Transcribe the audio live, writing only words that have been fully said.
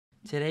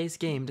Today's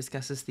game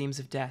discusses themes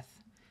of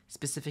death,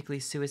 specifically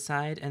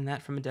suicide and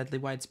that from a deadly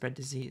widespread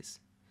disease.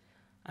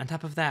 On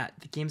top of that,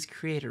 the game's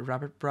creator,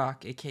 Robert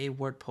Brock, aka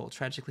Wertpol,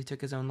 tragically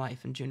took his own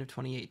life in June of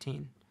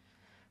 2018.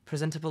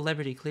 Presentable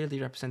Liberty clearly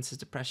represents his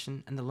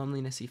depression and the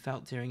loneliness he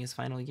felt during his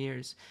final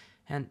years,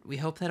 and we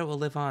hope that it will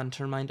live on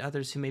to remind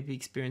others who may be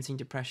experiencing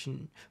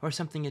depression or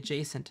something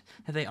adjacent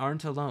that they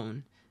aren't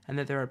alone and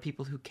that there are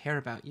people who care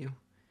about you.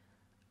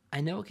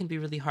 I know it can be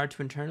really hard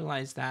to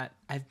internalize that.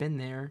 I've been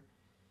there.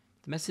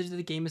 The message of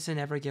the game is to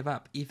never give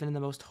up, even in the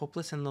most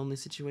hopeless and lonely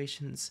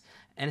situations,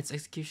 and its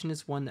execution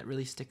is one that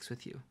really sticks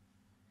with you.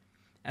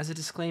 As a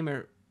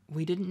disclaimer,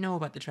 we didn't know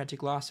about the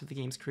tragic loss of the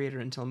game's creator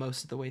until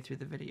most of the way through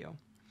the video.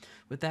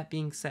 With that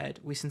being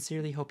said, we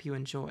sincerely hope you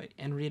enjoy,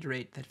 and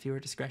reiterate that viewer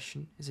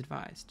discretion is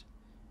advised.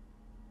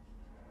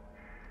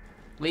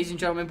 Ladies and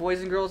gentlemen, boys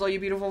and girls, all you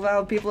beautiful,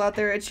 valid people out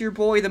there, it's your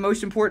boy, the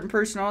most important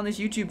person on this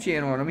YouTube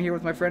channel, and I'm here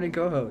with my friend and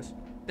co-host.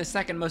 The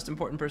second most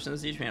important person on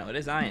this YouTube channel, it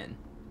is Ian.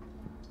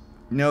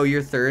 No,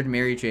 you're third,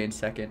 Mary Jane's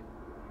second.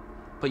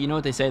 But you know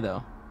what they say,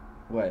 though?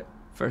 What?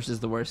 First is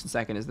the worst and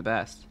second is the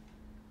best.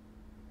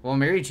 Well,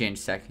 Mary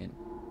Jane's second.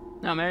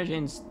 No, Mary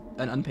Jane's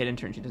an unpaid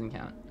intern. She doesn't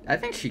count. I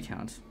think she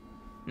counts.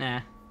 Nah.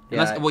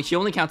 Yeah. Well, she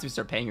only counts if you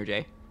start paying her,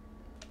 Jay.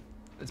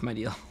 That's my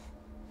deal.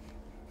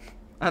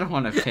 I don't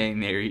want to pay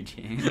Mary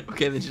Jane.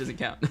 Okay, then she doesn't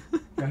count.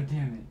 God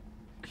damn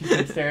it. She's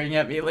been staring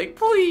at me like,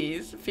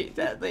 please,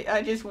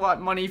 I just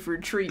want money for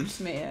treats,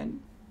 man.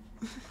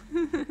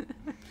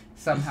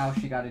 Somehow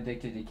she got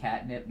addicted to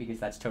catnip because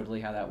that's totally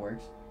how that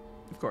works.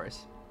 Of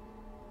course.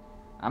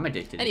 I'm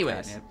addicted to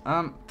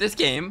catnip. This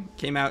game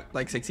came out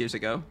like 6 years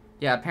ago.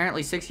 Yeah,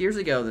 apparently 6 years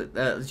ago,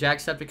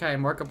 Jacksepticeye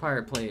and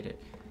Markiplier played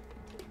it.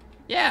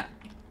 Yeah,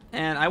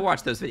 and I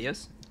watched those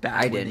videos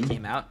back when they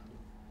came out,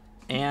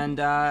 and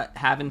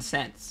haven't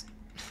since.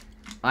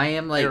 I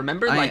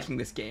remember liking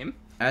this game.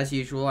 As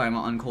usual, I'm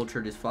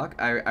uncultured as fuck.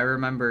 I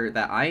remember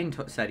that Ian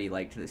said he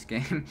liked this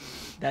game.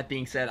 That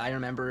being said, I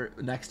remember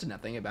next to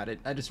nothing about it.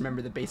 I just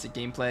remember the basic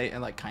gameplay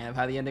and like kind of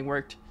how the ending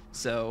worked.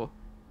 So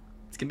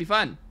it's gonna be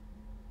fun.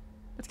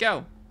 Let's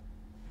go.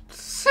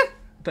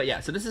 But yeah,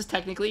 so this is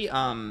technically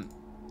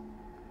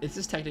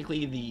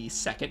the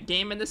second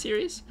game in the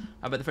series.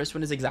 But the first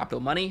one is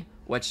Exapto Money,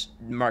 which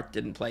Mark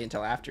didn't play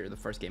until after the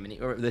first game,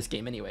 or this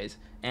game anyways.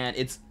 And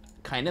it's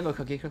kind of a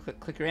cookie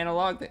clicker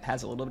analog that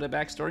has a little bit of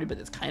backstory, but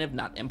it's kind of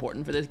not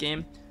important for this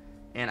game.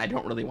 And I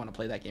don't really want to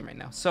play that game right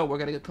now. So we're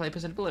gonna play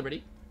Presentable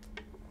Liberty.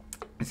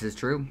 This is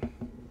true.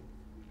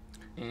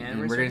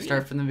 And we're gonna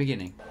start from the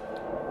beginning.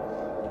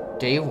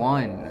 Day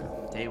one.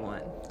 Day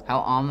one. How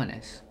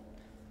ominous.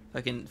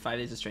 Fucking 5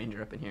 Days a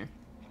Stranger up in here.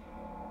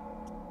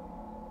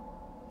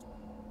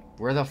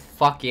 Where the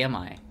fuck am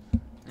I?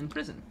 In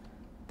prison.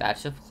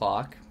 That's a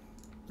clock.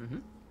 Mm-hmm.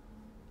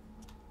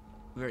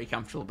 Very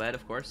comfortable bed,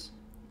 of course.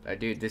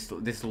 Dude,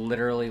 this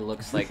literally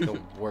looks like the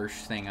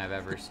worst thing I've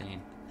ever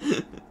seen.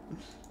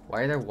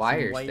 Why are there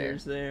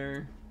wires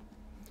there?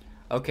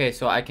 Okay,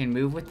 so I can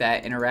move with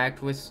that,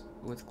 interact with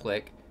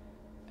click,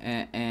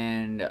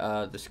 and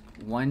this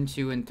 1,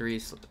 2, and 3.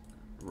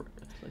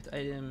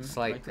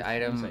 Select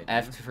item.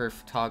 F for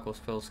toggle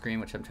full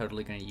screen, which I'm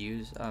totally gonna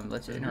use.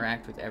 Let's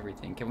interact with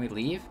everything. Can we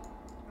leave?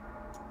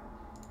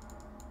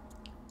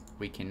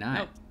 We cannot.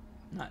 Nope.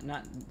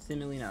 Not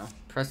seemingly no.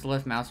 Press the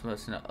left mouse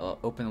button to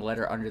open the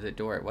letter under the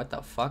door. What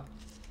the fuck?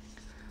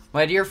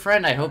 My dear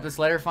friend, I hope this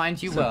letter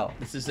finds you well.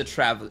 This is the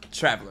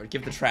traveler.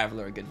 Give the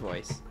traveler a good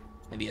voice.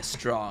 Maybe a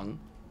strong.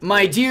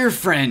 My dear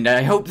friend,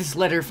 I hope this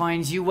letter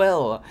finds you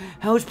well.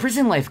 How is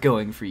prison life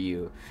going for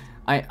you?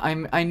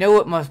 I know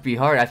it must be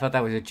hard. I thought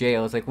that was a J.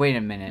 I was like, wait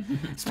a minute.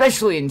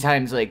 Especially in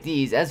times like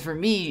these. As for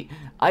me,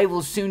 I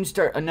will soon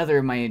start another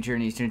of my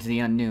journeys into the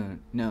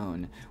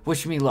unknown.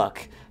 Wish me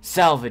luck.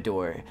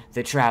 Salvador,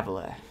 the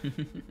traveler.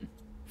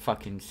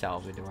 Fucking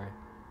Salvador.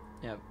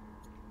 Yep.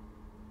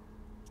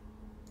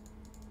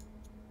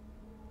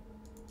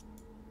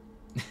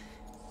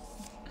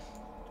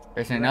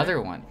 There's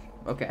another one.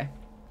 Okay.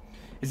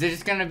 Is this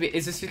just gonna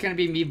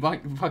be me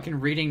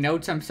fucking reading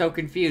notes? I'm so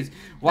confused.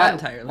 Why? Not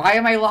entirely. Why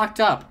am I locked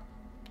up?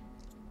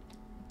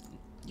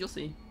 You'll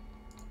see.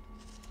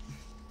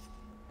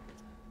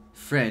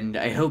 Friend,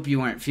 I hope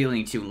you aren't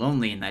feeling too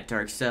lonely in that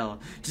dark cell.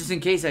 Just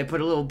in case, I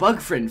put a little bug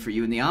friend for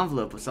you in the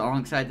envelope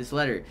alongside this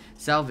letter.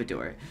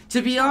 Salvador.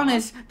 To be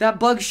honest, that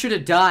bug should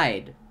have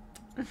died.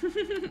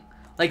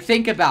 Like,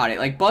 think about it.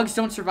 Like, bugs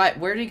don't survive.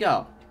 Where'd he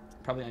go?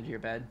 Probably under your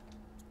bed.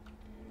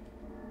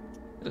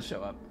 It'll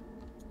show up.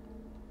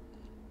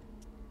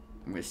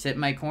 I'm gonna sit in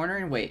my corner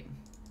and wait.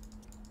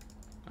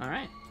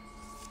 Alright.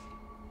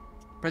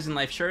 Prison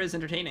life sure is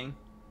entertaining.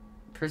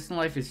 Prison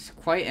life is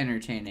quite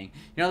entertaining.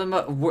 You know,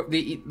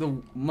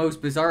 the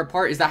most bizarre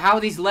part is that how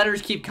these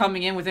letters keep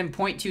coming in within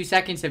 0.2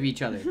 seconds of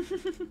each other.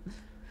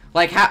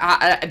 Like,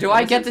 do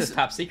I get this?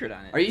 Top secret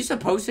on it. Are you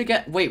supposed to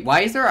get? Wait,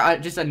 why is there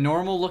just a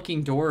normal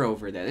looking door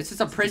over there? This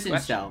is a prison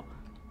cell.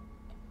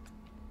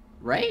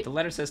 Right? The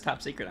letter says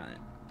top secret on it.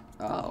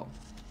 Oh.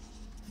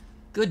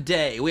 Good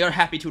day. We are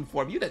happy to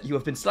inform you that you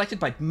have been selected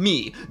by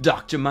me,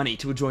 Dr. Money,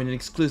 to join an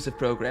exclusive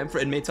program for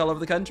inmates all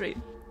over the country.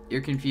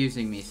 You're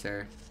confusing me,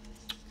 sir.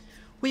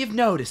 We have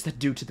noticed that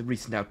due to the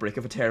recent outbreak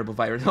of a terrible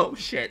virus... Oh,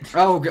 shit.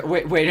 Oh,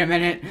 wait a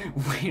minute.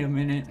 Wait a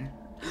minute.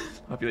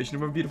 Population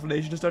of our beautiful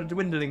nation has started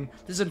dwindling.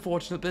 This is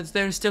unfortunate, but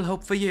there is still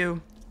hope for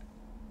you.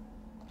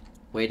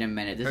 Wait a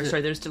minute.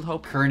 There's still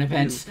hope. Current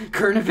events.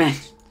 Current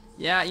events.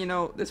 Yeah, you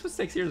know, this was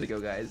 6 years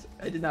ago, guys.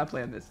 I did not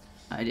plan this.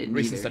 I didn't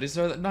Recent either. studies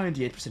show that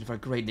 98% of our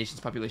great nation's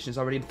population is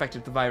already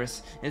infected with the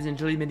virus, and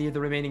essentially many of the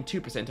remaining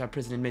 2% are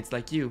prison inmates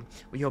like you.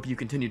 We hope you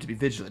continue to be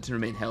vigilant and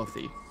remain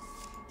healthy.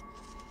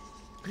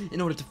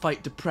 In order to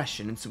fight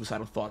depression and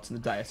suicidal thoughts in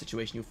the dire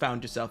situation you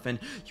found yourself in,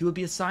 you will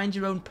be assigned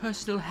your own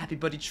personal Happy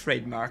Buddy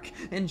trademark.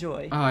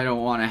 Enjoy. Oh, I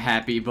don't want a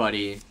happy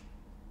buddy.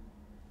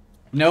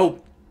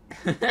 Nope.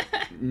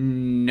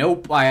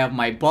 Nope. I have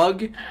my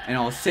bug, and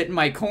I'll sit in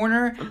my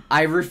corner.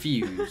 I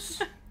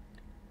refuse.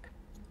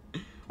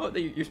 Oh,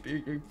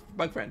 your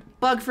bug friend.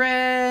 Bug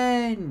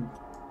friend.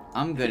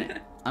 I'm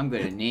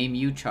gonna name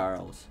you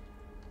Charles.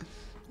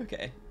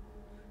 Okay.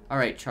 All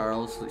right,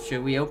 Charles.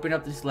 Should we open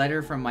up this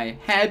letter from my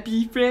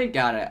happy friend?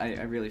 God,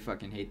 I really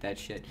fucking hate that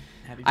shit.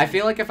 I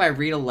feel like if I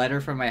read a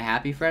letter from my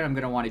happy friend, I'm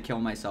gonna want to kill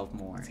myself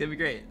more. It's gonna be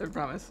great. I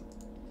promise.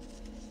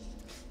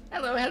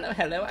 Hello, hello,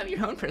 hello. I'm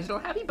your own personal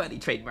Happy Buddy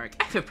trademark.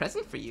 I have a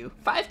present for you.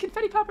 5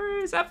 confetti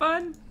poppers. Have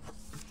fun.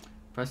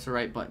 Press the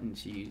right button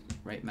to use.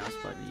 Right mouse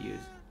button to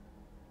use.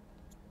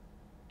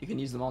 You can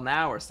use them all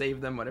now or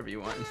save them, whatever you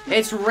want.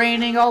 It's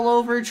raining all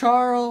over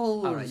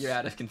Charles. All right, you're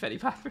out of confetti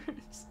poppers.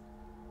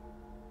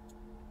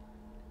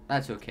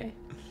 That's okay.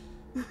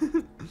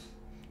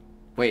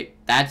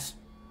 Wait, that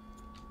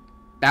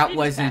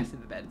wasn't. In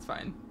the bed. It's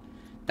fine.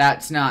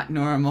 That's not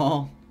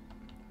normal.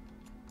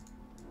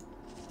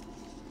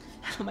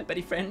 Hello, my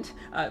buddy friend.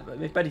 My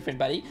buddy friend,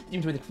 buddy. Did you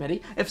enjoy the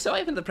confetti? If so, I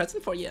have another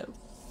present for you.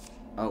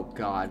 Oh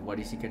God, what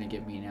is he gonna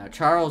give me now?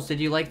 Charles, did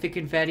you like the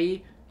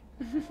confetti?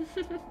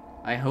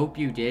 I hope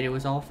you did. It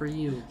was all for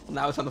you. Well,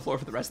 now it's on the floor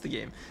for the rest of the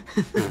game.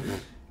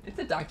 It's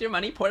a Dr.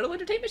 Money portable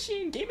entertainment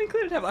machine. Game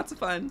included. Have lots of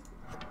fun.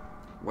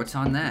 What's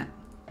on that?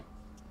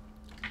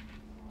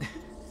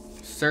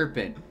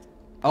 Serpent.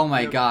 Oh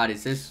my God,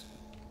 is this?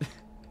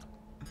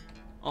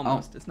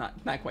 Almost. Oh. It's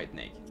not quite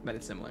Snake, but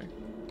it's similar.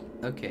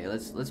 Okay,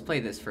 let's play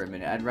this for a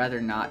minute. I'd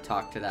rather not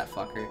talk to that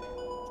fucker.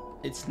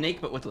 It's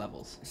Snake, but with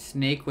levels.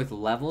 Snake with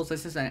levels?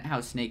 This isn't how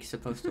Snake's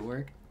supposed to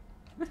work.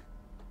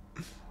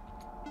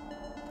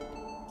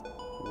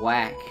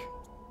 Whack.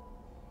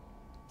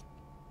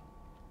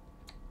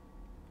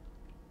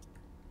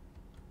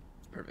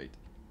 Perfect.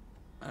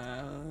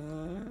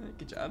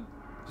 Good job.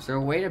 Is there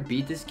a way to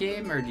beat this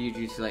game, or do you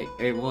just like,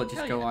 will it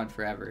just go on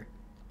forever?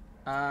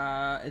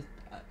 It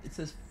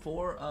says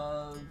 4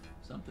 of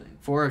something.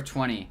 4 of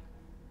 20.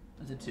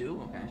 Is it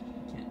 2? Okay.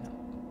 I can't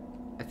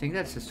know. I think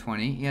that says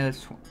 20. Yeah,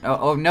 that's.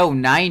 Oh no,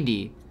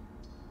 90.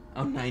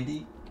 Oh,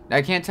 90?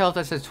 I can't tell if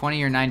that says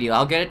 20 or 90.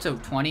 I'll get it to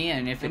 20,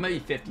 and if it might be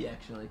 50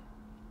 actually.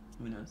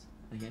 Who knows?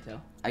 I can't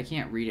tell. I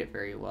can't read it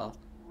very well.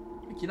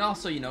 You can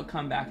also, you know,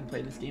 come back and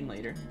play this game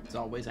later. It's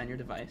always on your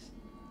device.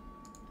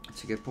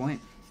 That's a good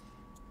point.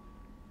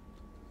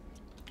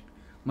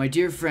 My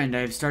dear friend,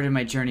 I have started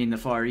my journey in the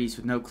Far East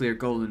with no clear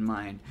goal in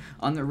mind.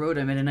 On the road,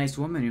 I met a nice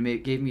woman who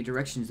gave me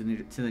directions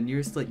to the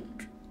nearest lake.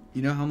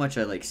 You know how much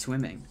I like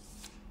swimming.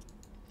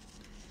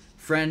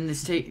 Friend,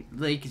 this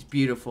lake is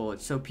beautiful.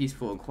 It's so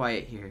peaceful and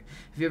quiet here.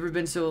 Have you ever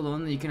been so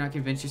alone that you cannot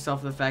convince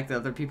yourself of the fact that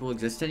other people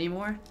exist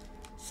anymore?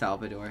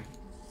 Salvador.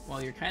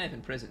 Well, you're kind of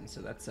in prison,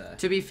 so that's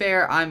To be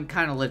fair, I'm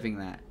kind of living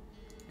that.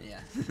 Yeah.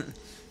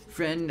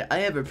 Friend, I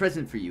have a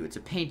present for you. It's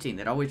a painting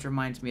that always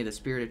reminds me of the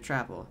spirit of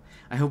travel.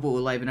 I hope it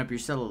will liven up your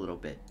cell a little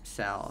bit.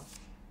 Sal.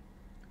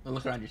 Well,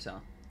 look around your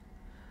cell.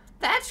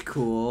 That's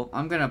cool.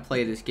 I'm gonna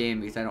play this game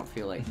because I don't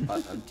feel like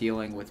I'm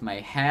dealing with my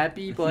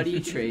Happy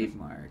Buddy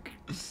trademark.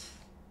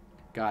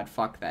 God,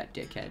 fuck that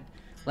dickhead.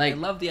 Like, I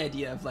love the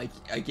idea of, like,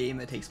 a game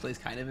that takes place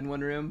kind of in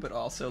one room, but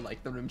also,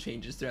 like, the room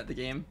changes throughout the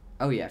game.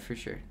 Oh, yeah, for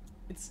sure.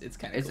 It's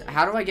kind of cool.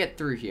 How do I get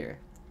through here?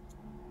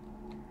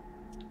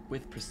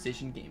 With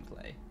precision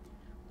gameplay.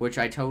 Which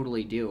I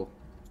totally do.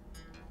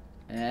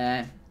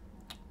 I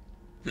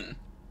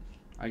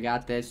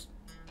got this.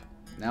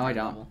 No, I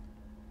don't. Level.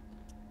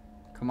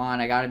 Come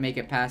on, I gotta make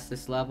it past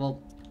this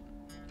level.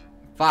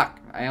 Fuck,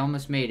 I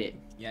almost made it.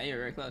 Yeah, you're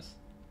very close.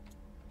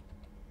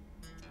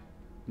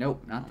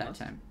 Nope, not that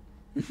time.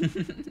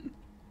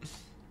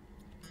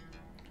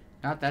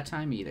 Not that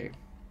time either.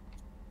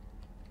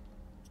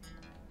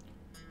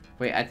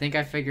 Wait, I think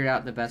I figured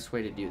out the best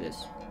way to do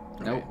this.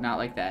 Okay. Nope, not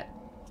like that.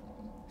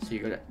 So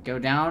you go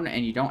down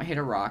and you don't hit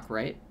a rock,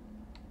 right?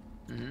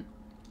 Mm-hmm.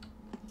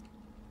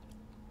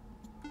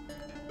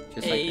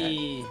 Just like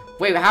that.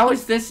 Wait, how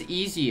is this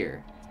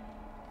easier?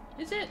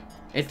 Is it?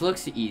 It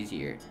looks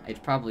easier.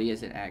 It probably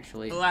isn't,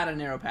 actually. A lot of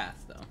narrow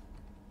paths, though.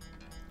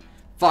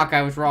 Fuck,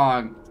 I was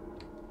wrong.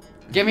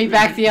 Give me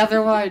back the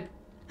other one.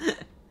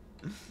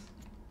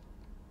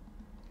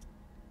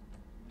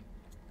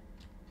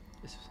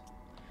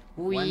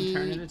 One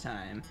turn at a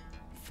time.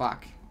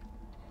 Fuck.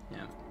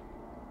 Yeah.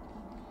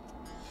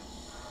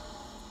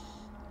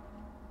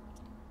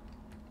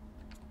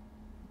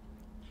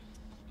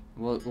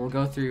 We'll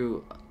go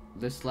through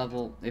this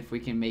level if we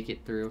can make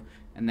it through,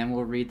 and then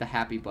we'll read the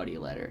Happy Buddy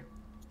letter.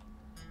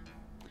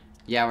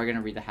 Yeah, we're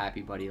gonna read the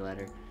Happy Buddy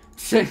letter.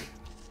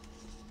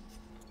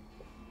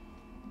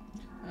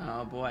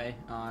 Oh boy.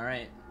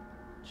 Alright.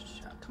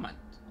 Come on.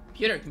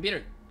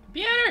 Computer!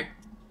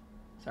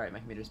 Sorry, my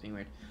computer's being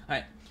weird.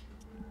 Alright.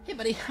 Hey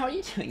buddy, how are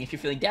you doing? If you're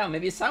feeling down,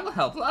 maybe a song will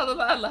help. La la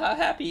la la,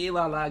 happy,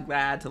 la la,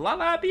 glad to la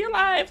la, be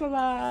alive, la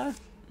la.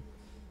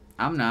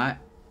 I'm not.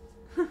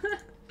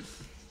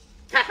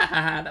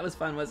 That was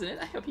fun, wasn't it?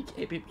 I hope you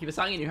keep a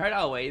song in your heart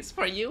always.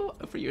 For you,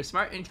 for you're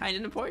smart and kind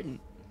and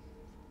important.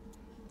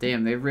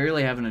 Damn, they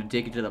really having to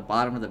dig to the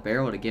bottom of the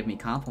barrel to give me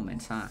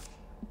compliments, huh?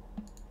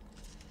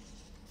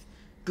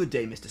 Good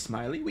day, Mr.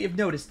 Smiley. We have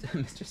noticed,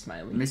 Mr.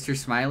 Smiley. Mr.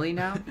 Smiley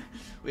now?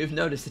 We have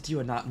noticed that you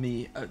are not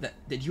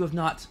that you have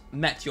not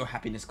met your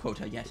happiness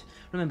quota yet.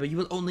 Remember, you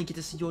will only get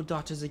to see your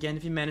daughters again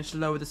if you manage to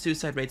lower the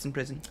suicide rates in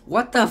prison.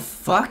 What the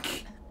fuck?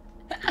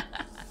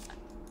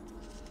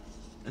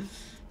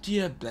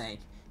 Dear Blank,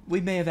 we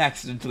may have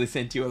accidentally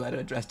sent you a letter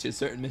addressed to a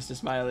certain Mr.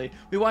 Smiley.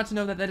 We want to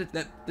know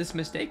that this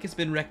mistake has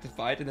been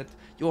rectified and that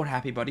your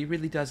happy buddy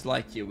really does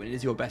like you and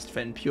is your best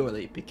friend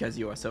purely because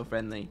you are so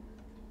friendly.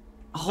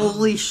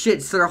 Holy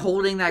shit, so they're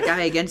holding that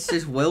guy against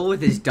his will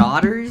with his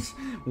daughters?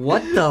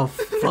 What the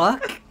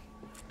fuck?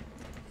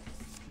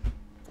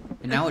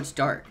 And now it's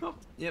dark. Oh,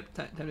 yep,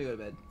 time to go to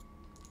bed.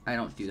 I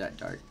don't do that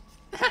dark.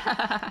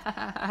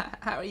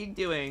 How are you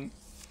doing?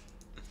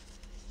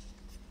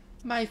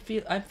 I'm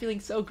feeling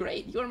so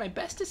great. You are my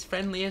bestest,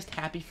 friendliest,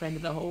 happy friend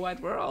in the whole wide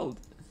world.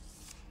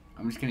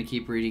 I'm just gonna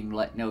keep reading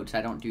notes.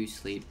 I don't do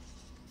sleep.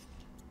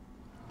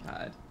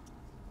 God.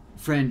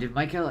 Friend, if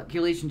my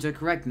calculations are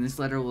correct, then this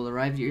letter will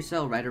arrive at your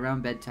cell right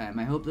around bedtime.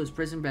 I hope those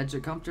prison beds are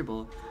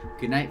comfortable.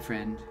 Good night,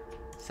 friend.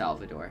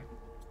 Salvador.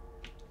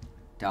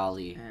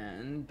 Dolly.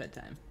 And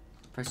bedtime.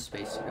 Press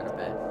space to go to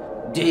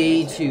bed.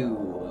 Day 2.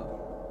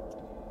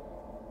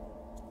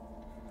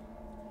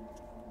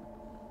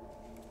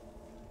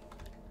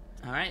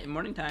 Alright,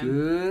 morning time.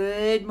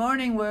 Good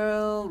morning,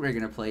 world. We're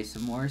gonna play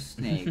some more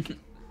Snake.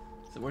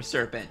 So we're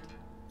Serpent.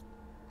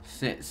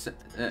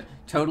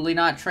 Totally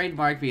not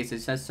trademarked because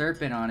it says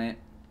Serpent on it.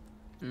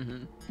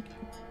 Mm-hmm.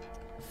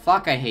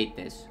 Fuck, I hate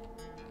this.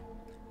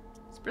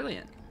 It's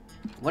brilliant.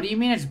 What do you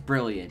mean it's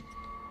brilliant?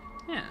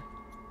 Yeah.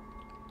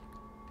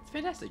 It's a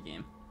fantastic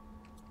game.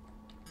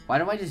 Why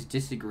do I just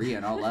disagree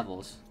on all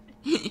levels?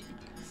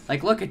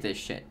 Like, look at this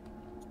shit.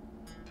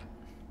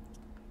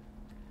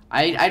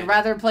 I'd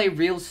rather play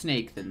real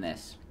Snake than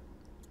this.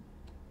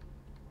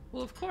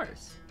 Well, of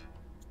course.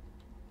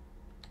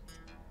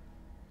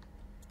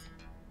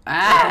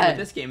 Ah! With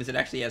this game is it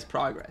actually has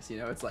progress, you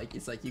know? It's like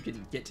you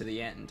can get to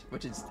the end,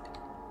 which is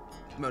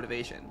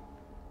motivation.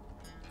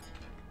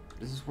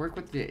 Does this work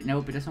with the...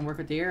 Nope, it doesn't work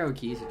with the arrow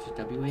keys. It's just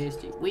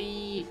WASD.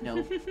 Wee!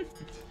 Nope.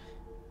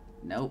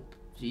 Nope.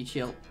 G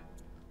chill.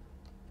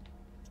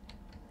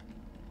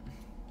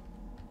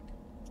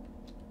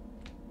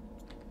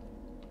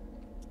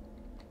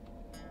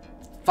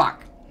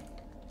 Fuck.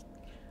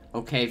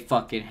 Okay,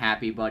 fucking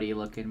happy buddy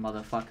looking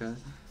motherfucker.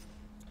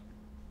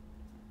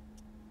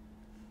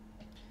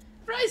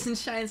 Rise and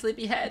shine,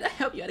 sleepyhead. I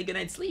hope you had a good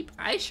night's sleep.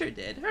 I sure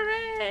did.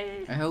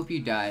 Hooray! I hope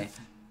you die.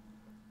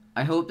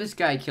 I hope this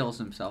guy kills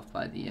himself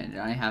by the end,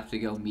 and I have to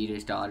go meet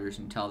his daughters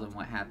and tell them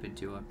what happened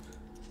to him.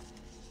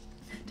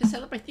 To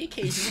celebrate the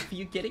occasion of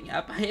you getting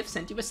up, I have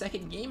sent you a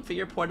second game for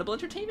your portable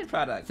entertainment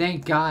product.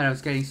 Thank God, I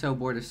was getting so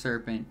bored of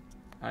Serpent.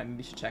 Alright, maybe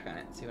we should check on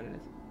it and see what it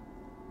is.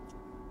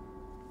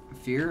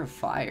 Fear of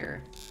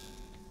fire.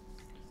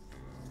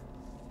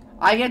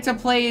 I get to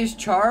play as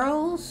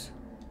Charles?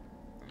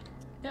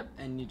 Yep,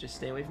 and you just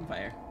stay away from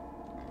fire.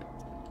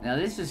 Now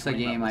this is a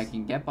game levels. I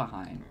can get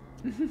behind.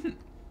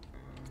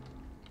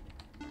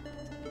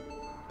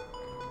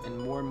 And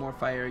more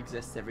fire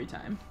exists every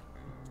time.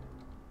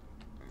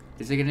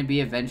 Is it gonna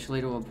be eventually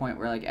to a point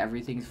where like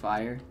everything's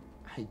fire?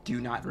 I do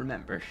not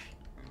remember.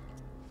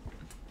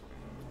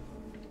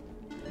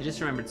 I just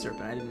remembered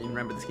Serpent. I didn't even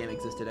remember this game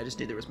existed. I just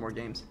knew there was more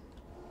games.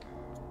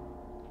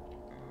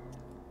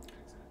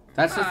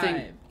 That's the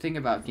thing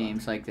about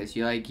games like this.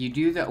 You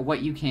do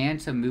what you can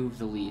to move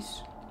the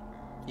least.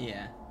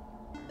 Yeah.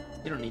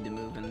 You don't need to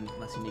move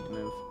unless you need to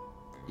move.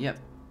 Yep.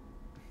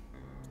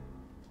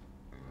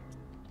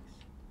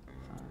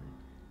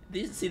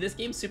 See, this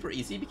game's super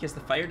easy because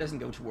the fire doesn't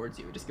go towards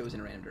you. It just goes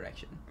in a random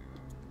direction.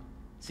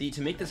 See,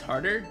 to make this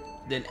harder,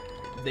 then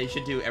they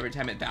should do every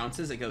time it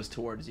bounces, it goes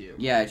towards you.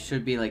 Yeah, it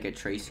should be like a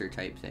tracer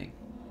type thing.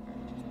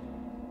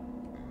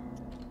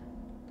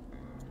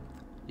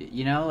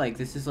 You know, like,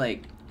 this is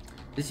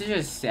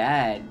just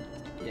sad.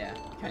 Yeah,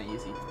 kind of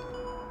easy.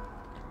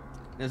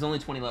 There's only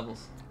 20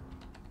 levels.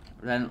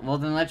 Then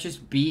let's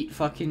just beat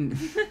fucking...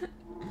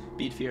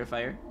 Beat Fear of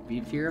Fire.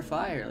 Beat Fear of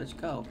Fire, let's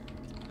go.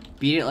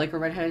 Beat it like a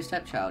redheaded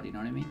stepchild, you know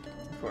what I mean?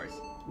 Of course.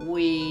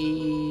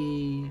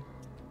 Wee.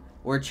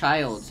 Or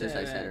child, as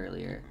I said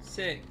earlier.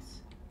 6,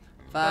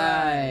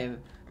 5,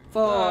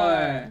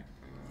 4,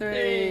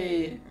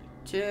 3,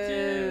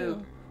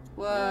 2,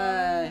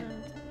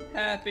 1.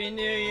 Happy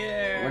New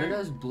Year! What are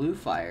those blue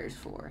fires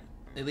for?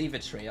 They leave a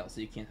trail,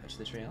 so you can't touch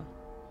the trail.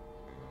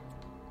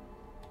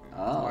 It's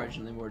Oh.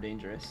 marginally more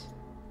dangerous.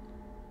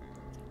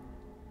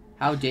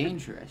 How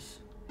dangerous?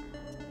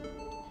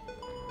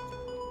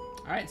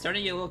 Alright,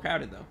 starting to get a little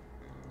crowded, though.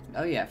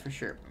 Oh, yeah, for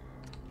sure.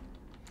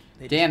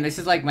 They Damn, this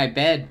is like my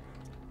bed.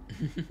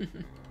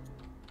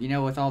 You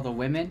know, with all the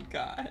women?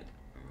 God.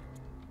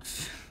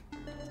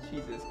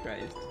 Jesus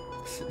Christ.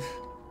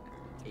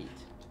 8.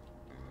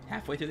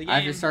 Halfway through the game. I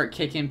have to start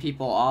kicking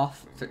people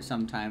off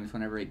sometimes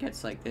whenever it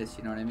gets like this,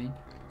 you know what I mean?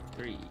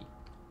 3,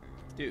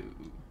 2,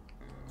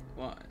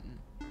 1.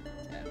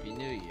 Happy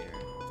New Year.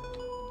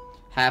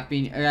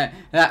 Happy...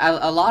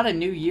 a lot of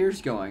New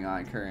Year's going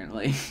on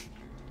currently.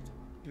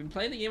 You've been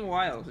playing the game a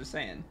while, just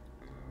saying.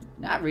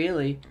 Not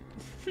really.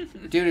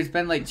 Dude, it's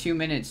been like 2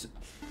 minutes.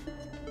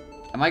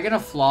 Am I gonna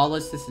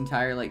flawless this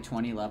entire like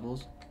 20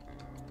 levels?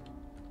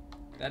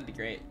 That'd be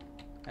great.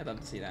 I'd love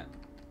to see that.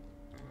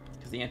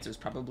 Because the answer is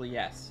probably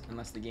yes,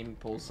 unless the game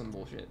pulls some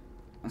bullshit.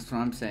 That's what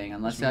I'm saying,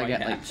 unless Which I might get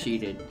like happen.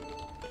 cheated.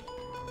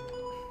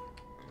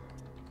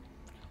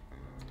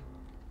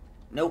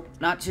 Nope,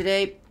 not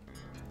today.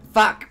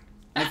 Fuck!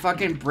 My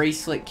fucking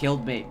bracelet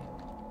killed me.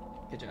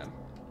 Good job.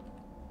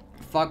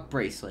 Fuck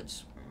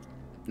bracelets.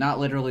 Not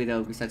literally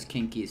though, because that's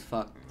kinky as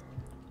fuck.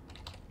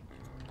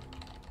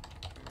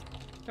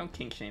 Don't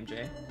kink shame,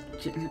 Jay.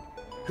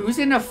 Who's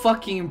into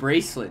fucking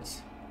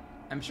bracelets?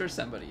 I'm sure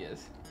somebody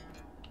is.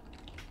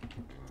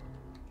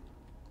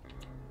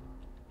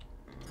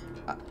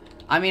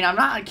 I mean, I'm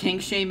not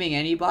kink shaming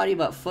anybody,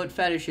 but foot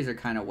fetishes are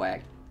kind of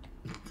whack.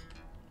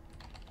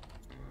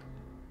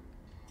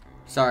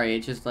 Sorry,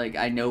 it's just like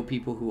I know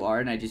people who are,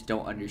 and I just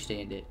don't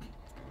understand it.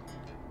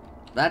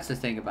 That's the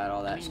thing about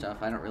all that stuff.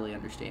 I don't really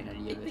understand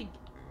any of it.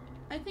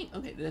 I think,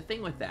 okay, the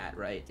thing with that,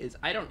 right, is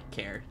I don't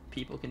care.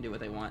 People can do what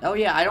they want. Oh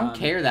yeah, I don't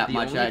care that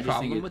much. The I only just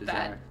think problem it's with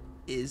bizarre. that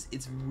is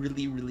it's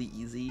really, really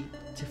easy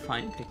to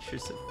find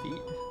pictures of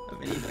feet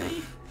of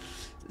anybody.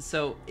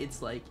 So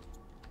it's like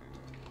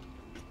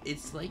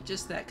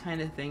just that kind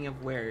of thing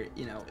of where,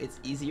 you know, it's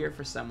easier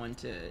for someone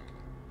to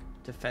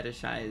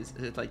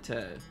fetishize, like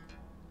to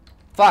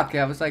Fuck,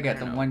 I was like at I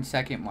the don't know. 1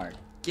 second mark.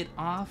 get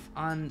off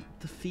on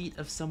the feet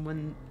of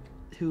someone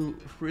who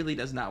really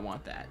does not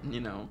want that, you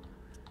know?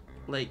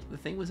 Like, the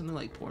thing with something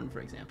like porn, for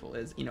example,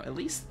 is, you know, at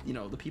least, you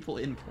know, the people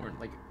in porn,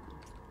 like,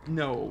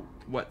 know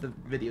what the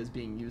video is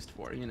being used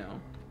for, you know?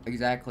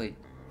 Exactly.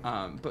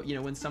 But, you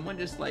know, when someone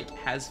just, like,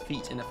 has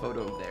feet in a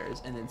photo of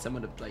theirs, and then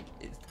someone, like,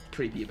 is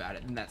creepy about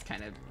it, then that's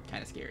kind of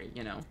scary,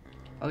 you know?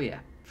 Oh yeah,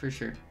 for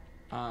sure.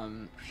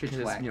 Because it's,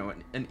 whack. you know,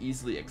 an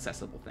easily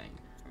accessible thing.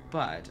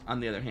 But,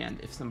 on the other hand,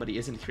 if somebody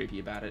isn't creepy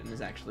about it and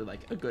is actually,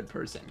 like, a good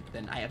person,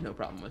 then I have no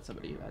problem with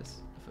somebody who has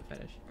a foot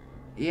fetish.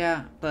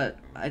 Yeah, but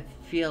I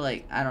feel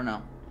like, I don't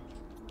know.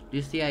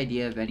 Just the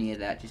idea of any of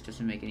that just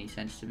doesn't make any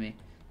sense to me.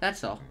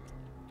 That's all.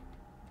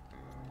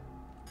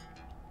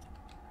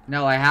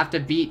 No, I have to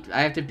beat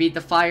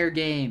the fire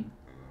game.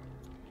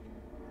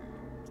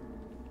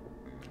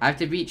 I have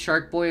to beat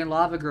Shark Boy and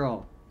Lava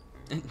Girl.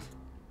 You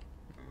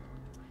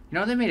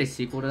know they made a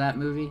sequel to that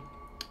movie?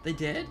 They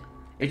did?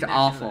 It's I didn't know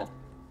awful. that.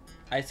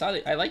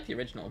 I like the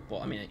original.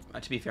 Well, I mean,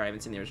 to be fair, I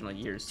haven't seen the original in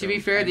years. To be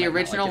so fair, I the might not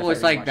original it if I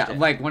was like rewatched it.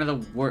 like one of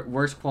the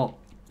worst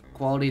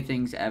quality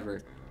things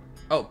ever.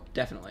 Oh,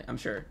 definitely. I'm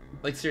sure.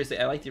 Like, seriously,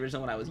 I liked the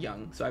original when I was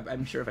young, so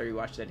I'm sure if I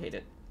rewatched it, I'd hate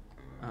it.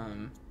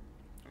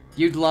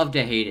 You'd love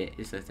to hate it,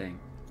 is the thing.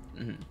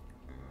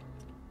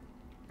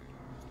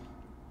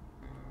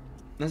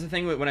 That's the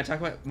thing, when I talk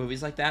about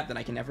movies like that, then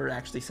I can never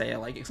actually say I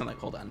like it, because I'm like,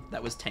 hold on,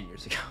 that was 10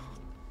 years ago.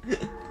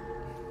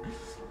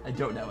 I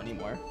don't know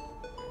anymore.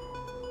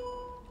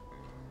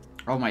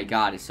 Oh my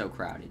god, it's so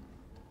crowded.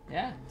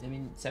 Yeah, I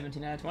mean,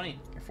 17 out of 20.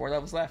 There are 4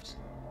 levels left.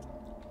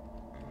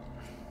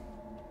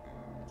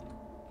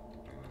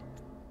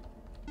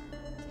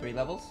 Three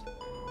levels?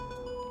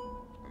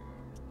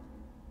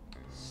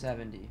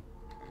 70.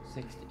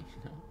 60.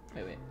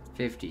 No, wait.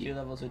 50, 2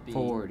 levels would be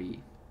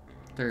 40,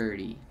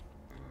 30,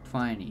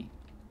 20.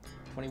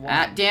 21.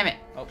 Ah, damn it.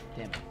 Oh,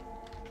 damn it.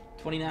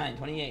 29,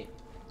 28,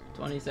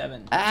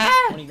 27,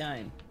 Ah!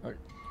 29, or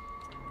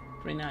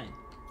 29,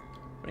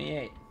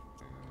 28,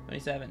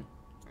 27,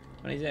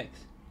 26,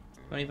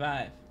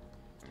 25,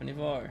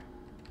 24,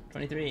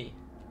 23,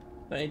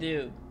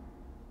 22,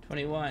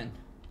 21,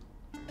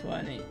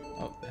 20,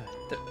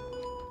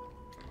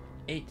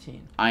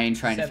 18, I ain't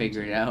trying to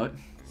figure it 17. out.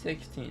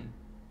 16,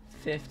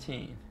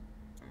 15,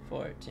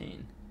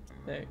 14,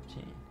 13,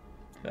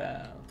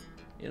 12,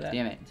 11,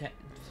 Damn it. 10,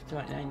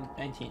 20,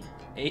 19,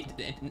 8,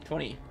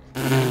 20,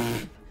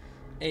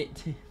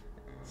 18,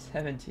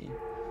 17,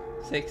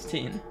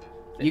 16.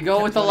 You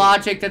go with the 20,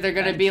 logic that they're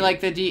gonna be 19,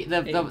 like the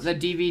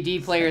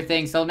DVD player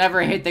thing, so they'll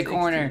never hit the 16,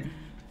 corner.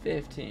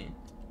 15, 14,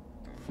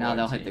 Now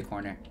they'll hit the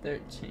corner.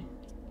 13,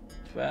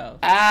 12,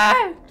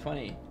 Ah!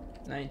 20,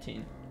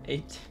 19,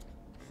 18.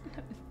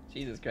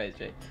 Jesus Christ,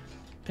 Jay.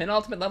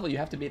 Penultimate level, you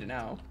have to beat it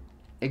now.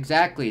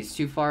 Exactly, it's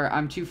too far.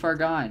 I'm too far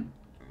gone.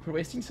 We're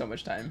wasting so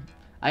much time.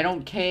 I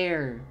don't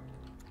care.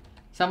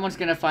 Someone's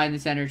gonna find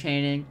this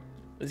entertaining.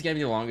 This is gonna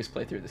be the longest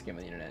playthrough of this game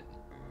on the internet.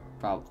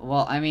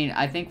 Well, I mean,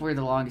 I think we're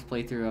the longest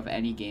playthrough of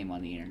any game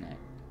on the internet.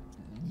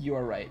 You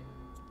are right.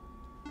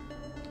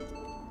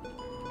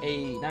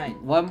 8, 9.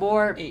 One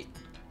more. 8.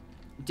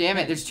 Damn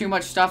it! 10, There's too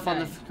much stuff on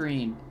the 9,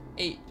 screen.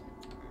 8,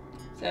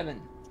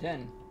 7,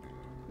 10,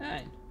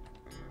 9,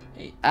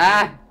 8.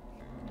 Ah!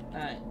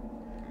 9,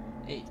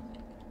 8,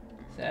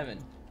 7,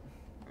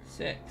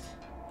 6,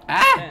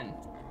 Ah! 10,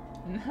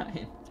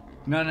 9.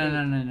 No.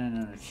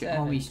 Seven,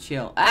 Homies,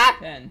 chill. Ah!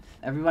 10.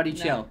 Everybody 9,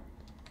 chill.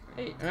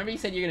 8. Remember you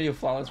said you're gonna do a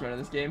flawless run of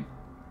this game?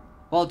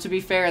 Well, to be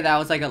fair, that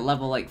was like at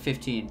level like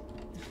 15.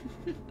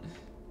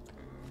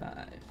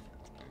 5,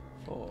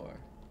 4,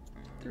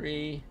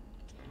 3,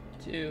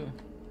 2,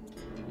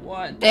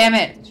 1. Damn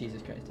it!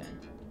 Jesus Christ,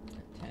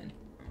 10,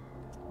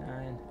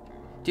 9.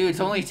 Dude, it's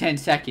only 10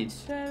 seconds.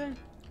 7,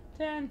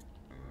 10,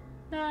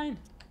 9,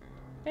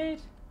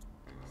 8,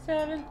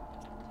 7,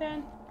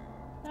 10,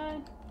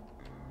 9,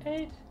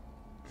 8,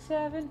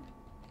 7,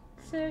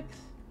 6,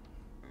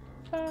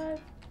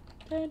 5,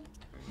 10.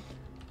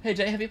 Hey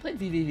Jay, have you played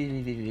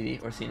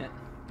VVVVVV or seen it?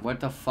 What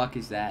the fuck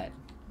is that?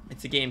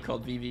 It's a game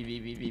called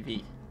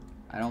VVVVVV.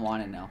 I don't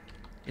want to know.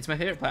 It's my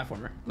favorite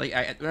platformer. Like,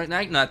 no,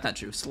 that's not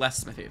true. Celeste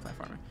is my favorite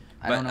platformer.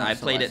 I don't But know what I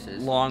played Celeste it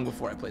is. long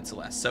before I played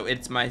Celeste. So it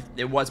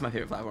was my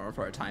favorite platformer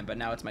for a time, but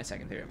now it's my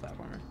second favorite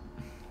platformer.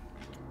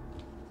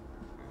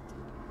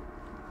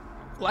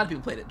 A lot of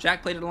people played it.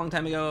 Jack played it a long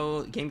time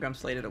ago. Game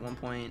Grumps played it at one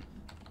point.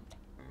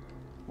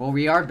 Well,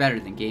 we are better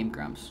than Game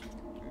Grumps.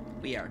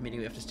 We are, meaning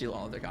we have to steal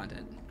all of their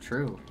content.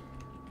 True.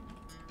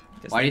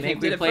 'Cause Why do you they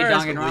think we did it played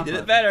first, Danganronpa? but we did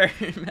it better.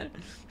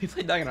 We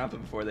played Danganronpa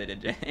before they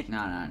did, Jay. No.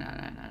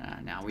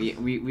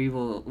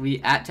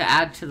 To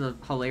add to the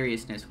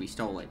hilariousness, we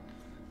stole it.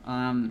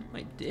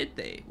 Wait, did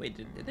they? Wait,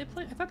 did they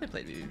play? I thought they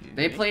played VVVV.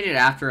 They played it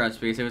after us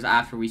because it was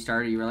after we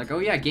started. You were like, oh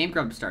yeah, Game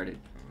Grumps started.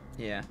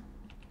 Yeah.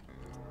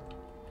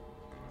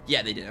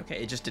 Yeah, they did. Okay,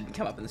 it just didn't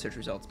come up in the search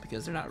results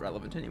because they're not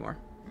relevant anymore.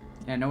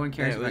 Yeah, no one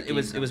cares Yeah, about it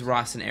was Game Grumps.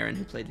 Ross and Aaron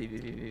who played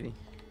VVVV.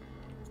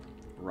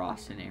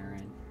 Ross and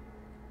Aaron.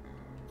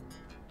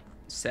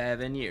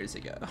 7 years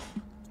ago.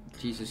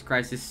 Jesus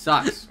Christ, this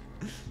sucks.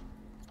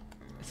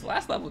 It's the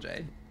last level,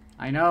 Jay.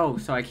 I know,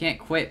 so I can't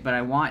quit, but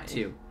I want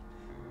to.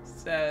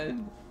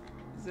 7,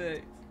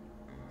 6,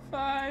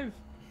 5,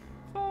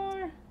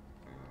 4,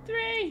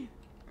 3,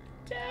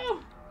 2,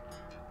 1.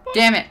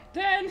 Damn it!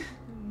 10,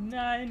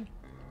 9,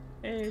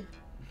 8,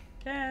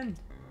 10,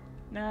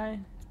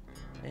 9,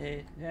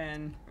 8,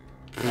 10,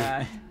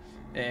 9,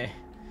 8,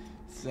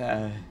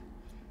 7,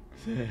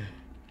 6,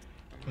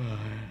 5,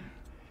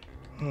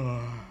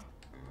 4,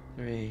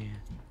 3,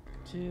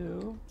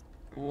 2,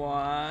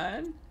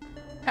 1.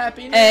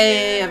 Happy New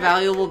Hey, Year! a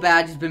valuable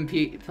badge has been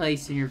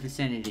placed in your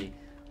vicinity.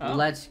 Oh.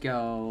 Let's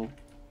go.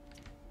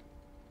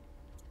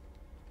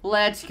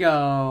 Let's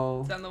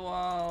go. It's on the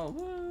wall.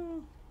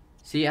 Woo!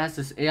 See, it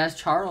has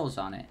Charles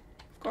on it.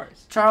 Of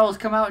course. Charles,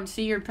 come out and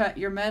see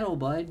your medal,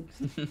 bud.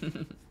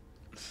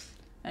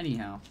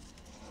 Anyhow.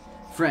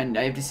 Friend,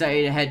 I have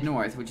decided to head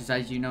north, which is,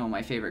 as you know,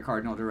 my favorite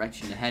cardinal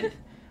direction to head.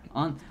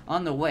 On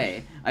the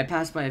way, I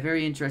passed by a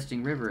very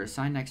interesting river. A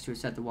sign next to it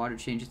said the water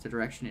changes the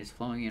direction it is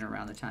flowing in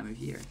around the time of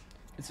year.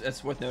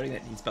 It's worth noting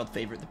that he spelled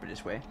favorite the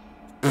British way.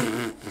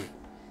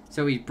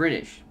 So he's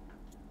British.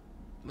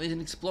 Well, he's an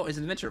explorer. He's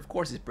an adventurer. Of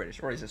course he's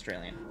British, or he's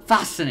Australian.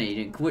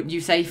 Fascinating, wouldn't you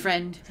say,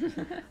 friend?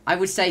 I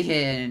would stay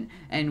here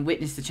and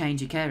witness the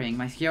change occurring.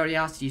 My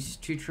curiosity is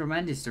too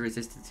tremendous to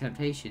resist the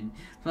temptation.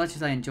 As much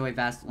as I enjoy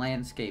vast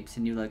landscapes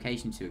and new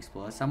locations to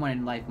explore, someone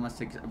in life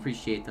must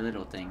appreciate the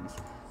little things.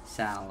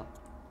 Sal.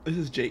 This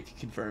is Jake,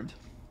 confirmed.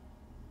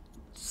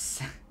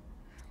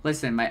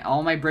 Listen,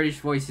 all my British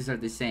voices are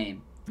the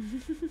same.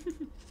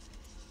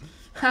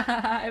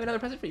 I have another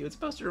present for you. It's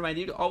supposed to remind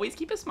you to always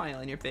keep a smile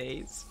on your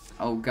face.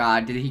 Oh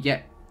God, did he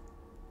get...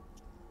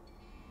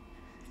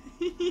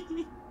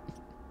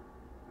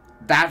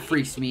 That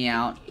freaks me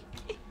out.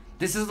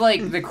 This is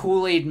like the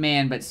Kool-Aid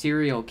Man, but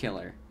serial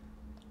killer.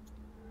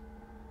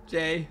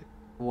 Jay,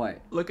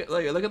 What? look at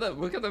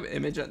the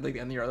image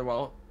on your other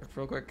wall,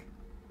 real quick.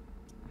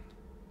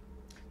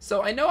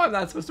 So I know I'm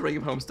not supposed to bring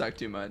him Homestuck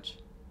too much.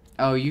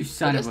 Oh, you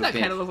son of a Doesn't that bitch.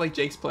 kind of look like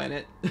Jake's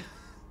planet?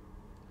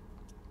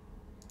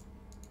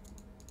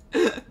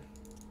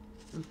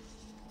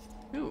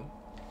 Ooh.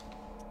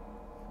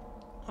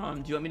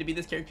 Do you want me to be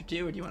this character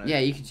too, or do you want to? Yeah,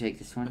 you can take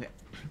this one. Okay.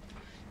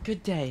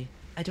 Good day.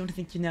 I don't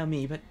think you know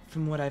me, but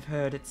from what I've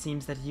heard, it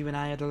seems that you and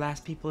I are the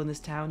last people in this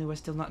town who are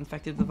still not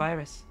infected with the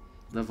virus.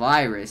 The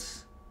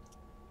virus?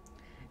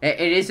 It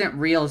isn't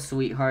real,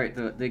 sweetheart.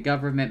 The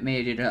government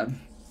made it up.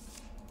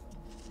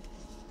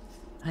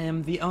 I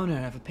am the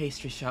owner of a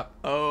pastry shop.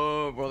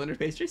 Oh, World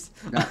Pastries?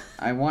 No,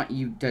 I want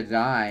you to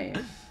die.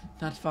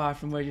 Not far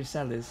from where your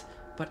cell is,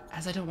 but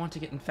as I don't want to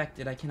get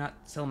infected, I cannot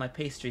sell my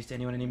pastries to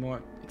anyone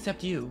anymore,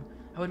 except you.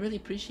 I would really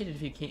appreciate it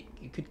if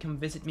you could come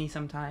visit me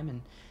sometime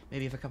and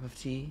maybe have a cup of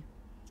tea.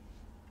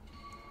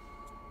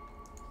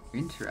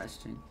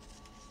 Interesting.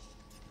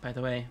 By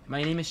the way,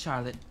 my name is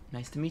Charlotte.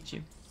 Nice to meet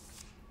you.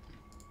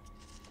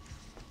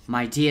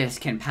 My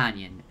dearest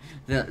companion,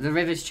 the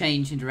river's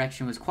change in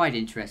direction was quite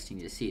interesting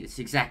to see. It's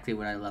exactly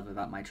what I love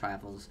about my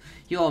travels.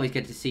 You always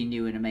get to see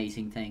new and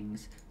amazing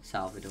things.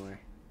 Salvador.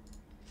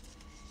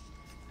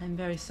 I'm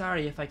very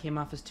sorry if I came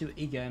off as too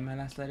eager in my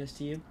last letters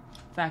to you.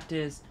 Fact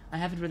is, I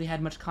haven't really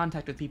had much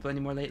contact with people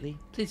anymore lately.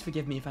 Please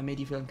forgive me if I made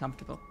you feel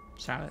uncomfortable.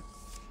 Charlotte.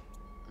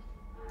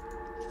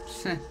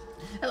 Hello,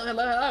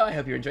 hello, hello. I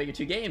hope you enjoyed your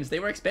 2 games. They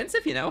were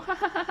expensive, you know.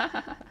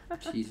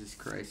 Jesus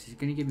Christ. He's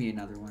gonna give me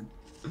another one.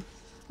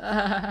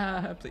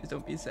 Please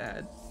don't be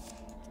sad.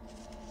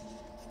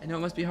 I know it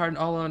must be hard and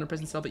all alone in a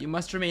prison cell, but you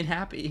must remain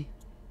happy.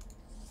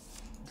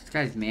 This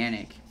guy's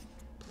manic.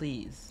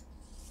 Please.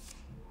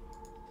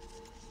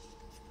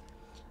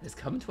 It has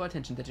come to our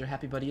attention that your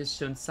happy buddy has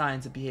shown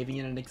signs of behaving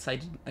in an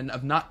excited and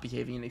of not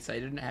behaving in an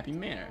excited and happy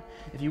manner.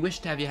 If you wish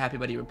to have your happy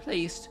buddy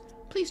replaced,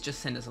 please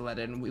just send us a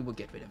letter and we will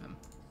get rid of him.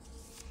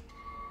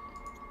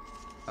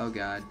 Oh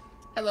God.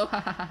 Hello, ha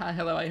ha ha ha.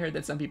 Hello, I heard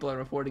that some people are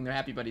reporting their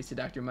happy buddies to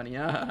Dr. Money.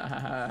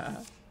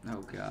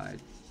 Oh God.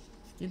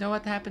 You know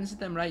what happens to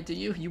them, right? Do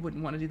you? You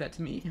wouldn't want to do that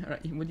to me,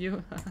 right? Would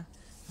you?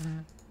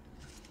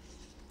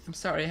 I'm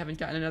sorry, I haven't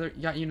gotten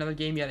you another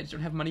game yet. I just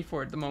don't have money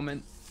for it at the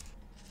moment.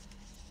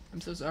 I'm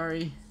so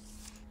sorry.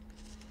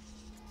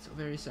 So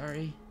very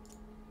sorry.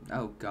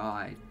 Oh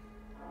God.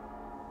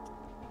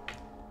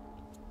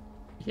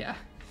 Yeah.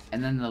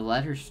 And then the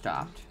letter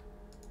stopped.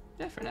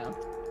 Yeah, for now.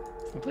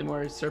 Wanna play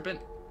more Serpent?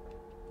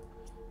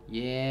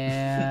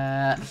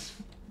 Yeah.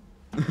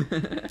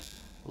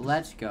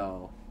 Let's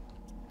go.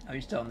 Are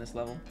you still on this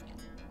level?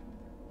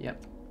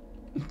 Yep.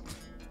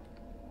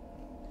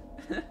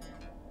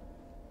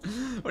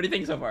 What do you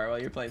think so far while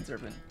you're playing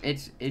Serpent?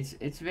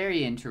 It's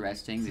very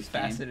interesting. This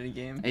fascinating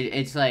game.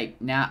 It's like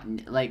now,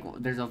 like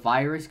there's a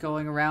virus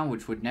going around,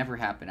 which would never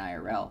happen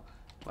IRL,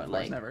 but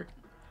like never.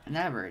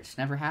 It's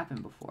never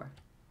happened before.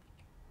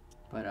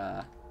 But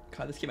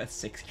God, this came out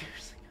 6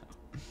 years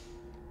ago.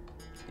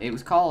 It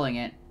was calling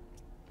it.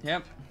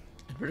 Yep.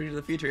 Predicted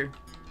the future.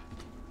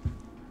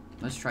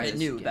 Let's try this. It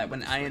knew again. that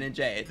when Ian and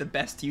Jay, the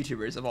best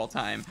YouTubers of all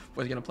time,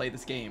 was gonna play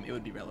this game, it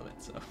would be relevant.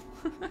 So.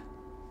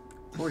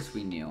 Of course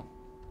we knew.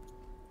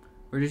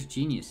 We're just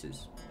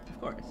geniuses.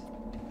 Of course.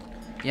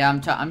 Yeah,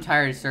 I'm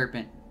tired of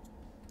Serpent.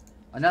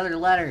 Another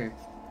letter.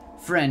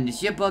 Friend,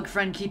 is your bug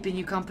friend keeping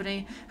you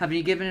company? Haven't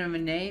you given him a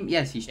name?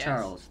 Yes, he's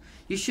Charles.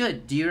 You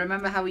should. Do you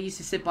remember how we used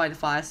to sit by the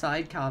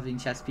fireside carving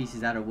chess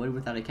pieces out of wood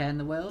without a care in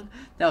the world?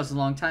 That was a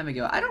long time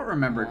ago. I don't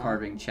remember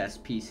carving chess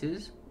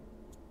pieces.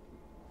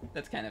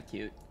 That's kind of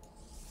cute.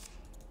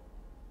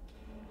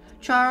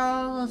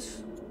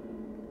 Charles!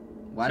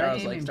 Why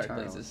Charles did I name likes him dark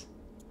Charles? places.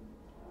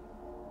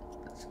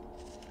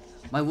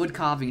 My wood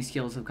carving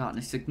skills have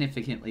gotten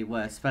significantly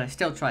worse, but I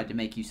still tried to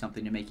make you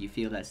something to make you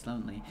feel less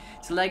lonely.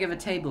 It's a leg of a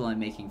table I'm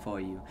making for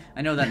you.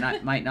 I know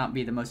that might not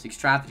be the most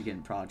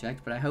extravagant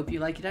project, but I hope you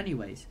like it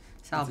anyways.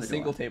 Salvador. It's a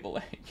single table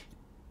leg.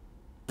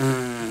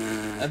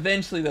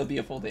 Eventually there'll be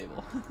a full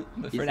table.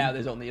 But for now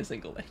there's only a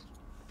single leg.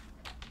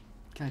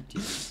 God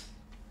damn it.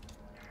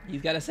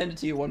 He's got to send it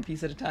to you one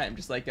piece at a time,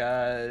 just like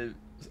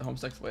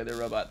Homestuck Spider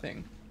robot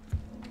thing.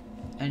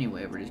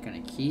 Anyway, we're just gonna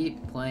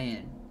keep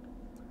playing.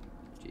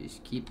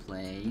 Just keep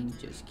playing.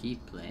 Just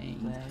keep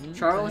playing.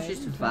 Charles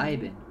just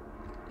vibing.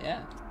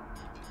 Yeah.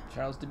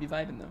 Charles did be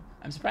vibing though.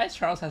 I'm surprised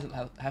Charles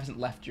hasn't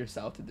left your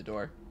cell through the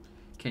door.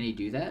 Can he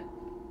do that?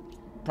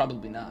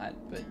 Probably not,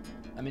 but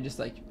I mean just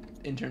like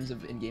in terms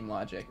of in-game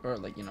logic or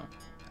like, you know,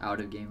 out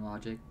of game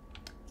logic.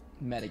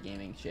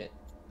 Metagaming shit.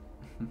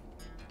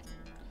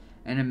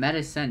 In a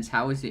meta sense,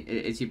 how is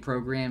he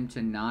programmed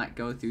to not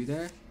go through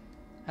there?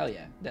 Hell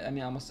yeah. I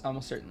mean almost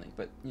certainly,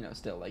 but you know,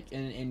 still like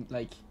in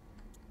like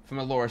from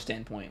a lore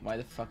standpoint, why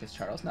the fuck has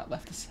Charles not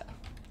left the cell?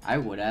 I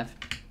would have.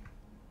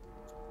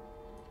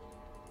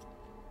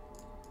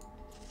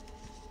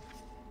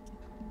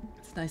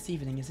 It's a nice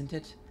evening, isn't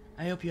it?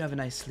 I hope you have a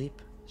nice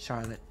sleep,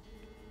 Charlotte.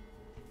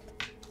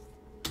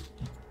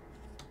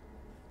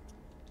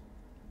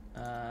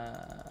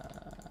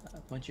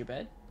 Went to your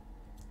bed?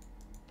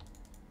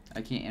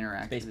 I can't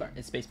interact. Spacebar.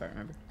 It's spacebar,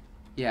 remember?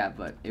 Yeah,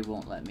 but it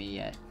won't let me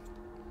yet.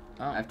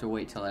 Oh. I have to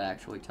wait till it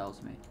actually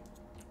tells me.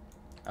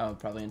 Oh,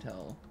 probably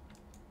until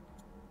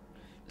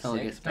 6,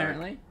 it gets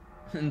apparently.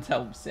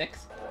 Until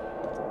 6.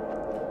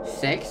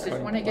 6 is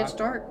when it gets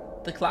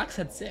dark. The clock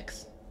said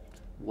 6.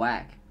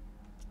 Whack.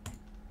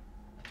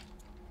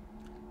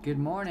 Good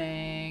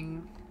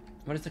morning.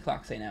 What does the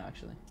clock say now,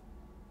 actually?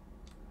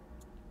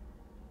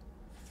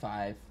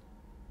 5.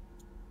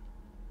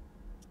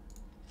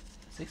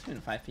 6 p.m.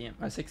 to 5 p.m.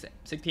 Or 6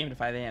 p.m. to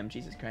 5 a.m.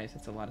 Jesus Christ,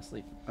 that's a lot of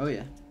sleep. Oh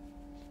yeah.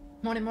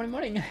 Morning, morning,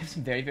 morning. I have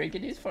some very, very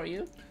good news for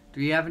you. Do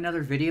you have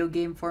another video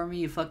game for me,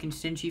 you fucking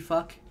stingy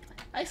fuck?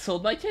 I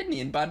sold my kidney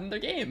and bought another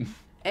game.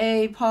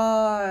 Hey,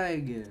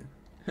 Pog!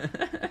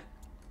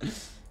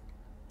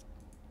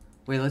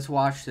 Wait, let's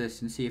watch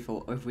this and see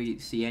if we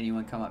see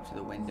anyone come up to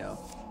the window.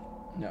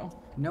 No.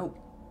 Nope.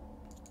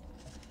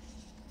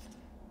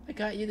 I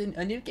got you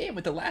a new game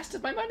with the last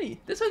of my money.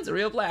 This one's a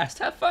real blast.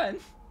 Have fun.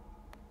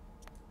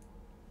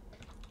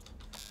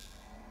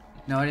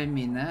 No, I didn't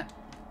mean that.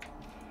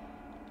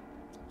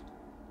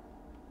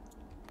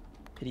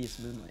 Piteous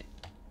Moonlight.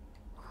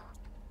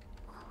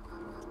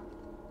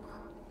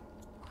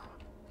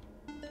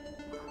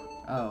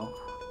 Oh.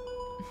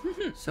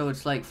 So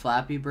it's like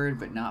Flappy Bird,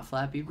 but not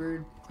Flappy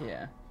Bird?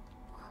 Yeah.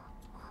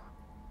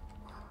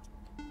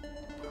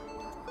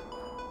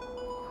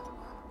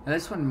 Now,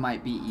 this one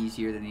might be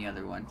easier than the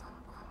other one.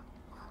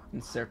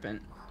 And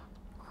Serpent.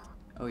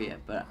 Oh yeah,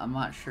 but I'm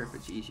not sure if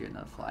it's easier than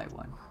the Fly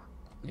one.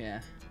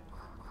 Yeah.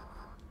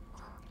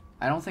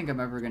 I don't think I'm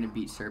ever going to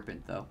beat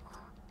Serpent, though.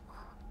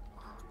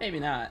 Maybe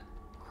not.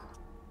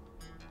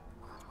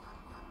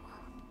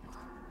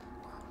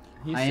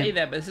 You say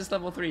that, but this is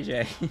level 3,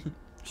 Jay.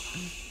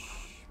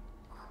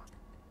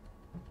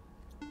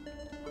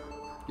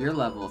 You're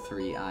level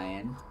 3,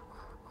 Ian.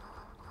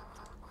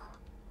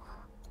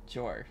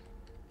 Sure.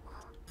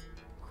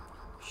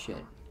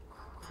 Shit.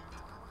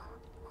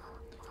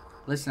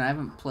 Listen, I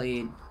haven't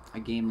played a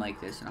game like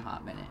this in a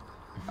hot minute.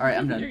 Alright,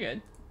 I'm done. You're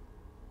good.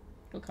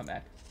 He'll come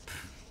back.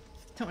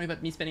 Don't worry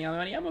about me spending all the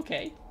money. I'm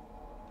okay.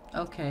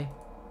 Okay.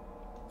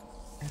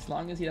 As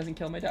long as he doesn't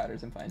kill my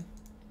daughters, I'm fine.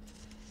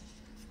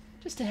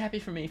 Just stay happy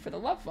for me. For the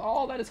love of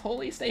all that is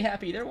holy, stay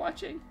happy. They're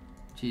watching.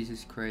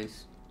 Jesus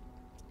Christ.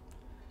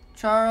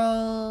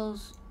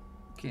 Charles!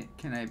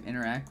 Can I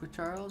interact with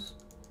Charles?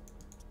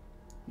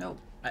 Nope.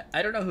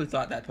 I don't know who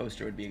thought that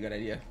poster would be a good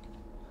idea.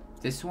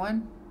 This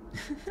one?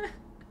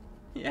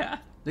 Yeah.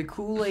 The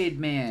Kool-Aid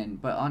Man,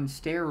 but on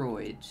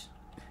steroids.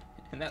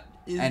 And that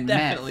is And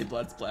definitely meth.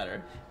 blood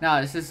splatter. No,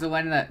 this is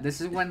when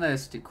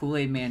the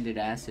Kool-Aid Man did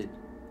acid.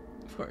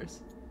 Of course.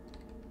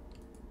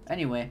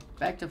 Anyway,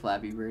 back to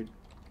Flappy Bird.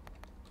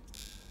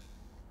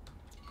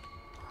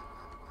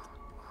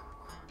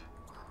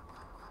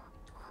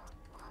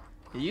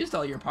 You used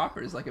all your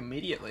poppers, like,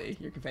 immediately.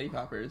 Your confetti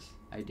poppers.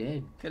 I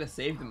did. Could have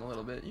saved them a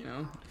little bit, you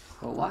know?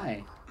 But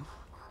why?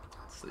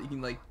 So you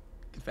can, like,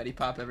 confetti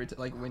pop every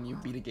like, when you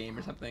beat a game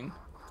or something.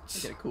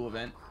 Like, at a cool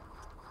event.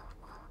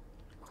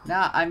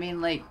 Nah, I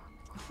mean, like...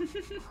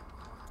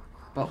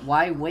 But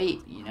why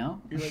wait, you know?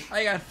 You're like,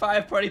 I got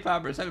 5 party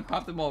poppers. I would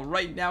pop them all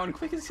right now in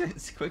quick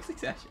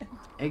succession.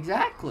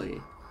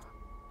 Exactly.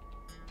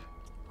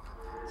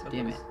 So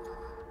Damn close. it.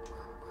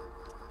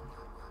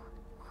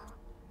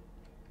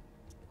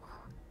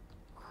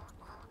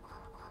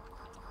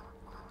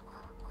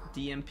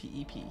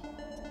 DMPEP.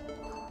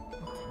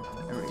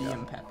 There we go.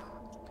 DMPEP.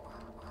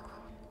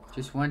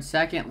 Just 1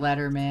 second,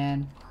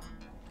 Letterman.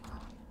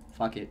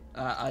 Fuck it.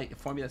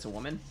 For me, that's a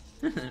woman.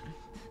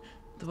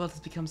 The world has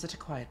become such a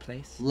quiet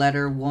place.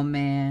 Letter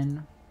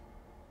Woman.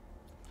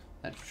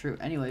 That's true.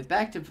 Anyway,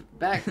 back.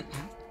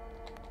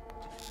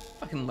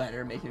 Fucking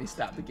letter making me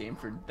stop the game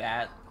for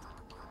that.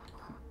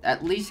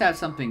 At least have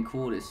something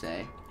cool to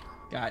say.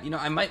 God, you know,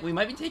 we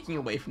might be taking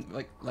away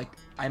from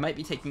I might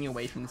be taking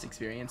away from this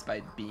experience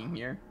by being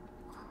here.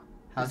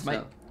 How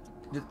so?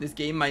 This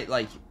game might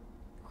like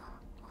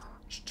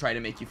try to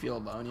make you feel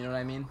alone. You know what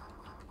I mean?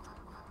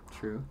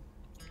 True.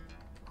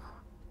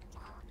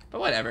 But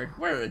whatever.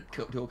 We're a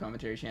dual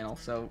commentary channel,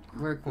 so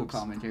We're a cool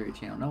commentary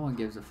channel. No one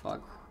gives a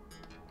fuck.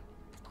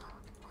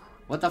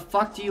 What the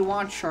fuck do you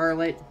want,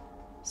 Charlotte?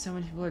 So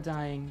many people are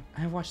dying.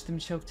 I watched them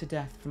choke to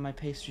death from my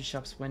pastry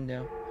shop's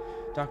window.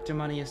 Dr.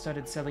 Money has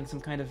started selling some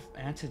kind of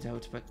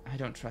antidote, but I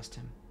don't trust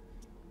him.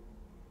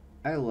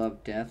 I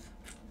love death.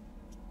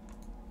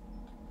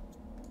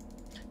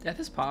 Death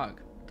is pog.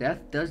 Death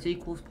does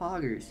equals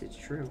poggers. It's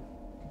true.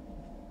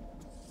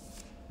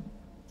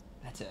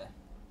 That's a...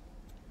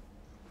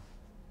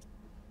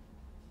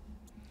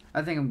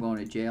 I think I'm going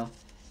to jail.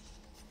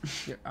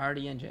 You're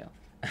already in jail.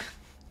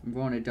 I'm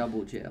going to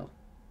double jail.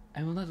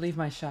 I will not leave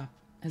my shop.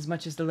 As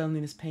much as the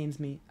loneliness pains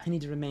me, I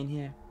need to remain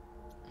here.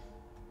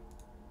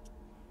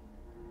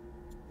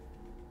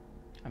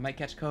 I might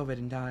catch COVID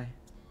and die.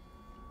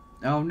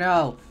 Oh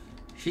no!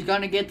 She's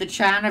gonna get the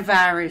China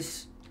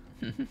virus!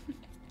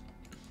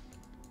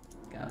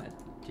 God.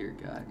 Dear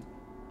God.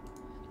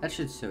 That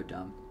shit's so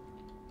dumb.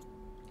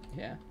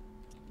 Yeah.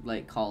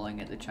 Like calling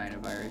it the China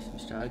virus and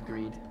stuff.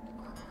 Agreed.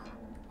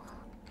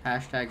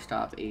 Hashtag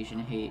stop Asian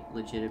hate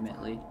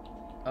legitimately.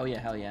 Oh yeah,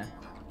 hell yeah.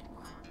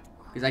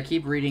 Because I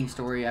keep reading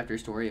story after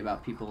story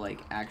about people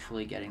like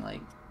actually getting like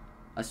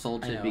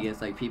assaulted because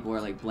like people are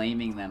like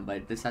blaming them,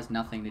 but this has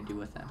nothing to do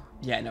with them.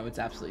 Yeah, no, it's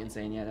absolutely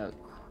insane. Yeah, no.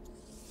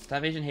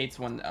 Stop Asian hate's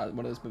one of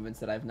those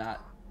movements that I've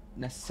not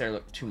necessarily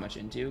looked too much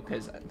into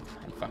because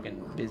I'm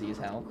fucking busy as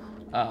hell.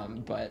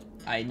 But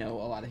I know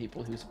a lot of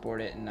people who support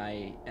it, and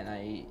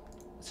I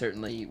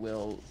certainly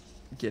will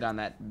get on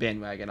that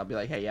bandwagon. I'll be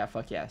like, hey, yeah,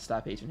 fuck yeah,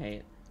 stop Asian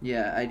hate.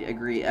 Yeah, I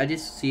agree. I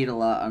just see it a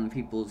lot on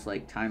people's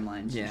like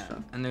timelines and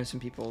stuff. And there's some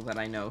people that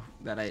I know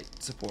that I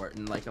support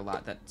and like a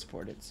lot that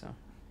support it. So.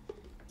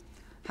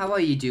 How are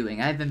you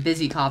doing? I've been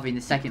busy carving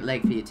the second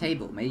leg for your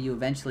table. May you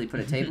eventually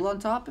put a table on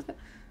top of it?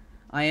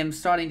 I am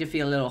starting to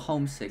feel a little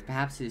homesick.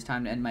 Perhaps it is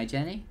time to end my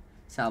journey?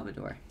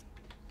 Salvador.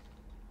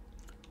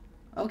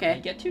 Okay.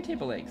 You get 2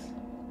 table legs.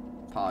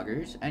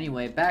 Poggers.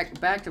 Anyway,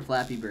 back to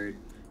Flappy Bird.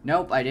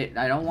 Nope, I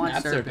don't want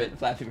Not Serpent.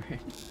 Flappy Bird.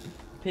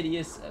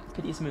 Piteous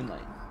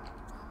Moonlight.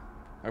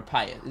 Or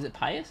Pious. Is it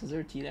Pious? Is there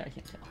a T there? I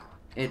can't tell.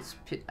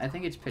 I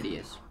think it's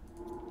Piteous.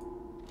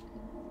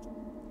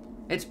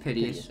 It's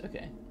piteous.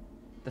 Okay.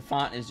 The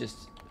font is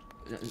just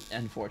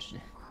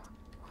unfortunate.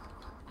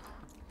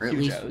 Or at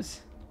Huge least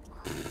O's.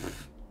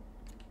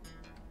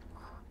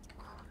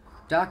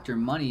 Dr.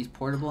 Money's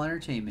portable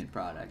entertainment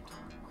product.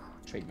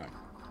 Trademark.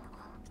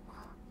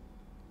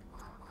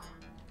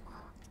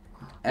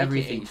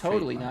 Everything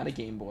totally not a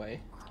Game Boy.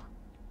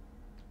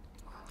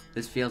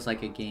 This feels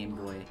like a Game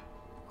Boy.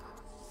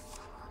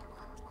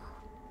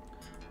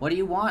 What do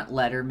you want,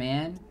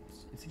 Letterman?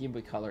 It's a Game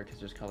Boy Color because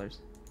there's colors.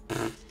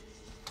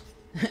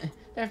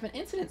 There have been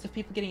incidents of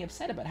people getting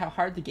upset about how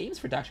hard the games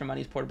for Dr.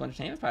 Money's portable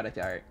entertainment product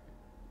are.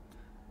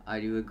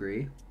 I do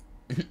agree.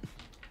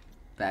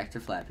 Back to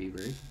Flappy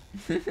Bird.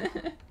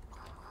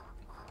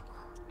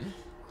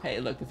 Hey,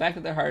 look, the fact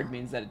that they're hard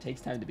means that it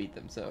takes time to beat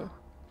them, so...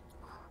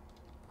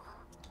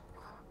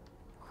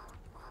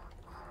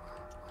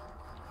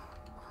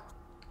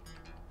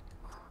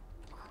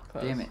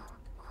 Close. Damn it.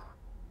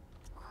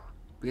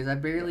 Because I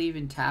barely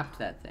even tapped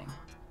that thing.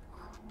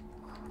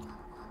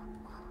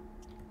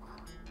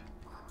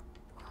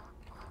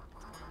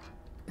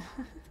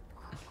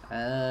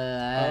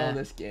 Oh,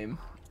 this game.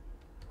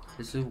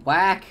 This is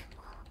whack.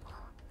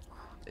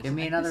 Give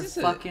me another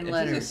fucking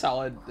letter. This is a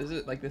solid.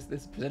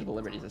 This Presentable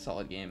Liberty is a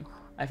solid game.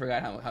 I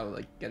forgot how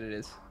like good it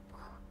is.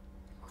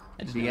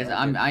 Because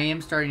I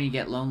am starting to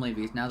get lonely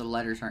because now the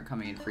letters aren't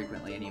coming in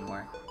frequently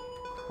anymore.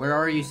 Where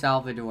are you,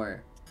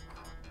 Salvador?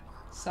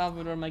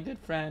 Salvador, my good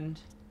friend.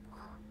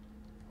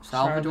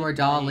 Salvador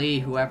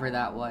Dali, whoever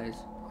that was.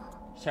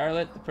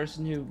 Charlotte, the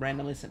person who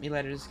randomly sent me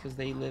letters because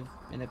they live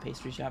in a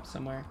pastry shop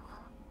somewhere.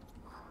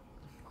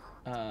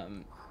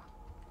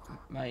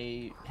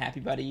 My happy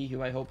buddy,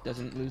 who I hope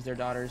doesn't lose their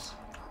daughters.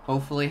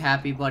 Hopefully,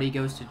 happy buddy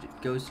goes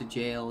to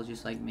jail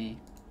just like me.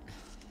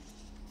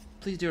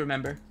 Please do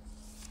remember.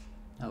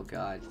 Oh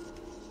God.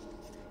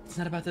 It's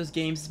not about those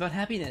games. It's about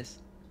happiness.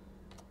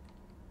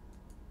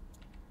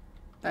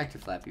 Back to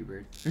Flappy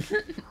Bird.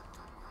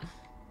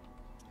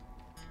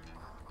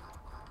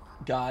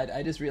 God,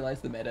 I just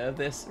realized the meta of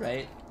this,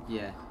 right?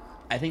 Yeah.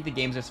 I think the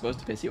games are supposed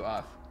to piss you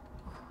off.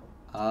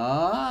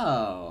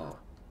 Oh.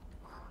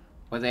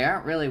 Well, they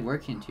aren't really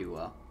working too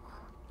well.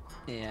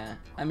 Yeah.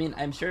 I mean,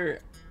 I'm sure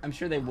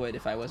they would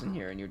if I wasn't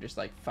here and you're just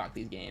like, fuck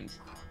these games.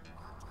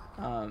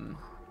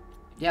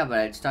 Yeah, but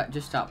I'd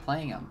just stop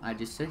playing them. I'd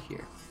just sit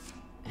here.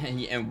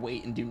 and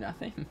wait and do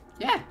nothing.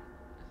 Yeah.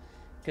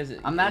 Because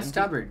I'm that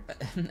stubborn.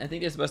 I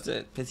think they're supposed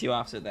to piss you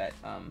off so that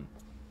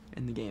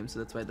in the game, so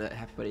that's why the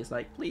happy buddy is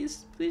like,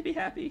 please be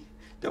happy.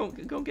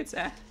 Don't get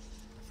sad.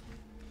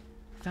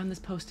 I found this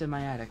poster in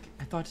my attic.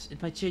 I thought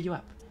it might cheer you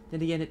up.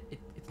 Then again,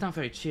 it's not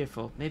very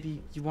cheerful.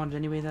 Maybe you want it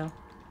anyway, though?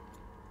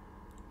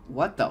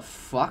 What the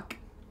fuck?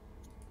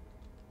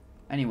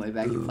 Anyway,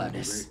 back to Flappy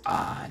Bird.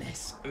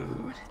 Honest.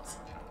 Honest.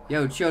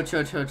 Yo, chill.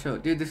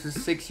 Dude, this was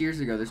 6 years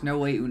ago. There's no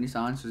way Unis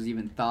Honest was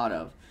even thought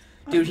of.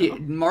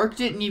 Dude, Mark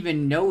didn't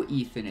even know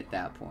Ethan at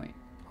that point.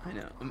 I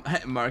know.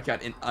 Mark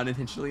got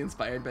unintentionally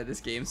inspired by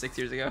this game 6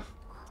 years ago.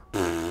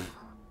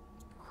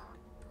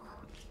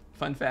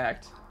 Fun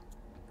fact.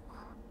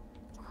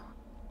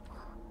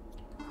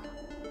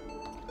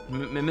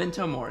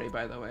 Memento Mori,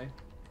 by the way.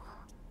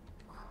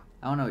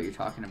 I don't know what you're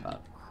talking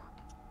about.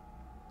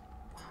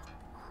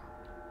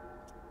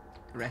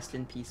 Rest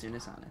in peace,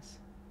 Unis Honest.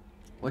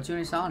 What's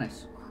Unis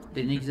Honest?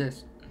 Didn't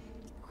exist.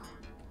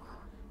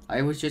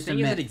 I was just the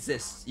thing is, it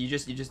exists. You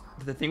just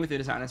the thing with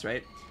Unis Honest,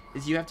 right?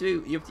 Is you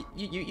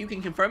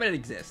can confirm it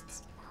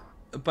exists,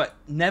 but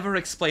never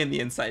explain the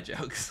inside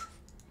jokes.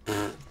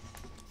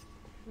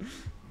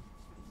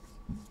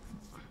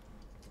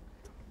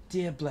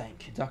 Dear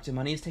blank, Dr.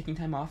 Money is taking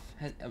time off.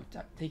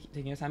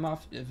 Taking a time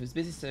off of his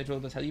busy schedule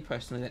to tell you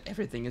personally that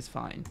everything is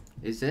fine.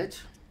 Is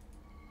it?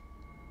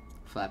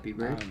 Flappy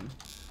Bird.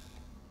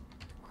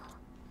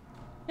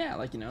 Yeah,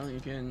 like, you know, you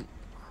can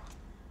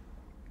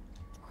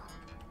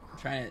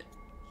trying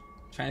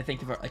to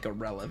think of like a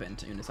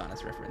relevant Unis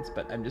Honest reference,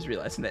 but I'm just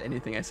realizing that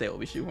anything I say will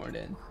be shoehorned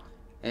in.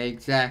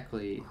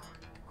 Exactly.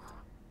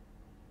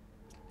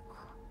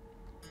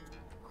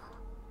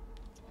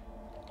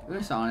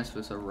 Unis Honest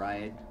was a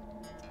riot.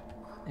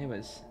 It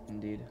was,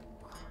 indeed.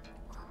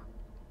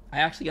 I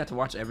actually got to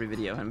watch every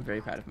video. I'm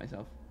very proud of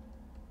myself.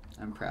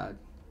 I'm proud.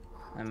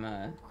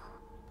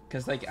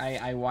 Because, like,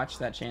 I watched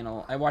that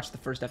channel. I watched the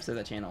first episode of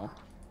that channel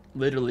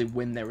literally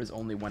when there was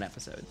only one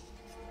episode.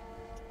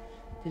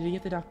 Did you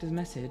get the doctor's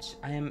message?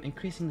 I am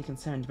increasingly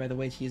concerned by the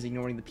way he is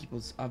ignoring the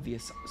people's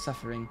obvious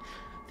suffering.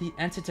 The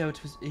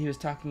antidote he was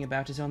talking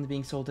about is only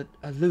being sold at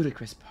a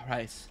ludicrous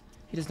price.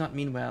 He does not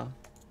mean well.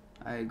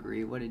 I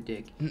agree. What a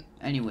dick.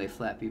 Anyway,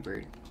 Flappy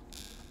Bird.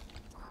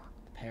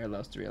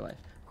 Parallels to real life.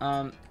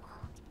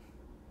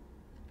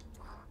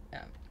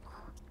 Yeah.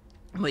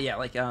 But yeah,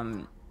 like,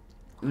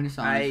 Unis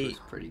Honest was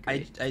pretty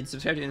great. I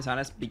subscribed to Unis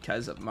Honest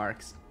because of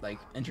Mark's, like,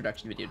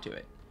 introduction video to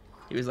it.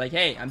 He was like,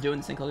 hey, I'm doing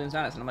this thing called Unis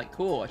Honest, and I'm like,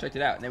 cool, I checked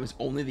it out, and it was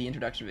only the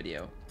introduction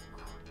video.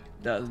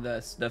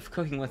 The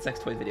cooking with sex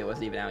toys video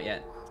wasn't even out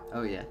yet.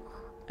 Oh, yeah.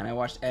 And I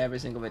watched every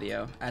single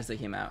video as they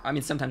came out. I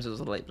mean, sometimes it was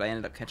a little late, but I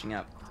ended up catching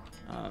up.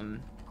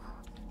 And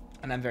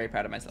I'm very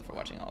proud of myself for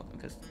watching all of them,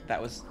 because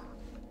that was...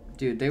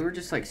 Dude, they were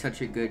just like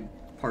such a good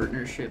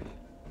partnership.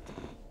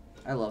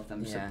 I love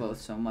them Yeah. both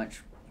so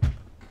much.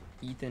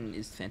 Ethan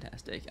is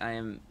fantastic.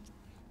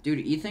 Dude,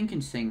 Ethan can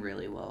sing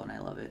really well, and I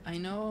love it. I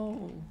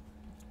know.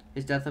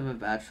 His Death of a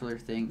Bachelor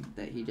thing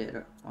that he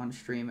did on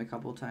stream a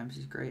couple times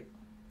is great.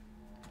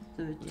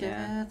 The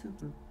Yeah. Death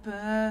of a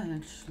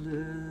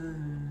Bachelor.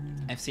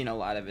 I've seen a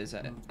lot of his.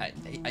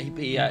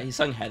 He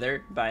sung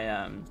Heather by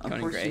Of Conan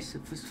course, Gray. he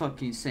was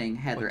fucking saying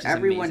Heather. Which is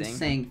Everyone's amazing.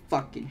 saying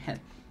fucking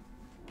Heather.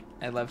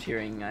 I loved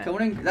hearing.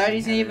 That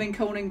isn't even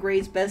Conan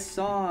Gray's best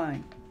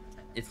song.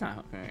 It's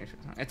not Conan Gray's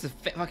best song. It's a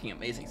fucking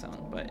amazing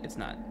song, but it's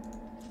not.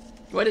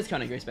 What is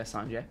Conan Gray's best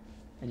song, Jay?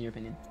 In your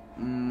opinion?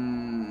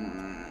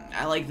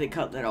 I like The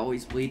Cut That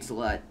Always Bleeds a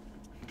lot.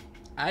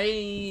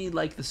 I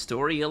like the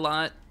story a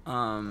lot.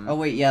 Oh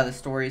wait, yeah, the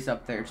story's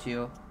up there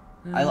too.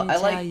 I Let me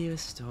like tell you a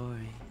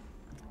story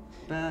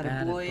about a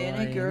about boy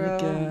and a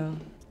girl.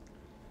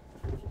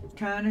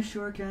 Kinda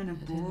short, kinda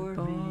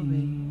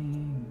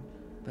boring.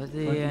 But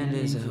the end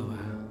is over.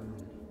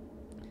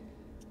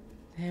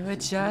 They were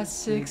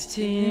just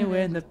 16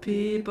 when the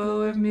people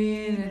were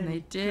mean and they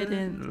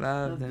didn't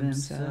love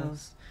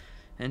themselves.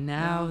 And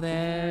now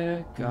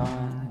they're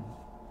gone.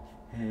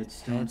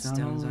 Headstones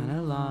on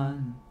a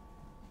lawn.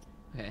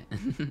 Okay.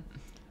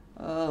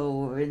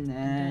 Oh, and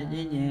that.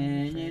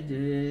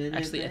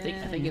 Actually, I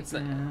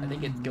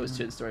think it goes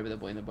to the story with the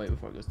boy and the boy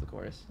before it goes to the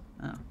chorus.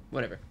 Oh.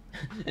 Whatever.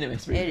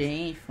 Anyways, It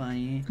ain't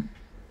funny.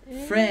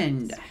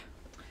 Friend,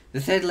 the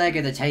third leg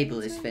of the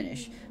table is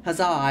finished.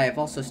 Huzzah, I have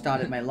also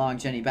started my long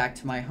journey back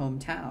to my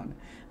hometown.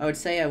 I would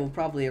say I will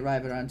probably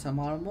arrive around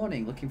tomorrow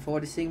morning. Looking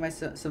forward to seeing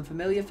some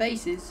familiar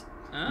faces.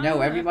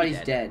 No,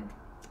 everybody's dead.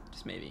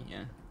 Just maybe,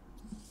 yeah.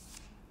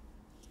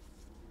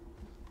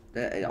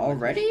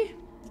 Already?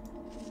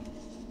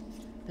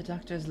 The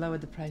doctor has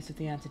lowered the price of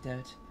the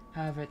antidote.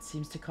 However, it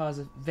seems to cause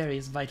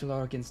various vital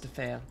organs to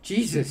fail.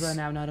 Jesus. People are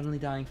now not only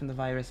dying from the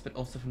virus, but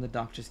also from the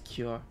doctor's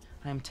cure.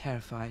 I am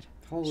terrified.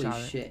 Holy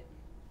Charlotte. shit.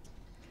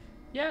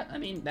 Yeah, I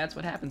mean, that's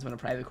what happens when a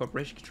private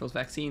corporation controls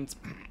vaccines.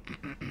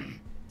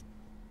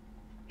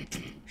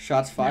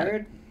 Shots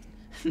fired?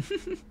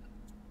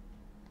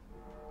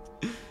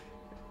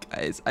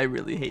 Guys, I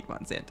really hate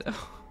Monsanto.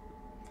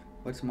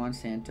 What's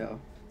Monsanto?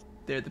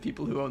 They're the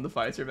people who own the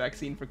Pfizer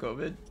vaccine for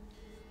COVID.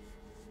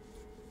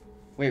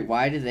 Wait,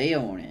 why do they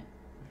own it?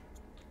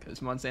 Because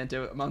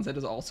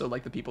Monsanto's also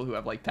like the people who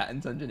have like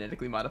patents on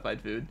genetically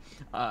modified food.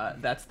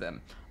 That's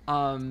them.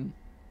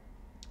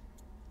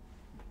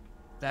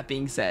 That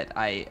being said,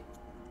 I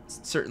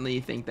certainly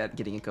think that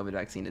getting a COVID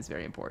vaccine is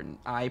very important.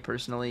 I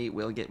personally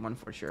will get one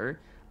for sure.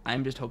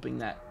 I'm just hoping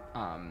that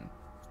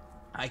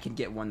I can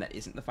get one that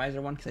isn't the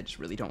Pfizer one because I just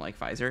really don't like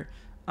Pfizer.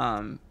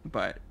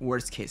 But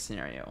worst case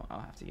scenario,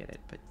 I'll have to get it.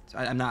 But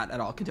I'm not at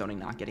all condoning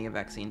not getting a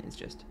vaccine. It's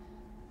just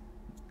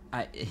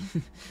I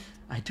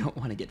don't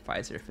want to get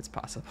Pfizer if it's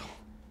possible.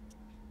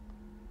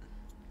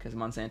 Because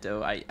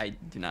Monsanto, I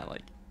do not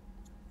like.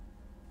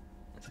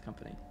 It's a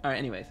company. All right.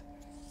 Anyways,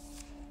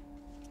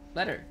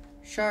 letter.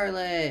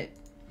 Charlotte.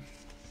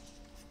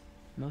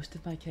 Most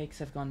of my cakes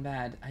have gone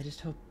bad. I just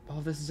hope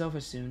all this is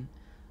over soon.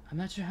 I'm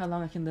not sure how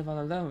long I can live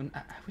all alone.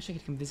 I wish I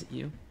could come visit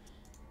you.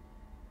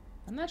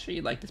 I'm not sure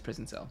you like this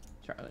prison cell,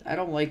 Charlotte. I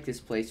don't like this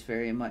place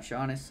very much,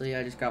 honestly.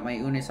 I just got my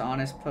Unis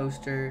Honest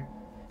poster,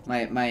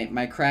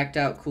 my cracked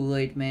out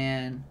Kool-Aid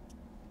man,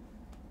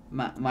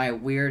 my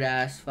weird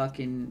ass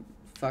fucking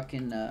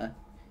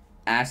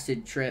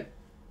acid trip.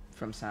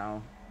 From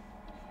Sal.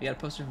 You got a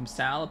poster from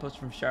Sal, a poster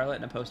from Charlotte,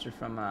 and a poster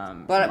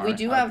from But we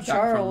do have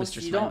Charles.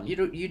 Mr.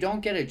 You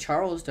don't get a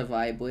Charles to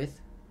vibe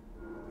with.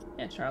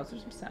 Yeah, Charles,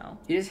 there's some Sal.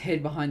 He just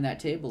hid behind that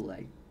table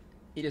leg.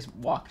 He just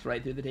walked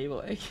right through the table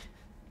leg.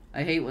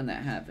 I hate when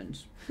that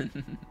happens.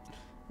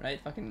 Right?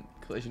 Fucking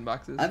collision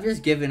boxes. I've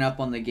just given up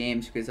on the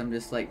games because I'm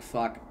just like,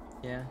 fuck.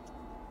 Yeah.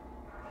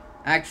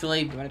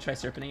 Actually, You want to try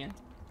Serpent again?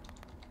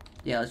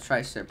 yeah, let's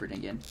try Serpent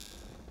again.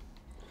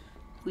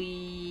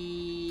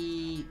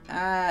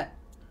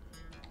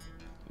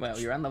 Well,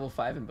 you're on level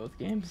 5 in both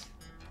games.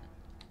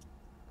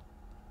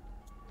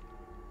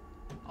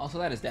 Also,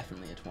 that is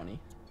definitely a 20.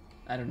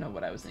 I don't know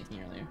what I was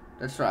thinking earlier.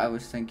 That's what I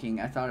was thinking.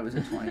 I thought it was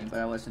a 20, but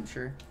I wasn't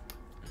sure.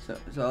 So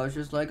I was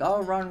just like,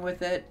 I'll run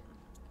with it.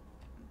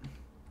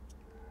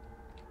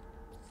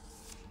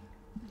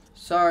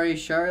 Sorry,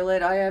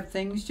 Charlotte, I have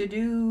things to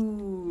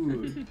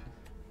do.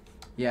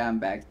 Yeah, I'm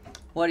back.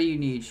 What do you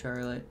need,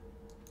 Charlotte?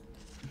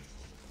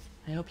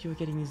 I hope you are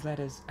getting these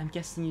letters. I'm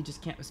guessing you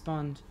just can't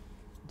respond.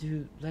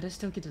 Do letters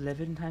still get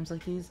delivered in times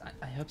like these?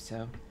 I hope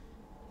so.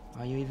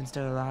 Are you even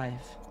still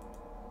alive?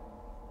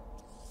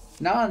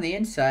 Not on the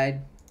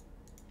inside.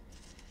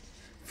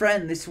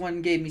 Friend, this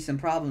one gave me some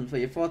problems, but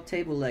your fourth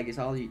table leg is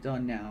all you've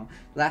done now.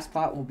 Last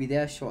part will be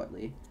there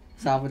shortly.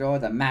 Salvador,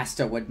 the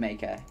master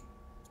woodmaker.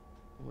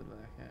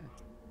 Woodworker.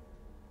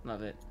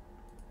 Love it.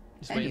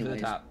 Just waiting for the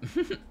top.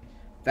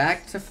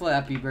 Back to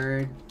Flappy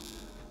Bird.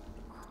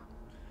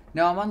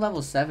 No, I'm on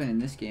level 7 in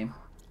this game.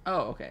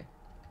 Oh, okay.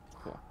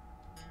 Cool.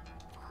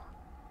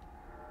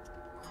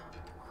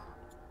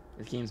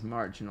 This game's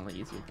marginally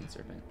easier than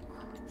Serpent.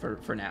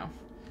 For now.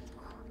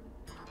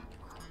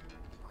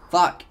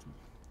 Fuck.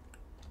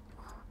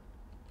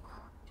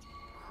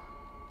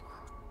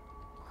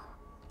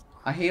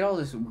 I hate all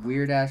this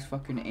weird ass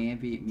fucking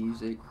ambient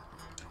music.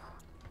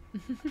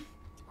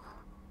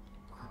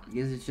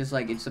 Because it's just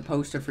like, it's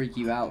supposed to freak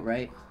you out,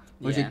 right?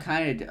 Which Yeah. it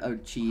kind of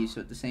achieves,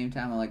 so at the same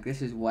time I'm like,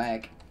 this is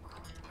whack.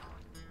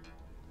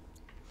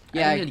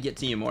 Yeah, Yeah. I'm gonna get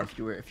to you more if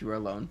you were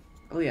alone.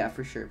 Oh yeah,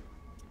 for sure.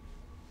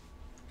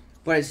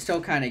 But it's still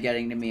kind of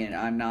getting to me, and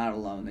I'm not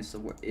alone. This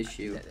is the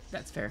issue.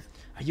 That's fair.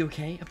 Are you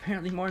okay?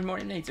 Apparently more and more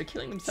inmates are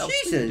killing themselves.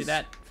 Please Jesus. do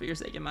that for your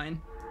sake and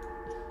mine.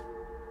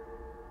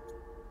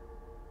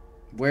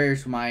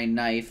 Where's my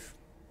knife?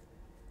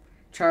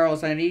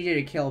 Charles, I need you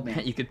to kill me.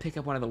 You could pick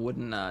up one of the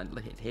wooden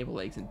like, table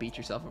legs and beat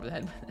yourself over the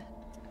head with it.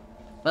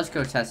 Let's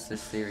go test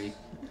this theory.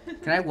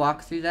 Can I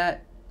walk through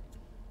that?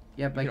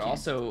 Yep, I You can. could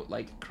also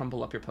like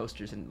crumple up your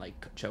posters and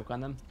like choke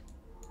on them.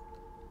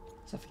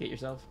 Suffocate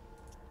yourself.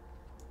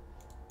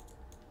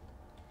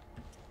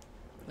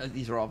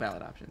 These are all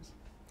valid options.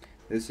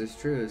 This is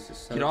true. This is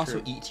so You could also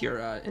true. eat your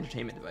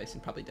entertainment device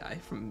and probably die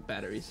from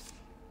batteries.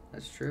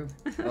 That's true.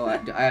 Oh, I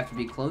have to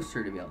be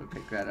closer to be able to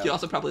pick that You up. could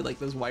also probably like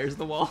those wires in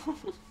the wall.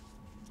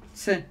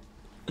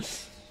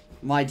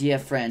 My dear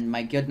friend,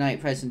 my good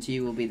night present to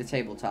you will be the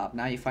tabletop.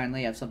 Now you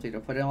finally have something to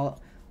put it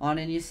all on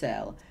in your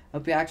cell.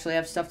 Hope you actually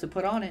have stuff to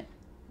put on it.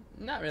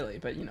 Not really,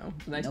 but you know,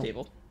 it's a nice Nope.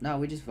 table. No,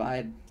 we just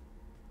vibe.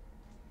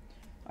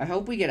 I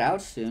hope we get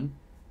out soon.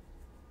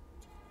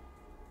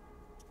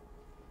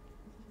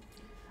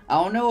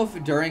 I don't know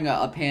if during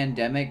a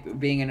pandemic,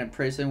 being in a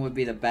prison would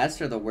be the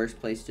best or the worst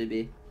place to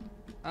be.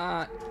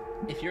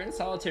 If you're in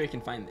solitary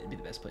confinement, it'd be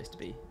the best place to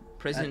be.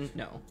 Prison,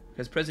 no,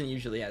 because prison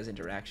usually has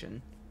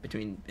interaction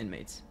between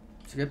inmates.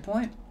 It's a good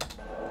point.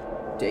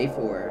 Day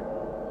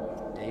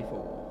 4. Day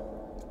 4.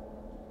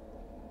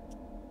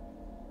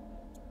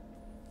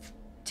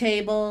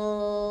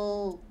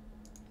 Table.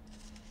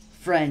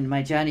 Friend,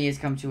 my journey has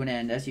come to an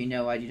end. As you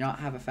know, I do not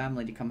have a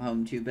family to come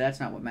home to, but that's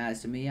not what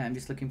matters to me. I'm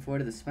just looking forward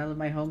to the smell of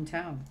my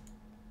hometown.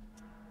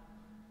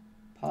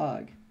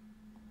 Pog.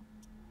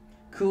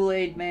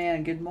 Kool-Aid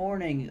Man, good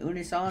morning.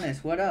 Unis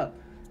Honest, what up?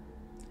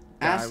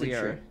 Acid we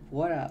are- Trip,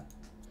 what up?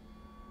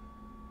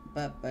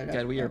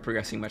 God, we are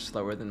progressing much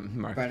slower than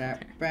Mark. It's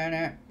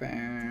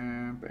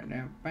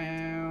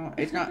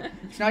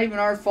not even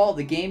our fault.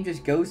 The game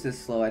just goes this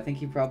slow. I think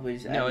he probably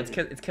just No,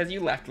 edited it's because you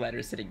left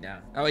letters sitting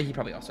down. Oh, he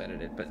probably also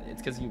edited, but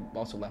it's because you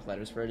also left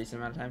letters for a decent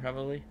amount of time,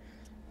 probably.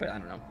 But I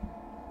don't know.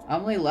 I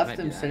only Might left be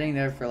them that. sitting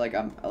there for like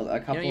a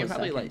couple You're of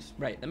probably seconds.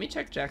 right. Let me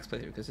check Jack's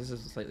playthrough because this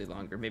is slightly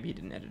longer. Maybe he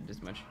didn't edit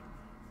as much.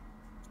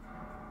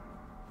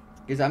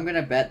 Because I'm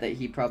gonna bet that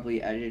he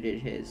probably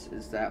edited his.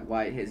 Is that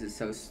why his is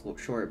so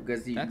short?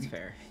 Because That's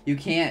fair. you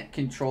can't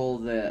control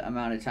the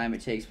amount of time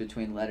it takes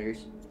between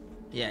letters.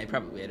 Yeah, he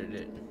probably edited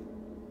it.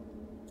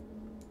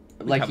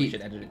 We Like probably he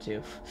should edit it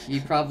too.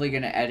 He probably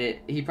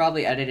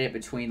edited it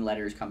between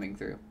letters coming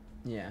through.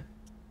 Yeah.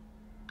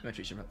 Which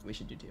we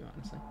should do too,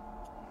 honestly.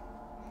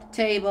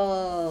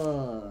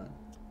 Table.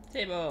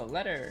 Table,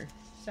 letter,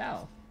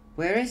 Sal.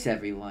 Where is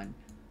everyone?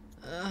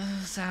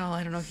 Sal,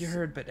 I don't know if you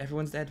heard, but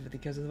everyone's dead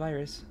because of the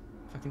virus.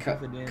 Fucking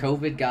COVID, man.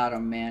 COVID got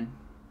him, man.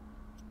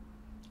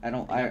 They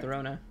got the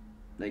Rona.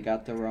 They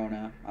got the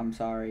Rona. I'm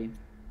sorry.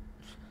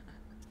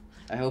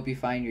 I hope you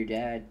find your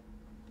dad.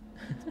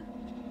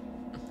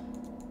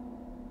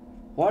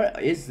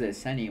 What is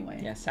this anyway?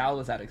 Yeah, Sal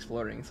was out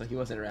exploring, so he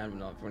wasn't around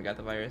when everyone got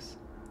the virus.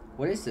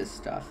 What is this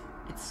stuff?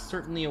 It's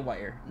certainly a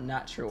wire.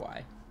 Not sure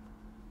why.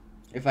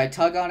 If I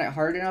tug on it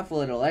hard enough,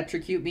 will it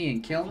electrocute me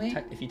and kill me?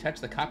 If you touch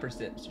the copper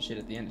shit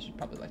at the end, it should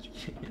probably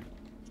electrocute you.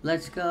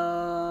 Let's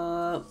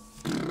go.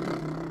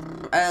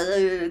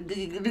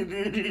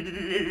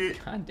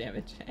 God damn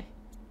it, Jay.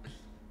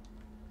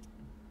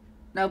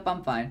 Nope,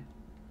 I'm fine.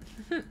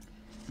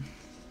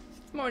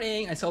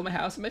 Morning. I sold my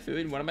house and my food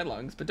and one of my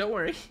lungs, but don't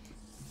worry.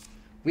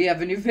 We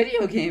have a new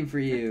video game for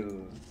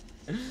you.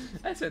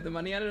 I spent the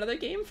money on another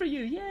game for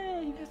you.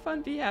 Yay! Have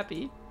fun, be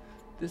happy.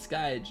 This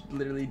guy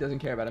literally doesn't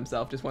care about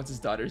himself, just wants his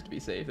daughters to be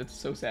safe. That's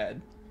so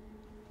sad.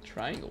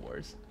 Triangle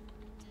Wars.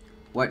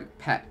 What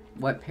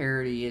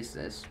parody is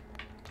this?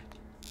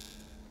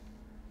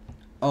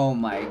 Oh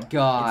my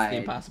god. It's the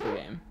Impossible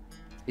Game.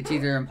 It's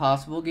either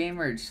Impossible Game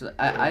or it's,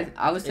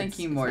 I was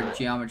thinking It's more not.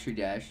 Geometry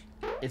Dash.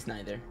 It's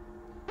neither.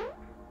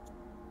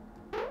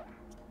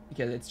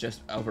 Because it's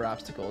just over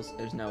obstacles.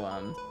 There's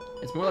no,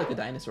 it's more like the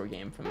dinosaur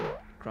game from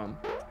Chrome.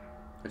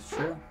 That's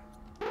true.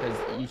 Because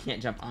you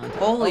can't jump onto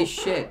Holy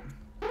shit.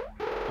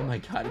 Oh my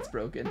god, it's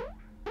broken.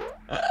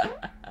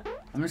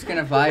 I'm just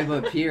gonna vibe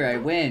up here. I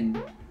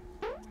win.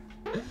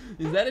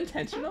 Is that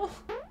intentional?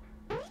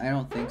 I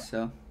don't think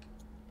so.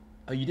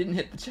 Oh, you didn't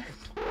hit the check.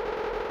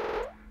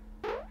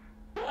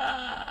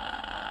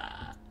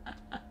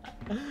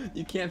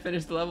 You can't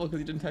finish the level because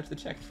you didn't touch the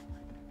check.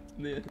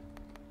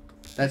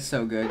 That's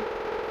so good.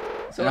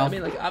 So, I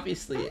mean, like,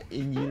 obviously,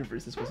 in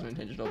universe, this wasn't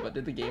intentional, but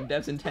did the game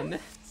devs intend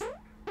this?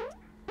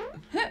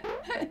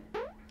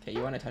 Okay,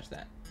 you want to touch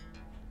that.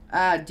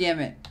 Ah, damn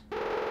it.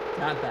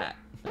 Not that.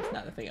 That's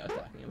not the thing I was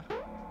talking about.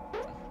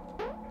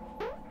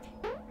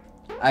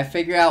 I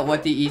figure out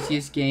what the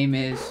easiest game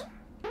is.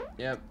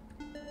 Yep.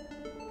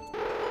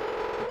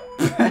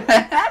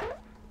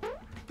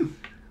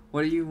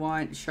 What do you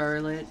want,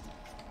 Charlotte?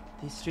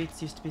 These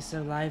streets used to be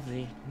so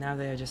lively. Now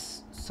they are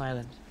just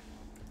silent.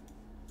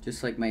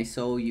 Just like my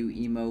soul, you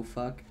emo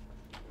fuck.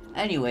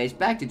 Anyways,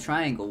 back to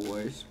Triangle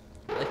Wars.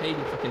 I like how you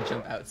can fucking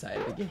jump outside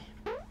of the game.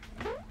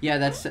 Yeah,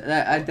 that's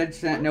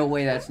not, no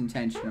way that's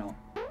intentional.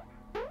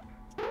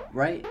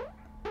 Right?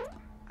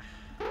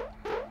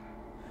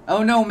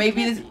 Oh no,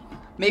 maybe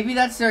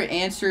that's their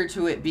answer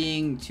to it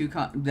being too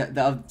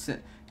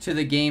to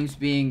the games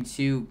being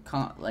too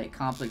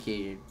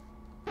complicated.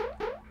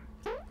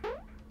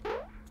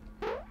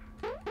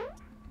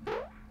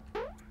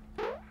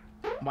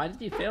 Why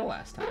did you fail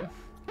last time?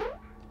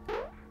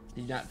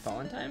 Did you not fall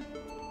in time?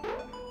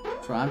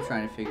 That's what I'm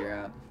trying to figure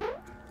out.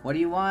 What do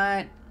you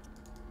want?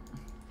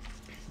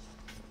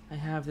 I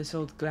have this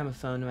old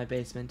gramophone in my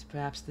basement.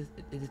 Perhaps is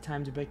it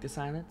time to break the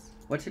silence?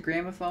 What's a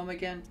gramophone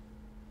again?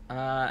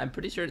 I'm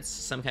pretty sure it's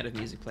some kind of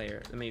music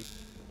player. Let me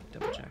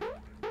double check.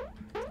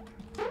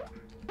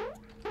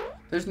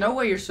 There's no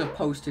way you're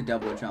supposed to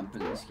double jump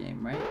in this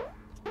game, right?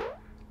 No,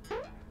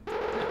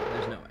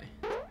 there's no way.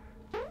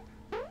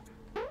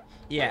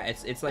 Yeah,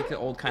 it's like the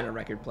old kind of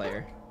record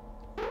player.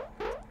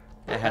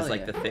 It has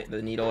like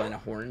the needle and a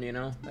horn, you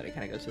know, that it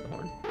kind of goes to the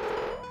horn.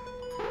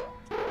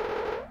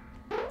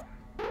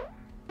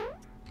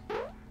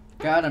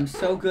 God, I'm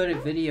so good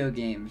at video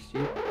games,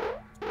 dude.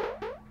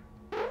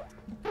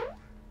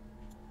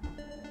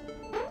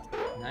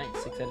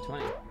 Nice, 6 out of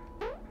 20.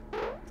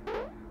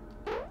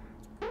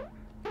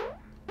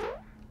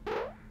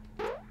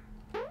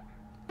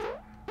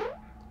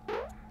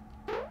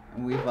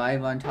 And we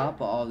vibe on top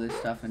of all this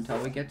stuff until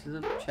we get to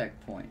the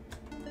checkpoint.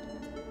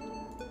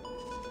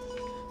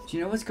 Do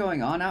you know what's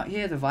going on out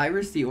here? The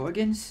virus, the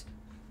organs,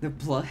 the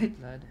blood.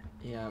 Blood.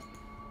 Yep.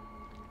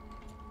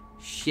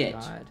 Shit.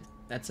 God,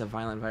 that's a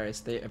violent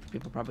virus.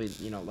 People probably,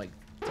 you know, like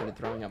started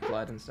throwing up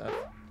blood and stuff.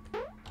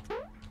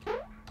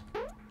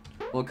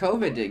 Well,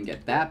 COVID didn't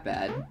get that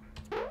bad.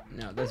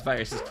 No, this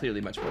virus is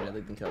clearly much more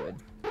deadly than COVID.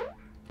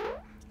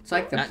 It's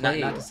like the plague.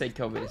 Not to say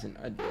COVID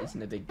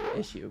isn't a big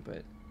issue,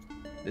 but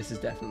this is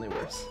definitely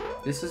worse.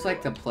 This is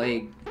like the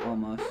plague,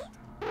 almost.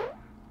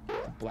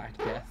 The Black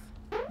Death.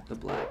 The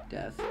Black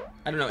Death.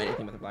 I don't know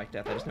anything about the Black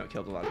Death. I just know it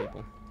killed a lot of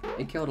people.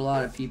 It killed a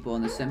lot of people,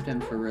 and the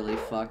symptoms were really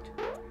fucked.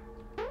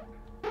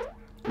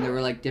 And there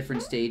were like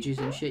different stages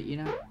and shit, you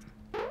know?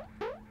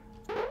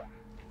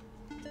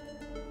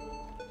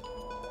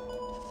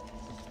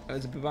 It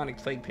was a bubonic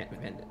plague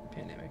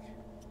pandemic.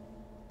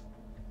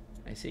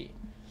 I see.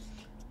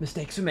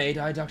 Mistakes were made.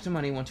 I, Dr.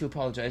 Money, want to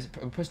apologize.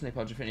 Personally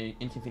apologize for any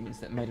inconvenience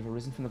that might have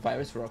arisen from the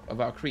virus of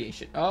our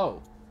creation.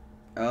 Oh.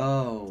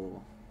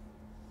 Oh.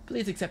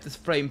 Please accept this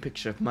framed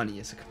picture of Money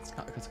as a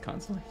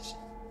consolation.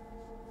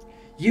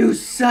 You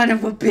son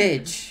of a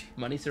bitch!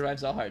 Money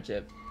survives all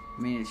hardship.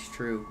 I mean, it's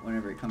true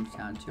whenever it comes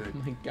down to it.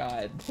 Oh my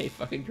god, they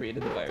fucking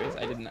created the virus.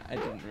 I didn't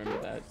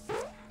remember that.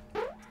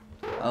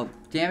 Oh,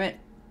 damn it.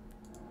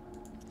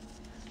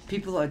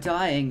 People are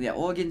dying, their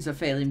organs are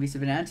failing because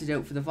of an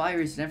antidote for the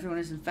virus, and everyone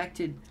is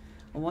infected.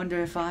 I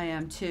wonder if I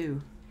am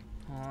too.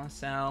 Aw,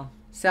 Sal.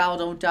 Sal,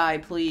 don't die,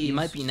 please. You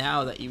might be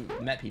now that you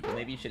met people.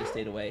 Maybe you should have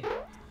stayed away.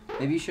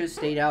 Maybe you should have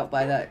stayed out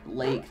by that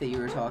lake that you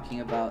were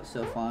talking about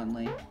so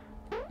fondly.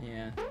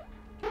 Yeah.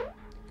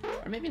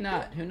 Or maybe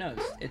not. Who knows?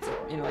 It's,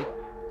 you know, like,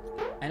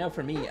 I know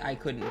for me, I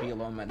couldn't be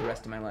alone the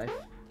rest of my life.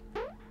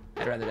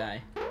 I'd rather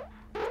die.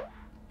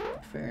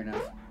 Fair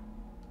enough.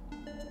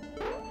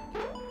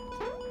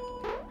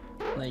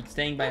 Like,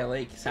 staying by a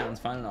lake sounds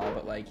fun and all,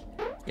 but like,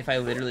 if I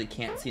literally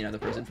can't see another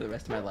person for the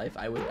rest of my life,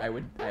 I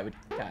would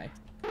die.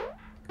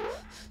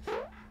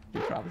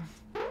 Big problem.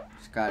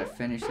 Just gotta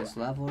finish this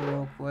level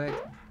real quick.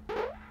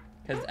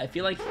 Because I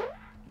feel like,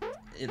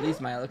 at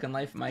least my outlook on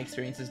life, my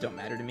experiences don't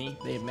matter to me.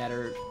 They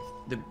matter,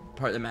 the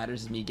part that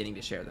matters is me getting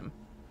to share them.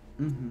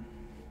 Mm-hmm.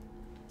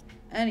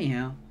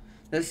 Anyhow,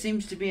 there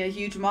seems to be a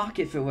huge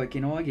market for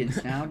working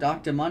organs now.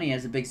 Dr. Money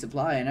has a big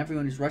supply, and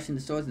everyone is rushing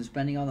the stores and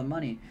spending all the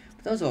money.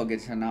 But those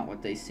organs are not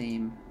what they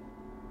seem.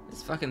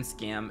 This fucking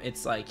scam.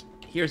 It's like,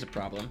 here's a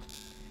problem.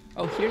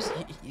 Oh,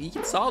 you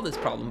can solve this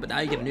problem, but now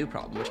you get a new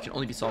problem, which can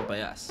only be solved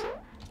by us.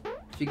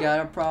 If you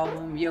got a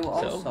problem,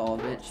 I'll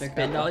solve it.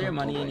 Spend all your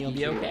money and you'll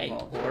be okay.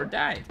 Or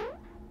die.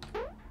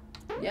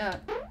 Yeah,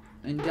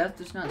 and death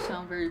does not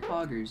sound very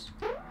poggers.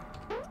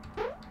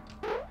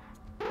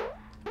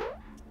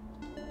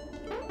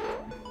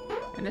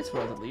 In this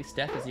world, at least,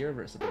 death is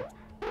irreversible.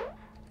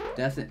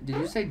 Did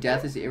you say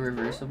death is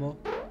irreversible?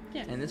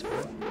 Yeah, in this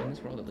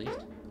world at least.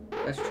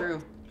 That's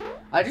true.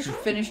 I just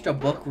finished a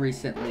book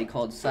recently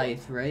called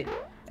Scythe, right?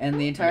 And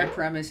the entire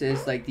premise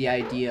is like the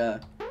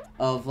idea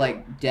of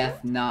like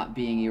death not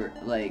being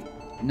like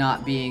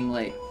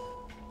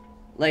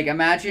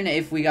imagine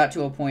if we got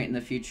to a point in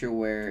the future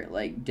where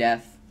like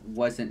death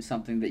wasn't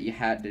something that you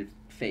had to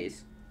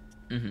face.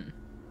 Mm-hmm.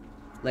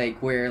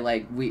 like where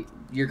like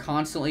you're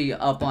constantly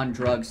up on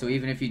drugs, so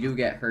even if you do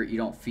get hurt, you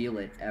don't feel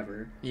it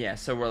ever. Yeah,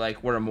 so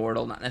we're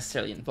immortal, not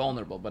necessarily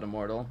invulnerable, but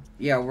immortal.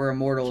 Yeah, we're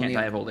immortal. Can't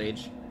die of old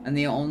age. And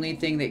the only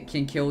thing that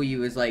can kill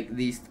you is like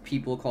these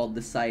people called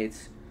the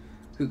scythes,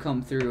 who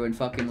come through and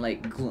fucking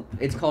like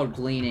it's called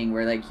gleaning,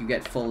 where like you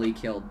get fully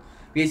killed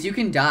because you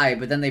can die,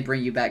 but then they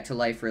bring you back to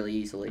life really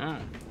easily.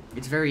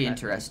 It's very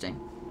interesting.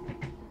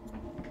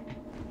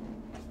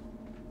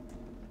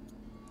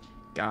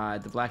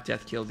 God, the Black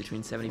Death killed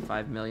between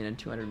 75 million and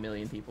 200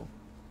 million people.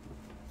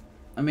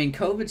 I mean,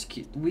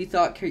 we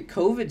thought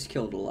COVID's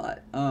killed a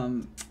lot.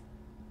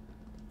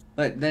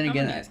 But then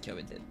again,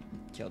 COVID did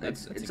kill.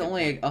 It's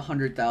only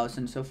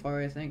 100,000 so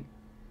far, I think.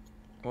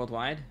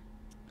 Worldwide?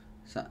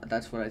 So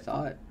that's what I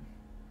thought.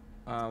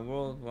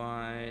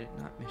 Worldwide,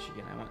 not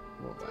Michigan. I want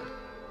worldwide.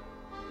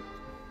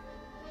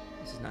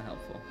 This is not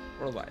helpful.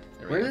 Worldwide.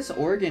 Where's this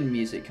organ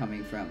music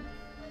coming from?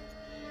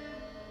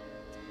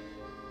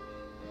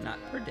 Not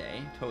per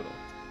day, total.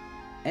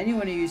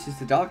 Anyone who uses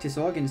the doctor's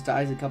organs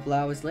dies a couple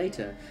hours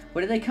later.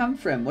 Where do they come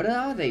from? What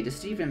are they?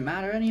 Does it even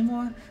matter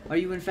anymore? Are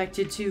you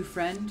infected too,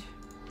 friend?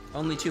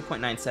 Only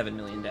 2.97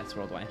 million deaths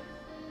worldwide.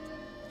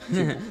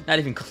 Not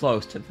even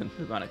close to the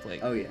bubonic plague.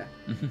 Oh, yeah.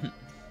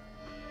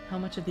 How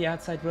much of the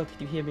outside world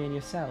could you hear me in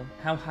your cell?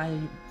 How high are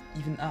you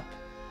even up?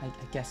 I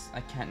guess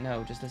I can't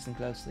know. Just listen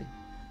closely.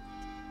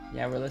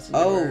 Yeah, we're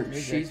listening to her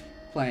music. She's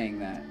playing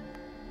that.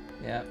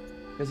 Yeah,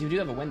 because you do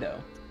have a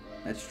window.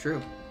 That's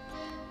true.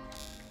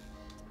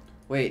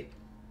 Wait.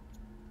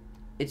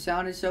 It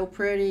sounded so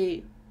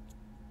pretty.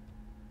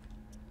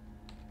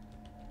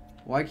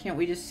 Why can't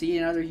we just see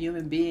another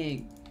human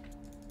being?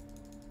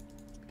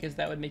 Because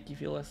that would make you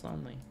feel less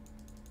lonely.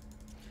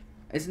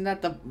 Isn't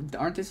that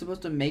aren't they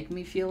supposed to make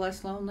me feel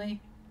less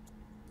lonely?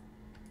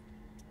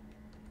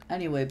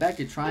 Anyway, back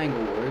to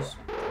Triangle Wars.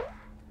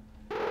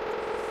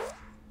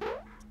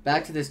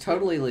 Back to this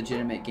totally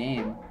legitimate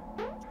game.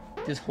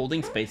 Does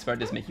holding spacebar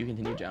just make you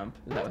continue jump?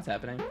 Is that what's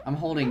happening? I'm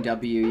holding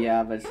W,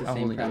 yeah, but it's the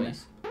same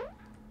premise.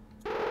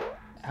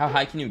 How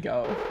high can you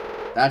go?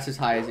 That's as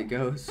high as it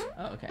goes.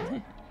 Oh,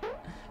 okay.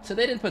 So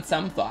they did put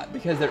some thought,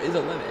 because there is a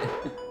limit.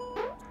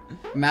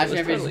 Imagine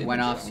if it just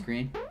went off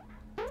screen.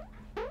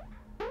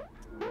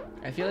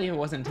 I feel like if it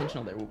wasn't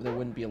intentional, there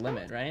wouldn't be a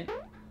limit, right?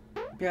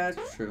 Yeah,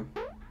 that's true.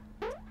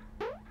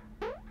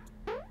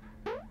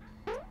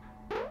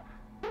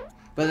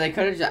 But they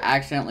could have just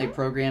accidentally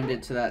programmed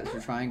it so that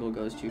the triangle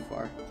goes too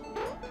far.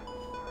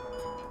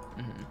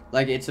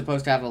 Like, it's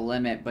supposed to have a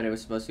limit, but it was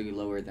supposed to be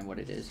lower than what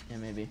it is. Yeah,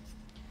 maybe.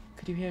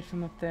 Could you hear it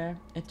from up there?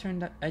 I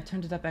turned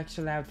it up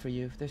extra loud for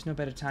you. There's no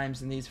better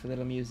times than these for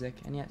little music,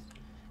 and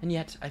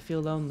yet I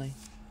feel lonely.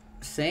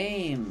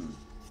 Same.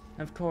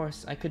 Of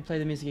course, I could play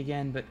the music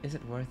again, but is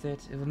it worth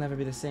it? It will never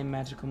be the same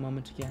magical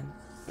moment again.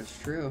 That's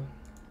true.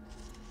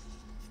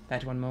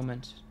 That one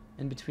moment,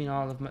 in between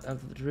all of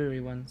the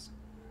dreary ones.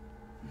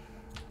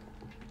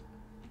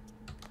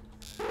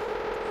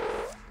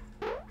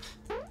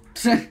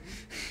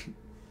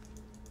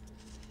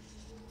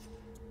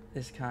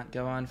 This can't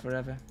go on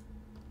forever.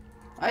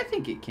 I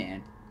think it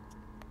can.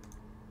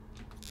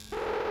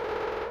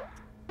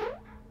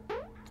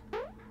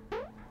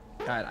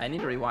 God, I need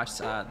to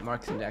rewatch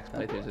Mark's and Jack's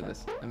playthroughs of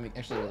this. I'm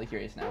actually really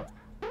curious now.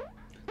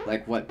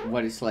 Like what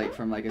it's like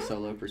from like a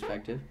solo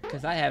perspective.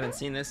 Because I haven't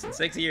seen this in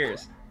 6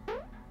 years.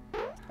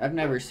 I've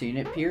never seen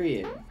it,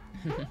 period.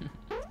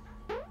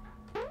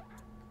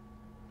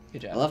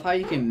 Good job. I love how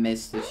you can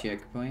miss the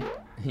checkpoint.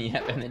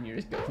 Yep, and then you're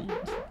just going.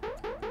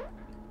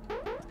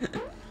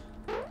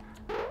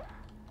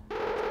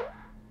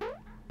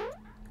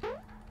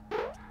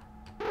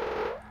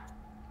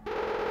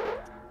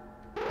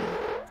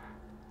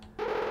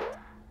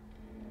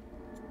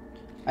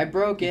 I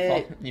broke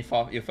it. You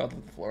fell to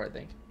the floor, I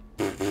think.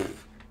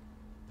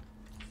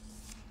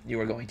 You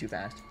were going too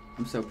fast.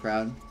 I'm so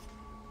proud.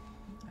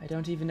 I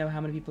don't even know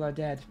how many people are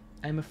dead.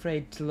 I'm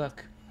afraid to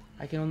look.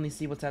 I can only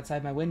see what's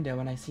outside my window,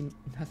 and I see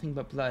nothing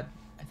but blood.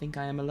 I think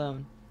I am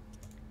alone.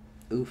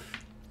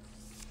 Oof.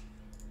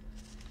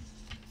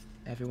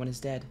 Everyone is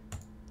dead.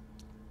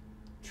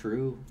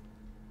 True.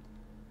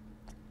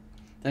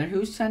 Then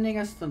who's sending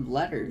us the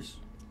letters?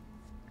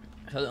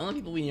 So the only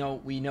people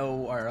we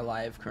know are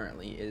alive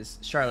currently is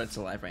Charlotte's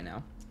alive right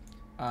now.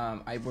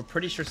 We're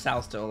pretty sure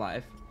Sal's still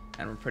alive,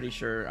 and we're pretty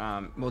sure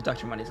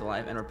Dr. Money's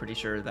alive, and we're pretty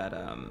sure that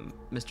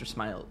Mr.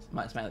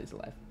 Smiley's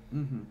alive.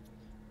 Mm-hmm.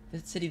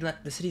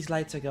 The city's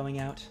lights are going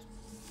out.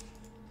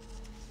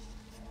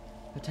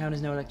 The town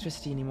has no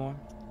electricity anymore.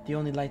 The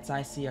only lights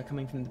I see are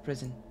coming from the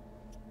prison.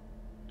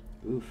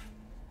 Oof.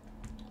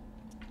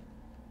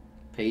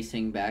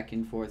 Pacing back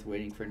and forth,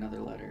 waiting for another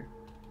letter.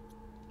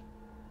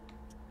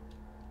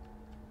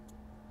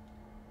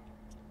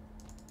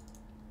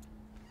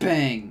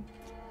 Bang!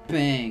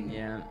 Bang!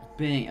 Yeah.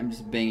 Bang! I'm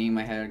just banging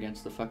my head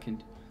against the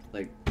fucking,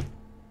 like...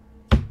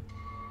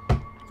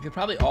 You could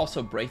probably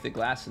also break the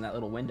glass in that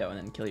little window and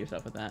then kill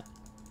yourself with that.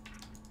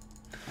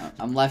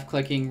 I'm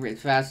left-clicking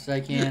as fast as I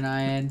can,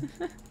 Ian.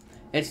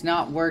 It's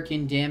not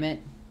working, damn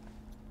it.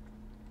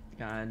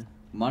 God.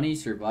 Money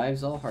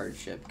survives all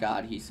hardship.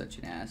 God, he's such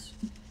an ass.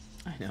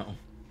 I know.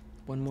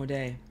 One more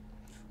day.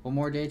 One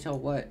more day till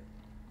what?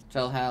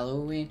 Till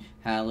Halloween,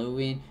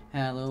 Halloween,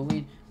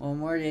 Halloween. One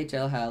more day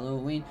till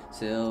Halloween.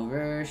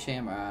 Silver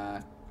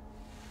Shamrock.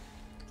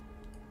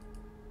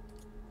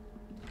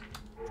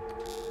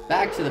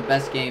 Back to the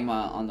best game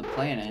on the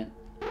planet.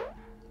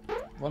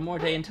 One more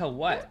day until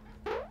what?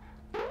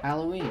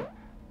 Halloween.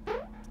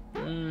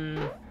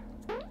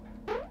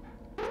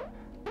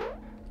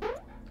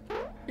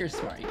 You're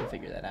smart. You can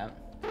figure that out.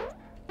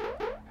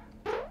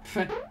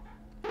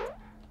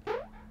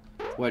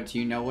 What, do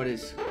you know what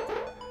is...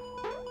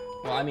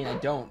 Well, I mean, I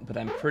don't, but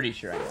I'm pretty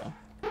sure I know.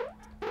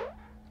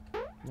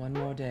 One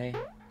more day.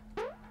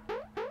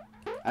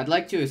 I'd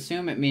like to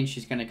assume it means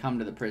she's gonna come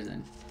to the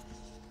prison.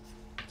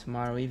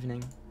 Tomorrow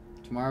evening.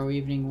 Tomorrow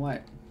evening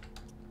what?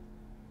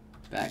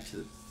 Back to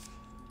the...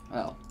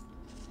 Well...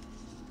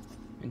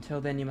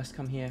 Until then, you must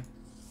come here.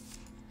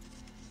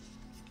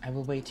 I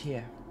will wait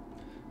here.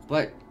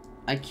 But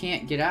I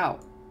can't get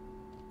out.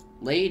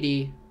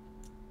 Lady.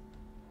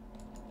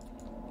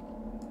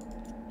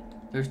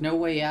 There's no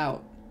way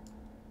out.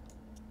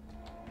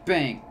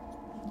 Bang.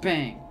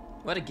 Bang.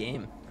 What a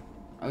game.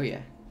 Oh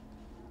yeah.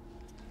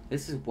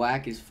 This is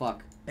whack as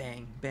fuck.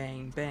 Bang,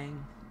 bang,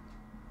 bang.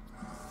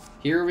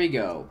 Here we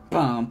go.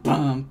 Bum,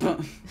 bum,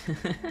 bum.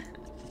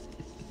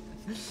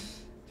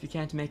 If you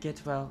can't make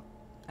it, well,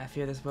 I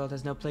fear this world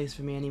has no place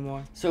for me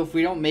anymore. So if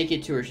we don't make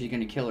it to her, she's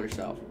gonna kill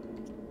herself.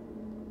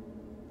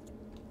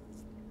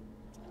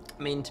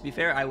 I mean, to be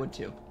fair, I would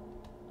too.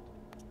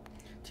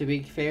 To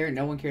be fair,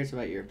 no one cares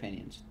about your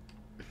opinions.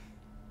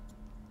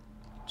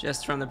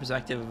 Just from the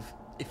perspective of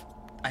if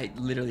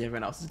literally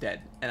everyone else is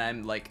dead and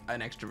I'm like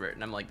an extrovert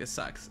and I'm like, this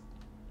sucks.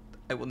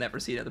 I will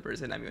never see another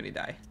person. I'm going to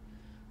die.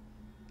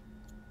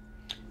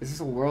 Is this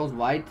a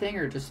worldwide thing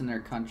or just in their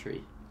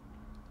country?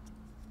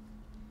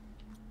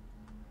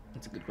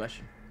 That's a good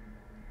question.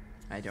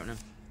 I don't know.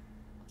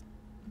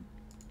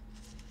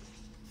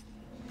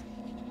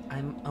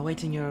 I'm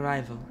awaiting your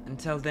arrival.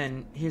 Until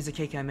then, here's a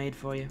cake I made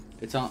for you.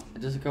 It's on.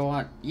 Does it go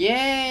on?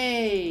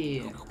 Yay!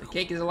 The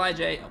cake is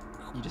Elijah. Oh,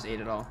 you just ate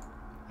it all.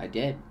 I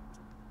did.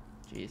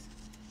 Jeez.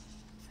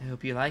 I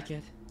hope you like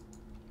it.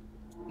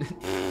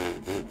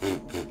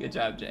 Good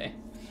job, Jay.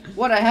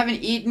 What? I haven't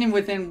eaten in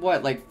within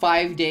what, like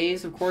 5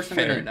 days? Of course I'm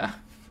Fair gonna...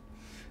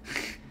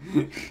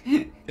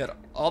 enough. Got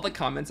all the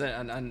comments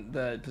on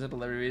the Presentable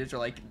Liberty videos are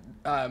like,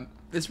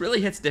 this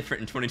really hits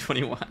different in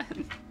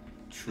 2021.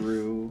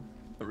 True.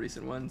 The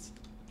recent ones.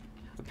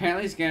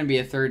 Apparently it's gonna be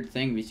a third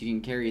thing because you can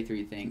carry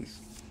 3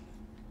 things.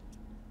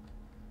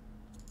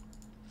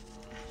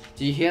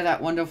 Do you hear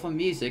that wonderful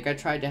music? I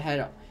tried to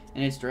head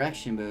in its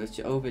direction, but it was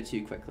over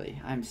too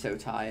quickly. I'm so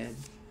tired.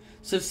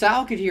 So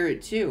Sal could hear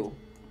it too.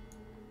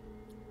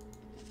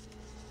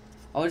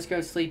 I'll just go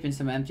sleep in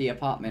some empty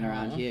apartment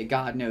around here.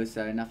 God knows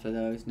there are enough of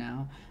those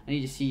now. I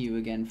need to see you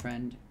again,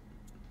 friend.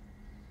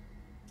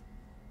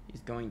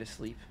 He's going to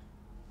sleep.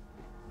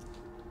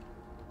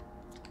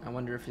 I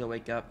wonder if he'll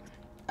wake up.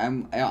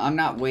 I'm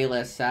not way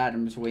less sad.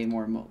 I'm just way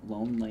more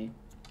lonely.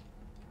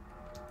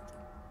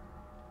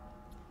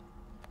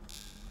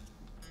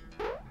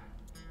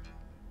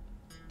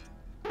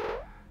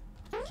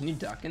 Can you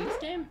duck in this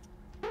game?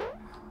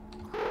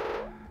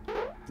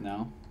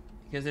 No.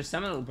 Because there's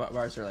some of the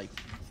bars that are like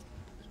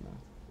small.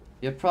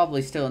 You're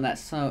probably still in that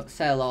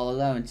cell all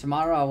alone.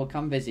 Tomorrow I will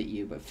come visit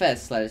you, but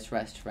first let us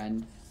rest,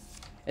 friend.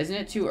 Isn't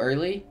it too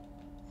early?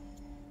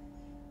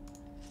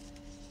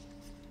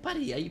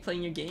 Buddy, are you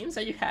playing your games?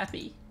 Are you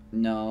happy?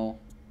 No.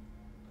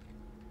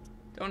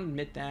 Don't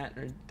admit that,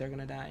 or they're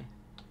gonna die.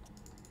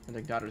 Or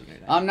their daughter's gonna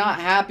die. I'm not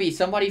happy.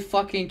 Somebody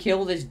fucking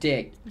kill this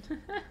dick.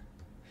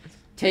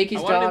 Take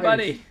his daughter.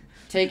 Buddy.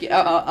 Take it.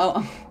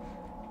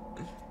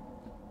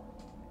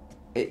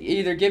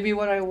 Either give me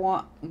what I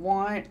want,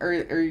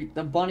 or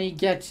the bunny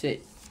gets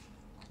it.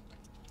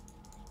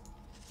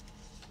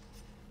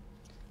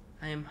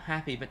 I am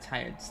happy but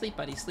tired. Sleep,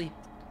 buddy, sleep.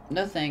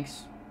 No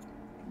thanks.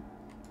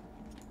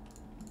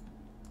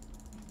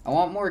 I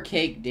want more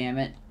cake, damn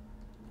it.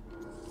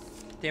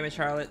 Damn it,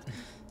 Charlotte.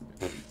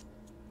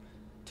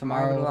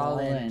 Tomorrow it'll all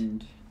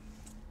end.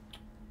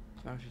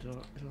 Tomorrow it'll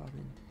all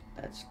end.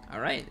 That's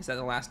Alright, is that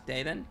the last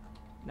day then?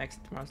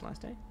 Tomorrow's the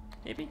last day?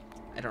 Maybe?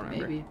 I don't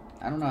remember. maybe.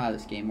 I don't know how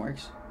this game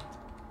works.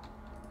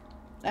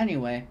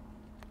 Anyway,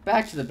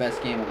 back to the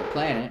best game on the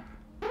planet.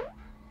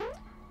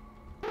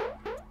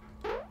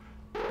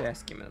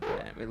 Best game on the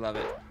planet. We love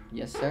it.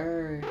 Yes,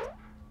 sir.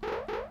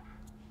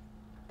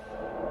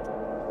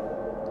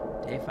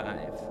 Day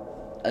 5.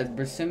 I'm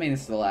assuming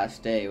this is the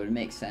last day. It would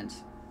make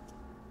sense.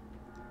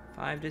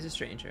 5 Days a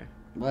Stranger.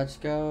 Let's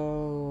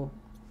go.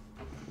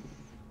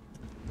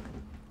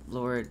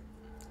 Lord.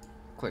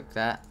 Click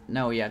that.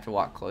 No, you have to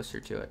walk closer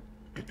to it.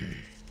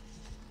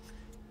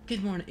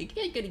 Good morning.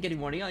 Good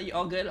morning. Are you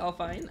all good? All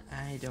fine?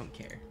 I don't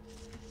care.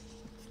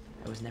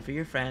 I was never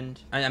your friend.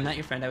 I'm not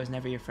your friend. I was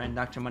never your friend.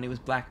 Dr. Money was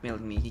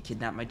blackmailing me. He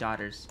kidnapped my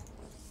daughters.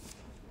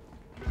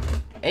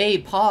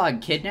 Hey,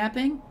 Pog,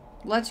 kidnapping?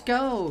 Let's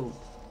go.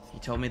 He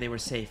told me they were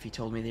safe. He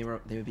told me they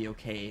would be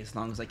okay as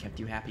long as I kept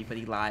you happy, but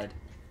he lied.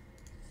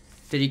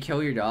 Did he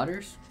kill your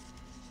daughters?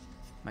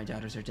 My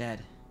daughters are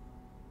dead.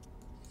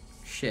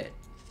 Shit.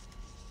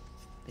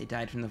 They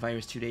died from the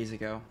virus 2 days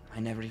ago. I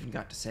never even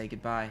got to say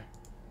goodbye.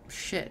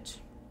 Shit.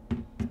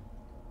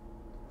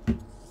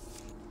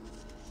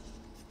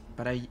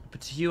 But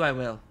to you I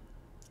will.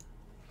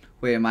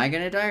 Wait, am I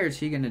gonna die or is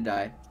he gonna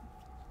die?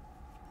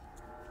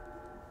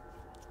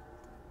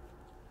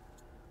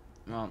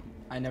 Well,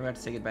 I never got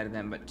to say goodbye to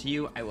them, but to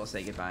you I will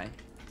say goodbye.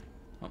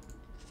 Well,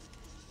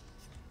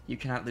 you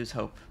cannot lose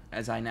hope,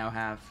 as I now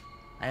have.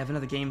 I have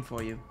another game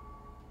for you.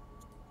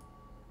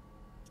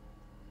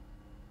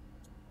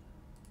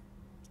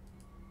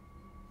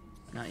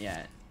 Not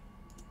yet.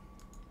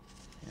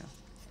 Yeah.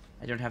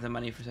 I don't have the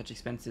money for such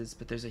expenses,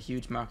 but there's a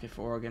huge market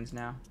for organs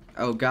now.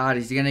 Oh god,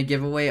 is he gonna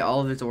give away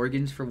all of his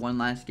organs for one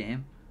last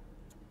game?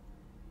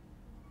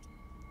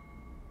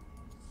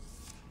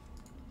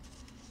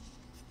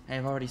 I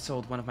have already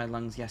sold one of my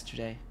lungs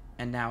yesterday,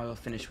 and now I will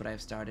finish what I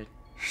have started.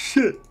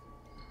 Shit.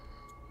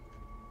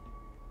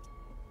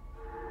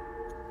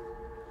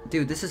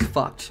 Dude, this is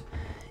fucked.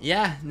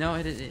 Yeah, no,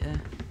 it is.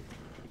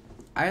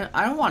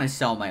 I don't want to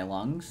sell my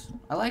lungs.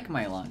 I like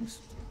my lungs.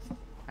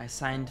 I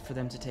signed for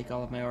them to take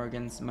all of my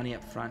organs, money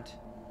up front.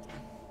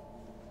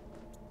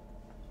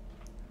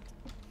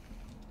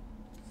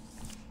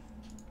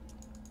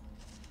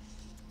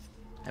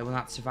 I will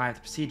not survive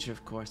the procedure,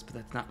 of course, but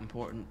that's not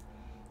important.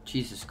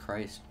 Jesus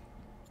Christ.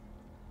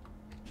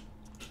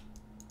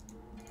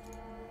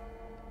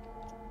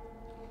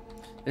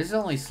 This is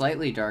only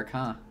slightly dark,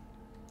 huh?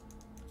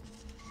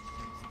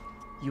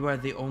 You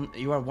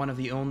are one of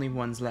the only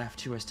ones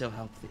left who are still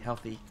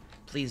healthy.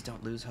 Please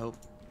don't lose hope.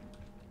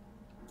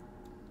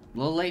 A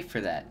little late for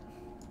that.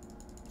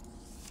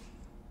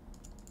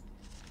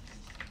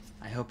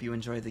 I hope you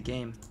enjoy the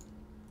game.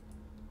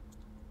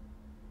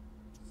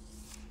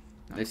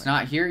 It's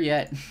not here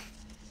yet.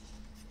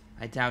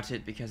 I doubt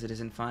it because it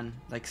isn't fun.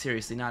 Like,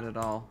 seriously, not at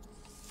all.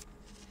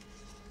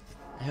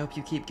 I hope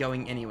you keep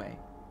going anyway.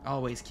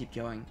 Always keep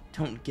going.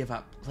 Don't give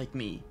up, like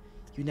me.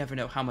 You never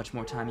know how much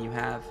more time you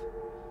have.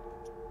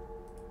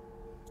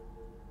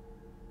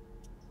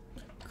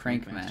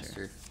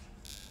 Crankmaster.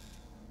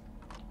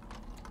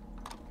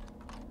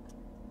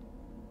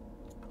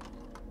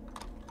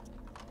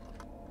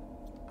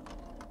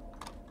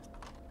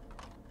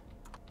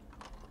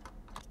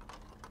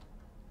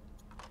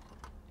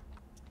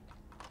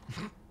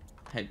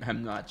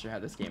 I'm not sure how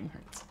this game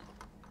works.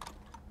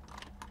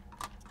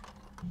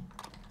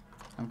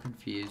 I'm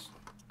confused.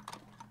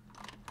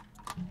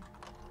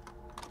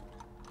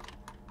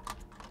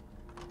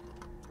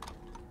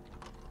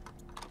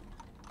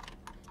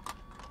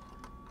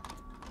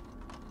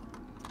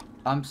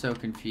 I'm so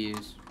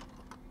confused.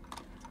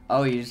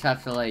 Oh, you just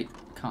have to like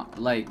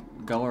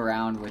go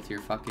around with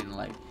your fucking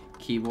like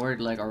keyboard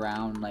like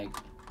around like,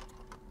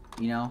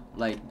 you know,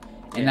 like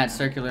in that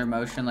circular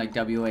motion like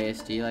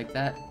WASD like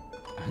that.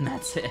 And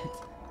that's it.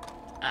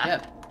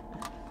 Yep.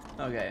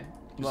 Okay.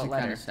 Well, What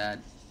letter? kind of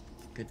sad.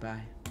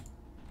 Goodbye.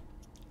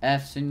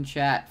 F's in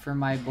chat for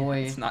my boy.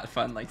 It's not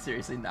fun, like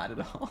seriously, not at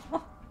all.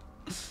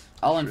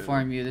 I'll True.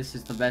 inform you, this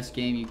is the best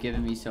game you've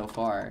given me so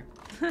far.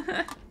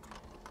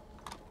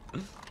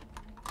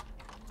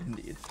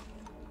 Indeed.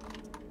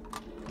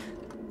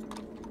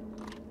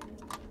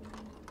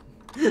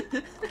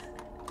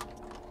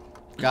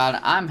 God,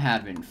 I'm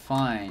having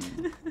fun.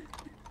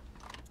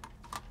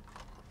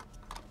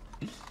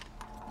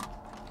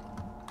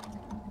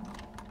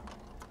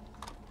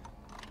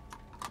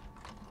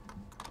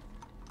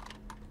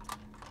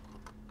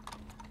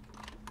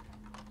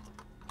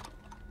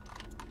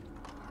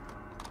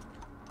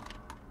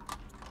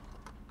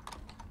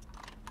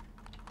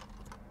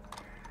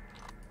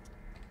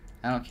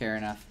 I don't care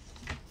enough.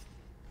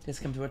 It has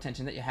come to our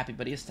attention that your happy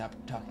buddy has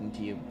stopped talking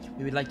to you.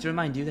 We would like to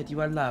remind you that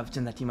you are loved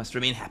and that you must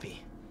remain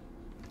happy.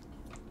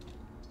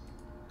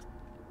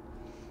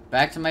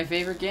 Back to my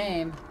favorite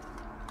game.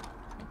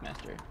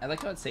 Master. I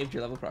like how it saved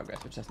your level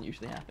progress, which doesn't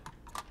usually happen.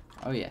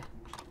 Oh yeah.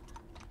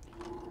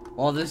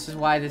 Well, this is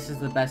why this is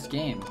the best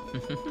game.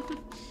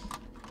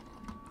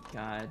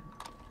 God.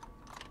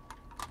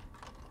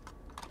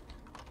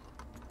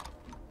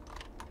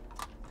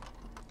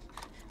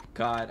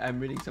 God, I'm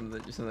reading some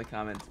of the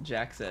comments.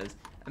 Jack says,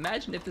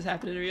 "Imagine if this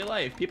happened in real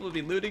life. People would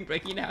be looting,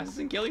 breaking into houses,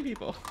 and killing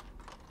people."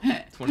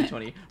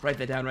 2020. Write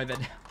that down. Write that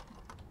down.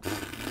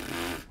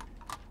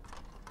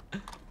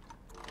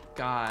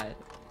 God.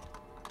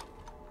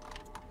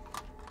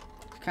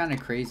 It's kind of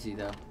crazy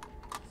though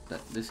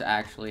that this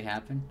actually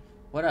happened.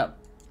 What up?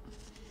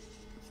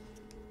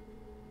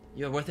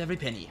 You are worth every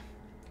penny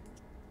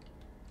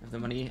of the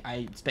money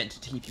I spent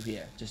to keep you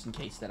here, just in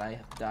case that I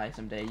die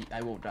someday.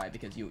 I won't die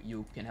because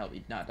you can help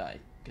me not die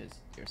because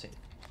you're safe.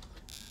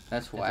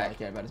 That's All I why.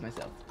 care about is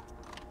myself.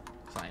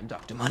 So I am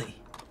Dr. Money.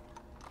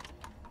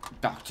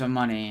 Dr.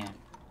 Money.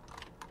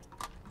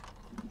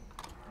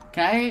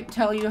 Can I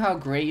tell you how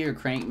great your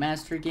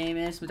Crankmaster game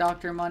is,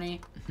 Dr.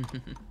 Money?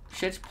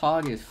 Shit's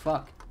pog as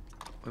fuck.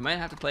 We might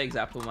have to play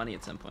Exapple Money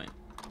at some point.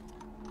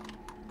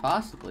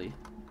 Possibly.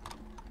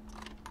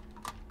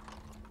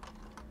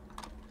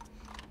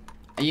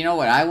 You know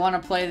what I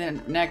want to play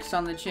next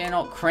on the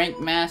channel?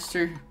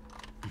 Crankmaster.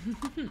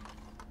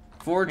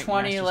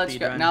 420, Crankmaster let's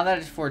go. speedrun. Now that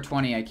it's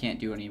 420, I can't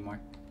do anymore.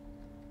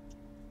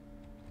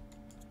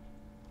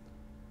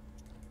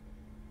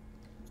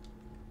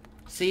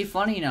 See,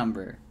 funny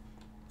number.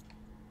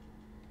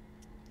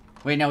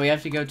 Wait, no, we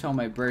have to go till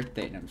my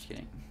birthday. No, I'm just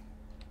kidding.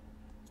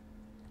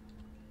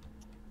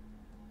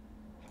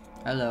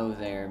 Hello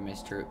there,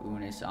 Mr.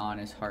 Unis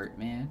Honest Heart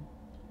Man.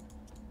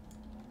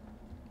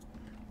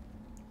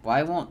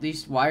 Why won't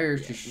these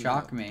wires just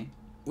shock me?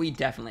 We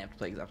definitely have to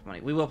play Example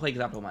Money. We will play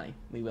Example Money.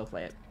 We will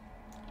play it.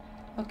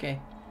 Okay.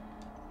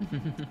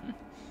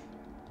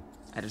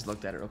 I just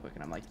looked at it real quick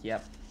and I'm like,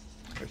 yep,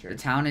 for sure. The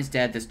town is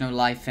dead. There's no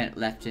life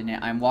left in it.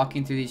 I'm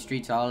walking through these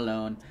streets all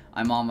alone.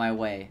 I'm on my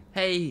way.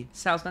 Hey,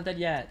 Sal's not dead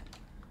yet.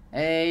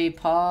 Hey,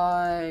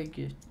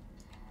 Pog.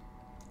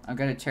 I'm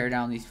gonna tear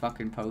down these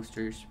fucking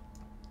posters.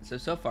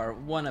 So far,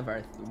 one of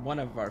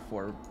our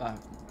four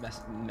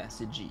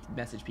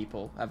message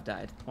people have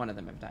died. One of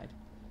them have died.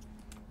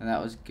 And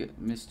that was good.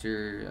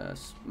 Mr.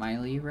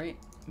 Smiley, right?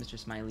 Mr.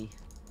 Smiley.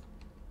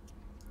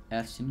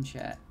 F's in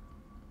chat.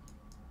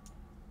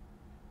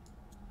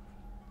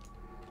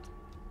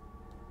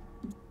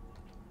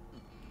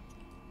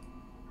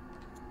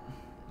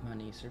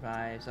 Money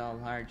survives all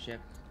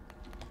hardship.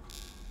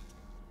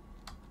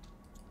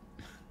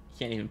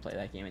 Can't even play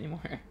that game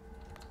anymore.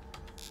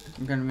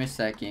 I'm gonna miss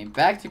that game.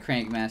 Back to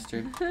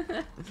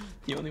Crankmaster.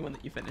 The only one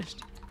that you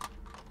finished.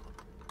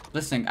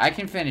 Listen, I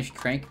can finish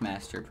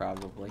Crankmaster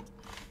probably.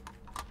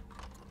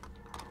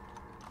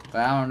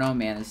 But I don't know,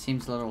 man. It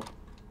seems a little...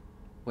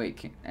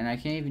 Wait, and I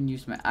can't even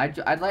use my...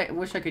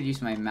 wish I could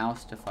use my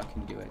mouse to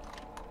fucking do it.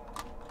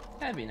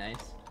 That'd be nice.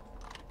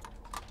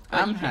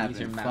 I'm you can't use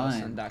having your mouse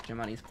fun. on Dr.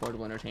 Money's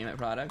portable entertainment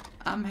product.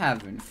 I'm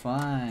having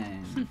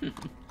fun.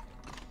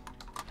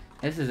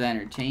 This is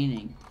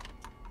entertaining.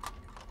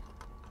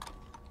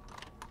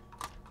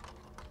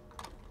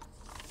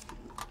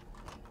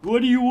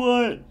 What do you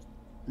want?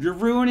 You're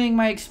ruining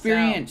my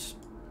experience.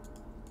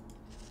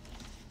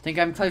 Think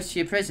I'm close to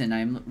your prison.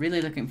 I'm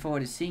really looking forward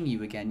to seeing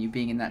you again. You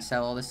being in that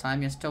cell all this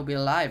time, you'll still be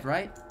alive,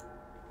 right?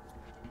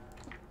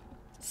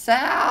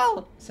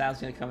 Sal! Sal's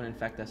gonna come and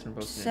infect us from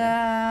both ends.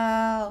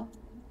 Sal!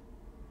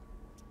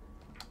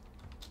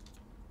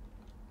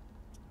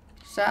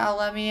 Sal,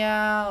 let me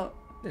out!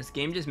 This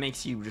game just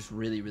makes you just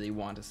really, really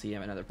want to see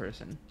another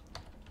person.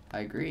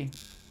 I agree.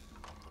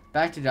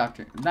 Back to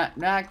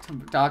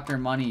Dr.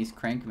 Money's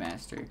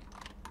Crankmaster.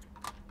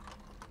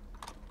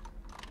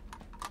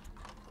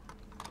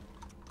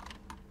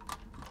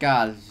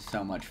 God, this is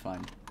so much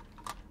fun.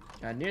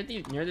 God, near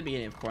the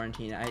beginning of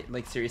quarantine,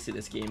 seriously,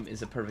 this game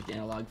is a perfect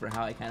analog for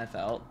how I kind of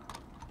felt,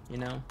 you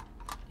know?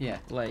 Yeah.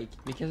 Like,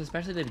 because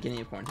especially at the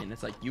beginning of quarantine,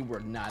 it's like you were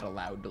not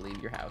allowed to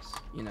leave your house,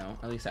 you know?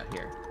 At least out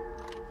here.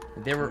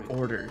 There were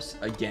orders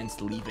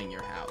against leaving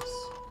your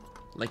house.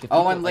 Like, if Oh,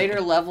 people, and later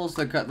levels,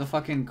 the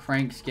fucking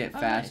cranks get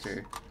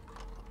faster.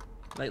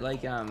 Nice.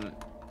 Like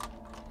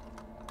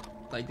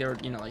they were,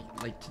 you know,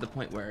 like to the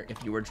point where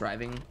if you were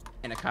driving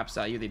and a cop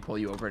saw you, they'd pull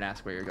you over and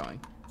ask where you're going.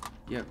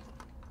 Yep.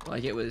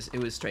 Like it was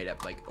straight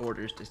up like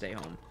orders to stay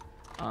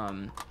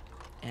home.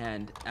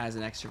 And as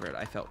an extrovert,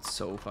 I felt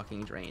so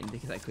fucking drained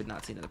because I could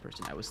not see another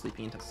person. I was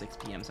sleeping until 6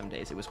 p.m. some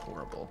days. It was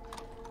horrible.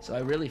 So I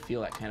really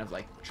feel that kind of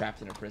like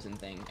trapped in a prison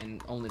thing,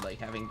 and only like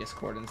having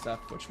Discord and stuff,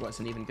 which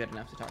wasn't even good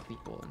enough to talk to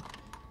people. And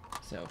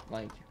so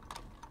like,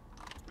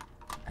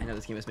 I know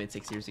this game was made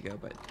 6 years ago,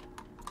 but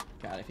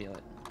God, I feel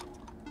it.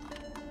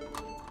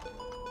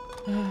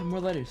 More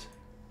letters.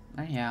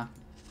 Yeah.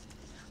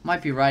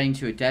 Might be writing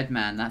to a dead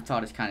man. That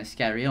thought is kind of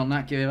scary. He'll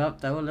not give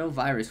up, though. A little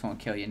virus won't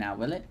kill you now,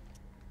 will it?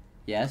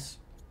 Yes.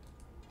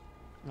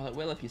 Well, it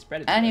will if you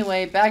spread it. To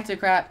Anyway, back to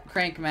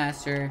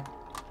Crankmaster.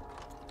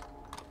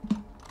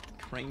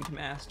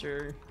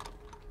 Crankmaster.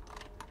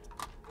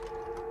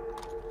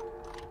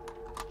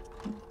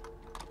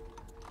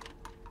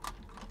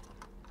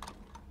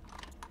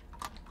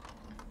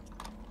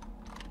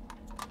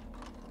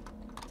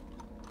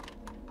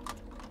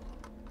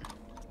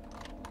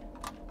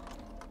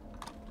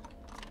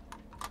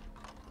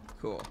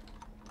 Cool.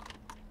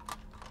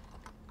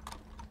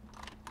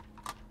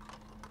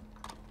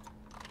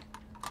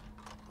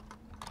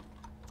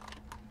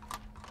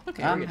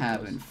 Okay, I'm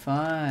having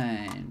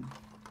fun.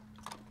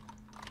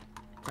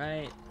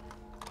 Right.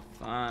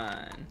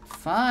 Fun.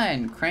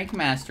 Fun.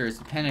 Crankmaster is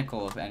the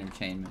pinnacle of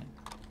entertainment.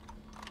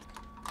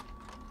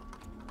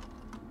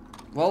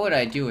 What would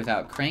I do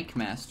without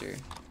Crankmaster?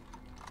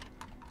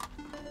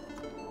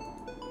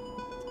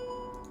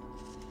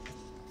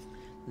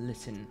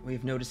 Listen,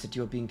 we've noticed that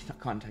you're being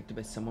contacted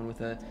by someone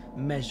with a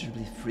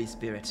measurably free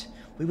spirit.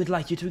 We would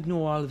like you to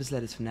ignore all of his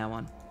letters from now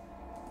on.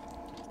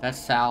 That's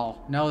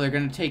Sal. No, they're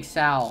gonna take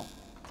Sal.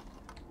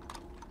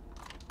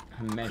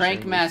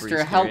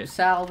 Crankmaster, help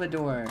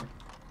Salvador.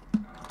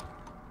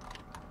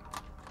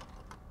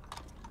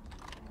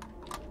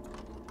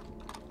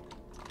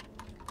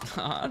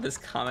 This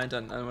comment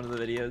on one of the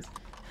videos.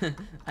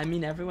 I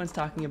mean, everyone's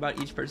talking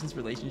about each person's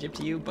relationship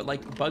to you, but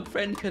like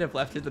Bugfriend could have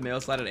left through the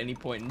mail slot at any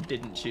point and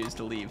didn't choose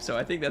to leave, so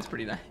I think that's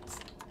pretty nice.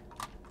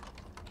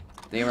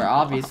 They were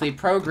obviously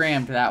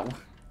programmed that way.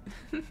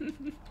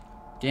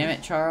 Damn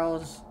it,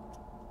 Charles.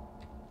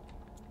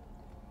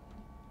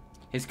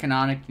 His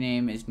canonic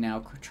name is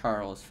now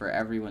Charles for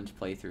everyone's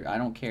playthrough. I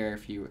don't care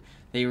if you...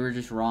 They were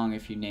just wrong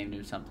if you named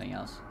him something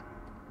else.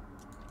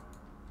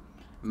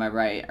 Am I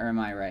right or am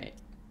I right?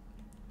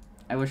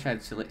 I wish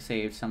I'd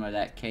saved some of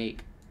that cake.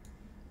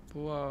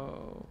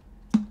 Whoa.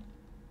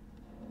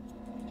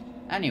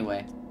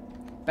 Anyway,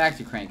 back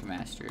to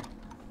Crankmaster.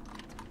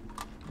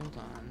 Hold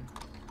on.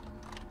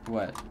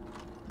 What?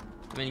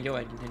 I mean, go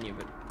ahead, continue,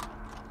 but...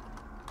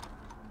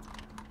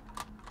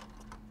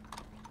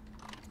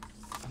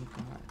 Oh,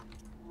 God.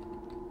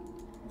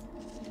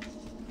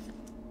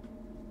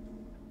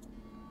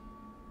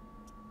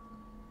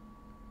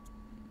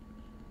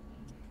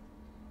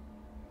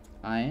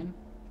 Ian?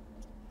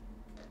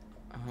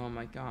 Oh,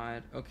 my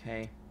God.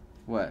 Okay.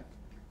 What?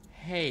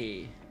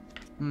 Hey.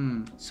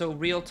 Hmm. So,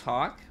 real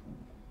talk.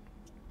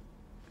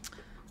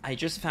 I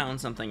just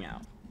found something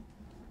out.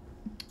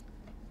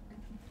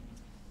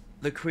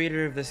 The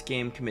creator of this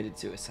game committed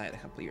suicide a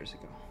couple years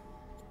ago.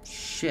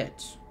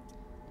 Shit.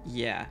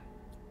 Yeah.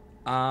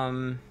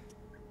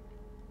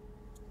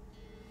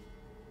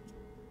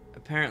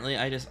 Apparently,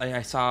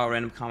 I saw a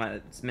random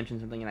comment that mentioned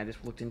something, and I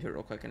just looked into it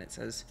real quick, and it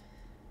says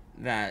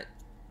that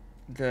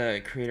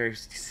the creator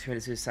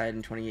committed suicide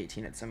in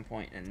 2018 at some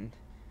point, and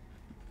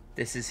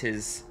this is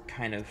his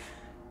kind of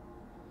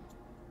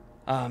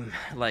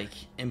like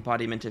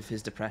embodiment of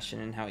his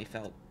depression and how he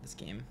felt this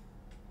game.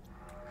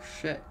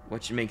 Shit.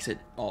 Which makes it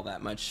all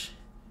that much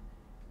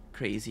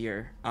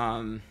crazier.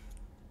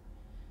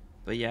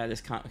 But yeah,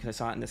 because I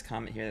saw it in this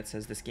comment here that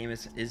says this game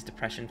is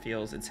depression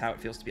feels. It's how it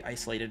feels to be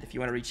isolated. If you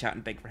want to reach out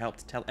and beg for help,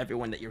 to tell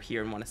everyone that you're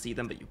here and want to see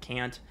them, but you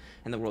can't,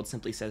 and the world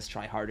simply says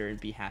try harder and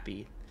be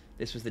happy.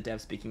 This was the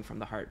dev speaking from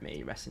the heart. May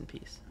he rest in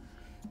peace.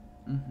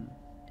 Mm-hmm.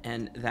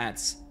 And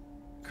that's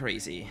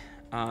crazy.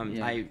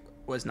 Yeah. I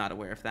was not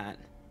aware of that.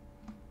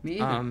 Me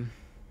either.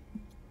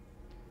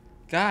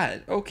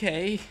 God,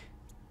 okay.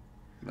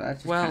 That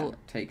just well, kind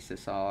of takes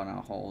us all on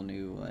a whole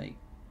new, like...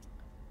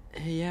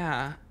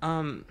 Yeah,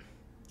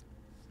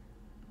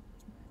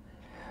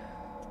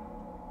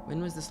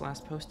 when was this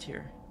last post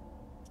here?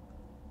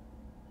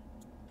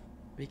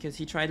 Because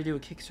he tried to do a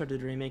Kickstarter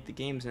to remake the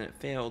games and it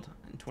failed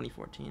in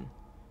 2014.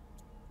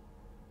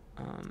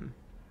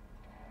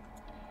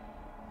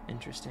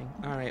 Interesting.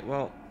 Alright,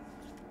 well,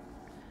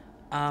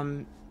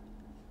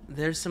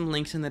 there's some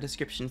links in the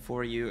description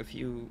for you if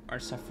you are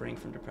suffering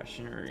from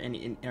depression or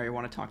or you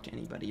want to talk to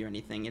anybody or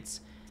anything.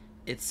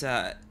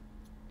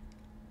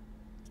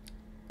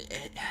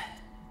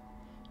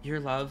 You're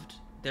loved.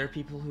 There are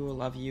people who will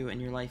love you in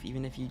your life,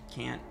 even if you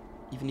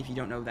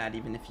don't know that,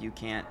 even if you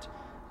can't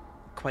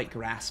quite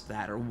grasp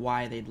that or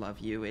why they'd love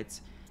you.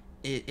 It's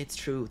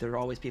true. There are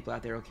always people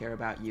out there who care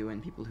about you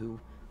and people who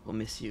will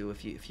miss you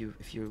if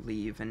you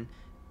leave, and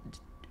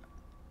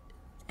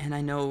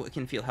I know it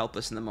can feel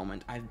helpless in the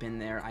moment. I've been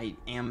there. I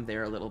am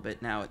there a little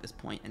bit now at this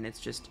point, and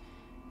it's just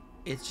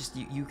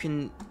you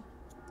can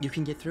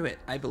get through it.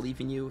 I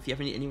believe in you. If you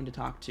ever need anyone to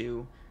talk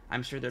to,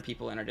 I'm sure there are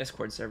people in our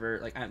Discord server.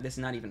 Like, this is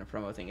not even a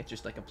promo thing. It's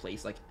just like a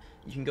place. Like,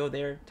 you can go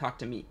there, talk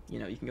to me. You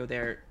know, you can go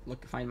there,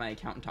 find my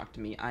account and talk to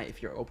me.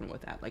 If you're open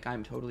with that, like,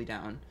 I'm totally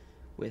down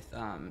with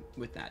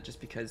that. Just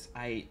because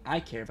I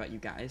care about you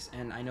guys,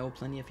 and I know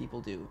plenty of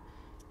people do.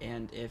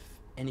 And if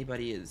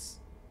anybody is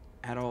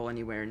at all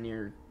anywhere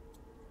near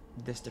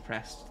this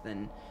depressed,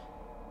 then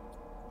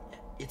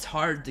it's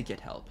hard to get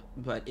help,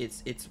 but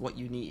it's what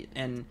you need,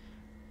 and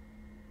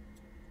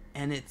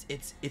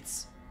it's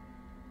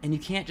and you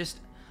can't just,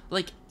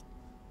 like,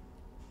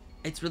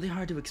 it's really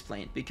hard to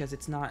explain because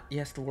it's not,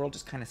 yes, the world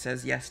just kind of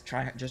says, yes,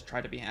 just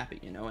try to be happy,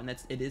 you know, and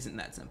it isn't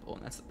that simple,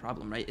 and that's the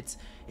problem, right?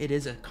 It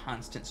is a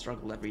constant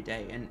struggle every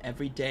day, and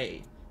every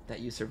day that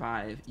you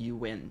survive, you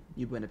win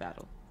a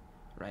battle,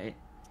 right?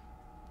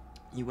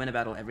 You win a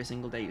battle every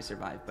single day you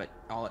survive, but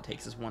all it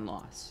takes is one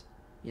loss,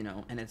 you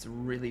know, and it's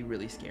really,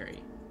 really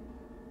scary.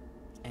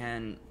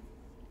 And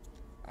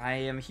I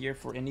am here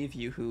for any of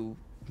you who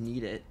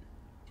need it,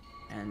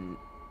 and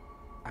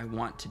I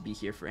want to be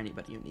here for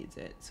anybody who needs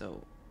it.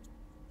 So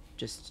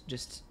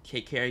just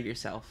take care of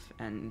yourself,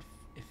 and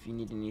if you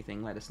need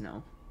anything, let us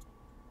know.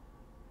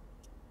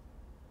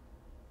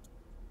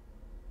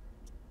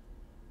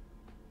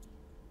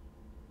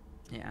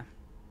 Yeah.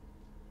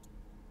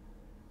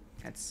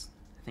 That's,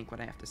 I think, what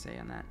I have to say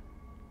on that.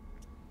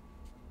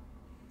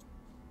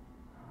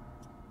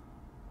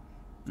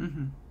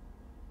 Mm-hmm.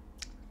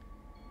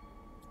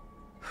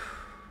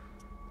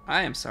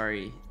 I am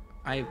sorry.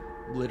 I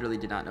literally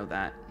did not know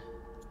that.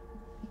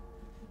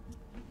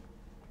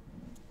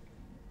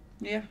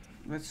 Yeah,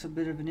 that's a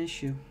bit of an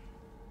issue.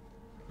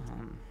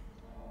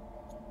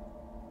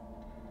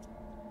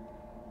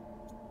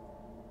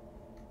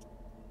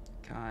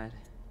 God.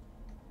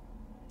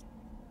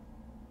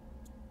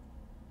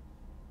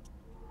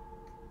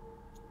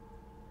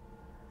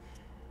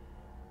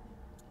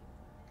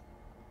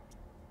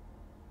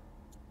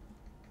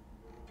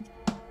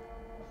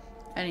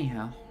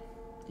 Anyhow.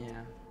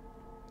 Yeah.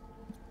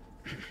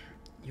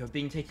 You're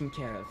being taken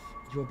care of.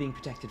 You are being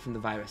protected from the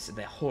virus and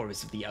the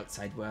horrors of the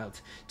outside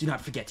world. Do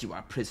not forget you are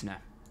a prisoner.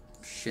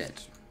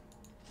 Shit.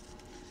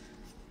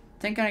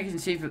 Think I can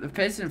see the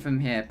prison from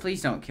here.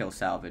 Please don't kill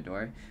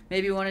Salvador.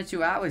 Maybe 1 or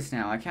 2 hours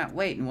now. I can't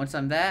wait. And once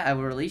I'm there, I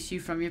will release you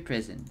from your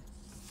prison.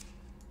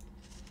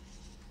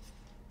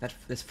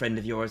 This friend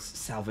of yours,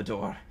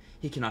 Salvador,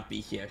 he cannot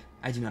be here.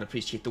 I do not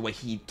appreciate the way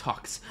he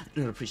talks. I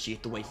do not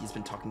appreciate the way he's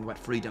been talking about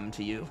freedom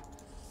to you.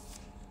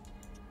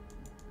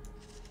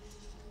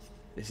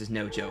 This is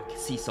no joke.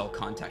 Cease all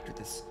contact with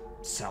this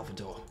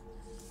Salvador.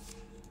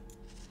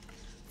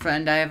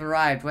 Friend, I have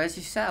arrived. Where's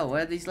your cell?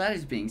 Where are these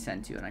letters being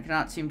sent to? And I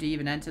cannot seem to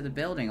even enter the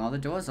building. All the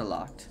doors are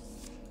locked.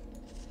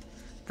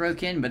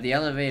 Broke in, but the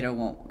elevator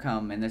won't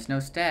come, and there's no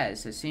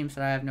stairs. It seems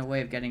that I have no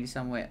way of getting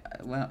somewhere,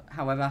 well,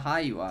 however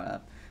high you are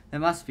up. There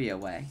must be a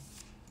way.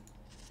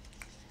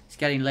 It's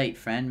getting late,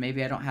 friend.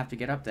 Maybe I don't have to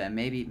get up there.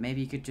 Maybe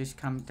you could just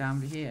come down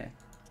to here.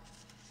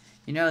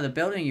 You know, the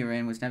building you're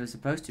in was never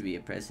supposed to be a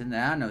prison.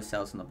 There are no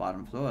cells on the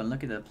bottom floor, and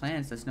look at the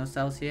plans. There's no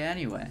cells here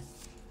anyway.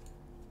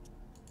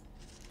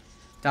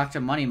 Dr.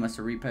 Money must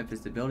have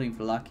repurposed the building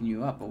for locking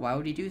you up, but why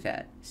would he do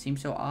that? It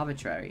seems so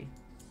arbitrary.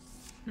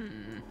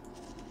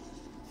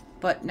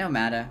 But no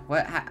matter.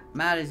 What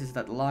matters is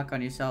that the lock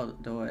on your cell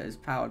door is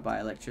powered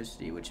by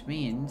electricity, which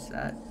means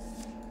that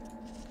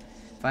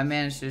if I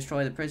manage to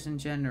destroy the prison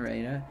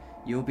generator,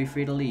 you will be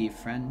free to leave,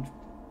 friend.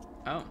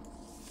 Oh.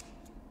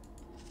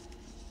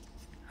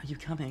 Are you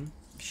coming?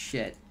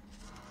 Shit.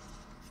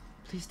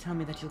 Please tell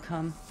me that you'll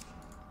come.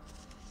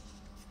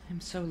 I'm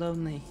so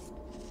lonely.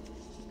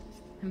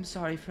 I'm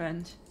sorry,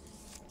 friend.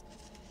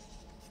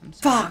 I'm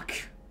sorry. Fuck!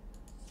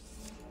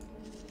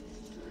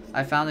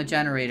 I found the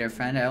generator,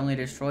 friend. I only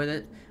need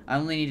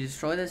to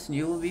destroy this and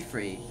you will be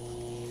free.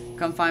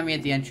 Come find me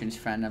at the entrance,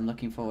 friend. I'm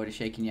looking forward to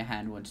shaking your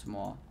hand once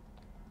more.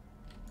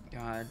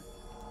 God.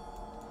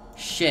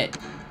 Shit.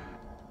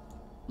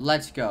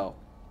 Let's go.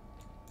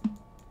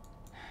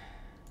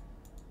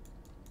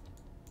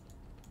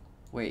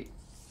 Wait.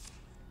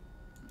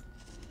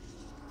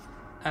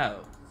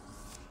 Oh.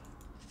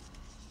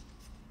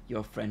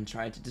 Your friend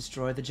tried to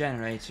destroy the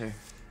generator.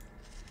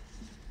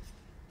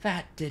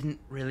 That didn't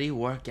really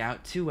work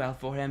out too well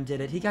for him,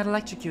 did it? He got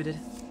electrocuted.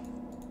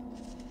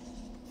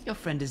 Your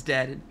friend is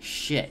dead.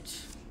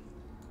 Shit.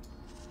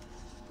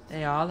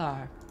 They all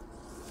are.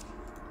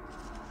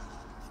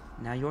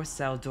 Now your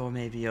cell door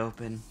may be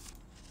open.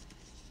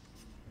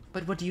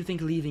 But what do you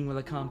think leaving will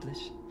accomplish?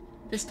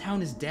 This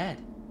town is dead.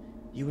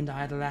 You and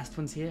I are the last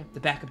ones here. The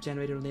backup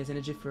generator only has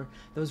energy for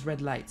those red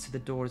lights, so the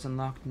door is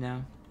unlocked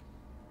now.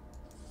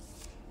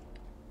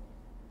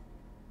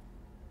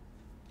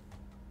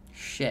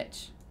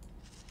 Shit.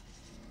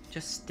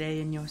 Just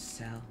stay in your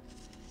cell.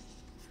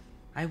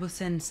 I will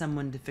send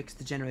someone to fix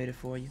the generator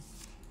for you.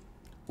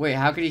 Wait,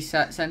 how could he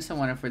send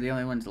someone if we're the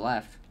only ones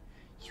left?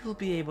 You will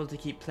be able to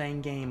keep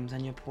playing games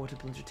on your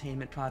portable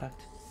entertainment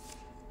product.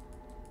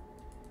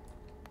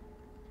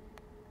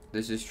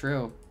 This is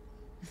true.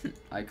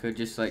 I could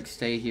just, like,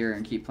 stay here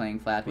and keep playing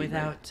Flappy Bird.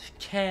 Without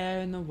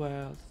care in the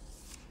world.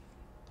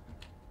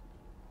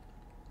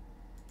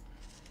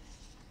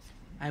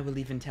 I will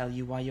even tell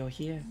you why you're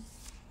here.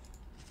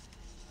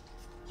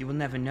 You will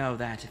never know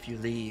that if you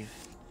leave.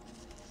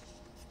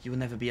 You will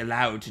never be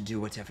allowed to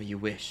do whatever you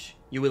wish.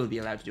 You will be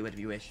allowed to do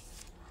whatever you wish.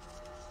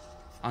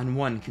 On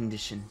one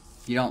condition.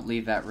 You don't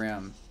leave that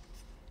room.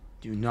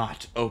 Do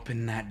not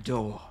open that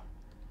door.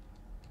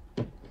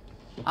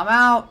 I'm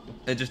out!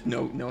 Just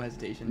no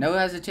hesitation. No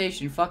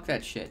hesitation. Fuck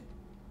that shit.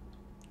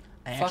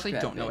 I Fuck actually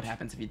that don't know what bitch.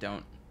 happens if you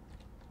don't.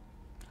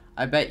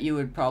 I bet you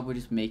would probably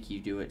just make you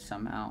do it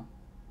somehow.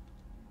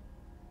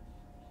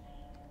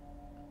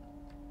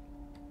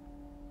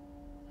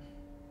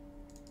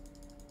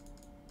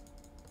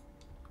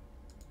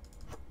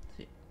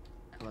 See,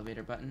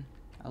 elevator button.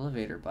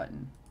 Elevator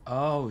button.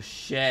 Oh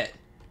shit!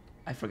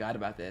 I forgot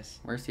about this.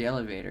 Where's the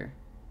elevator?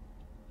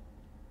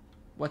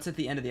 What's at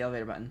the end of the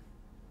elevator button?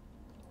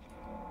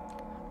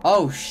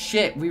 Oh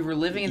shit, we were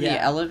living in the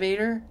Yeah.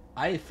 elevator?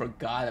 I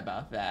forgot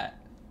about that.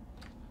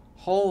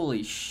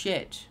 Holy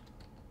shit.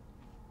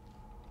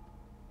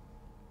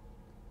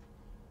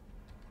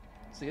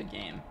 It's a good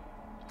game.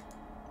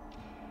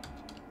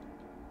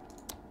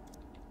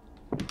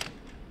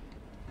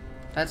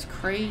 That's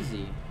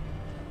crazy.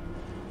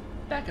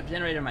 Backup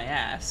generator my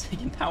ass. You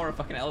can power a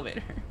fucking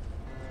elevator.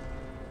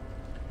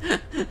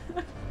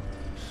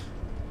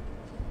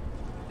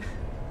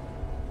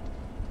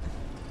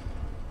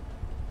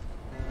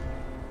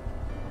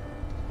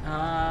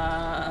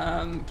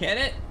 Can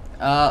it?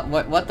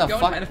 What the Going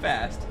fuck? kind of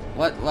fast.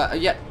 What,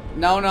 yeah.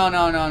 No. No.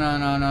 No.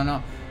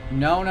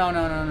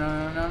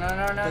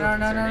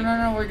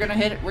 We're gonna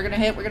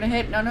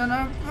hit.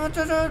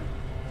 No.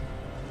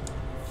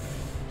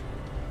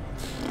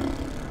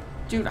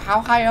 Dude, how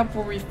high up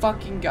were we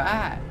fucking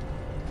at?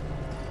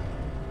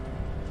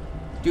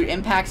 Dude,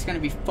 impact's gonna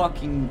be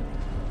fucking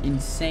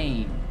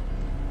insane.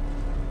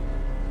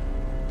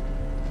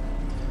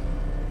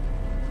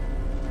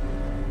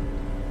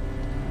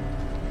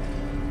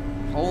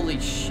 Holy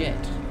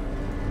shit.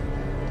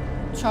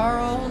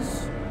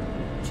 Charles.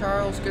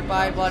 Charles,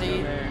 goodbye,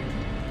 buddy.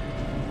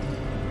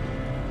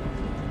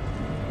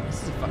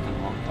 This is a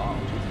fucking long ball.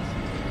 Jesus.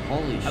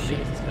 Holy How big shit.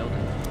 is this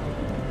building?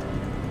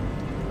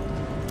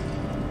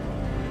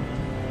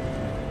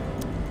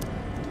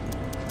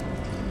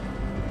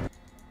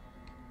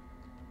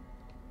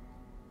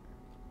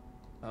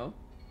 Oh?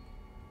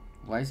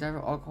 Why is that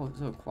all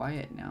so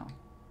quiet now?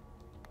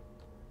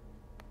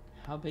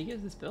 How big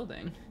is this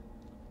building?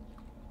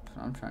 That's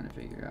what I'm trying to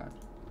figure out.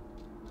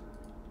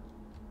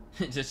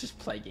 just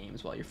play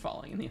games while you're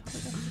falling in the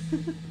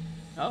elevator.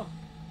 Oh.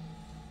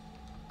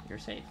 You're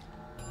safe.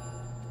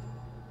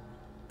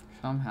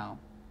 Somehow.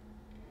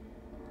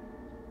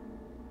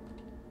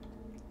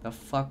 The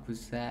fuck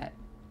was that?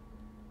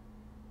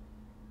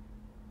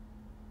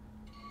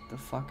 The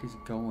fuck is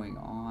going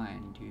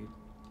on, dude?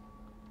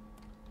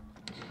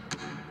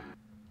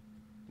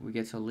 We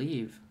get to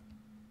leave.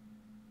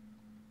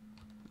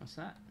 What's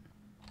that?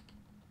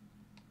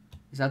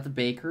 Is that the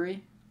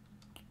bakery?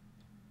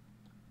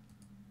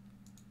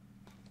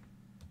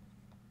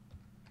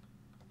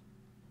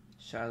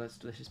 Charlotte's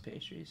Delicious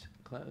Pastries.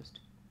 Closed.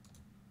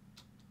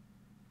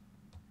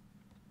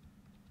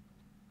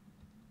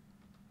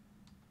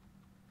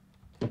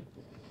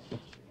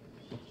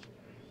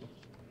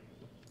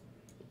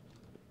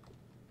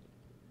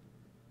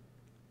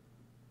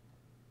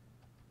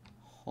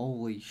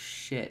 Holy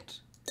shit.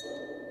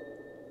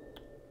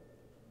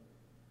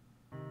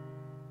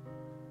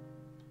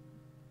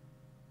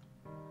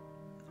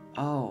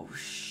 Oh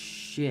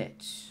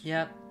shit.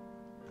 Yep.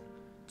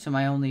 To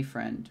my only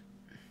friend.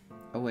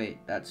 Oh wait,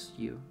 that's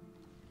you.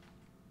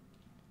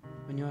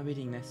 When you are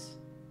reading this,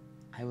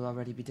 I will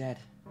already be dead.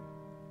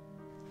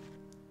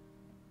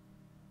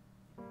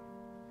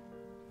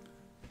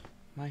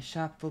 My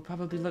shop will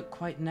probably look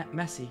quite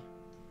messy.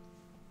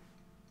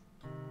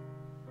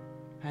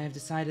 I have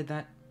decided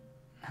that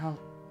I'll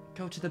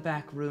go to the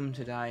back room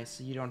to die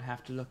so you don't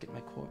have to look at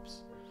my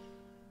corpse.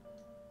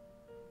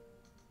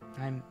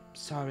 I'm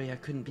sorry I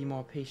couldn't be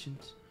more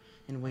patient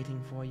in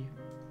waiting for you.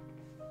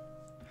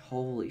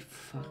 Holy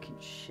fucking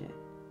shit.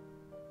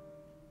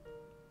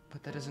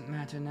 But that doesn't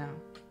matter now.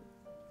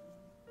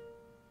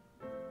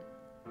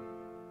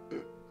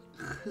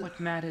 What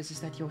matters is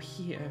that you're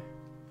here.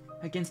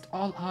 Against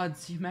all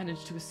odds, you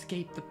managed to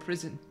escape the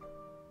prison.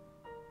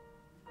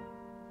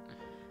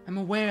 I'm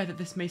aware that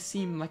this may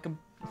seem like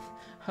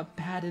a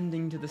bad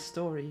ending to the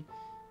story,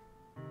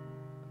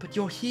 but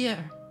you're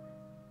here.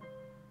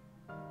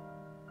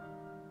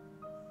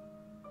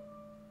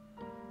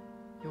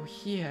 You're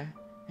here,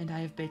 and I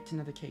have baked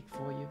another cake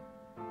for you.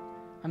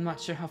 I'm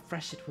not sure how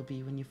fresh it will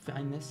be when you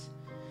find this.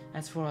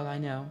 As for all I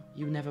know,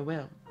 you never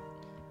will.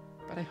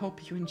 But I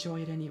hope you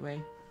enjoy it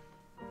anyway.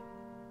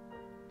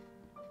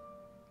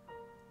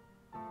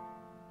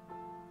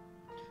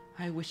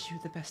 I wish you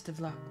the best of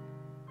luck.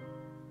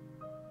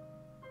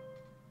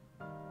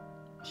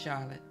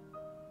 Charlotte.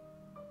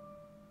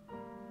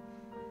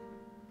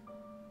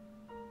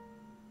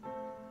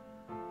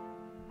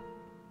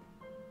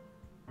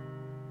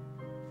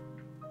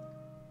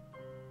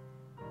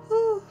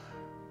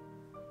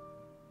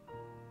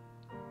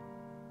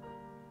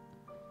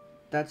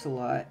 That's a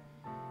lot.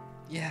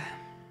 Yeah.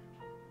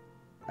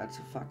 That's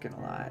a fucking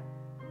lot.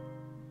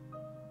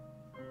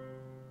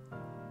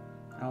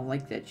 I don't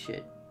like that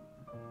shit.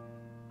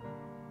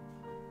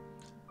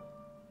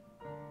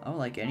 I don't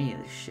like any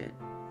of this shit.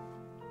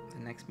 The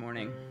next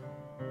morning.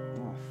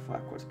 Oh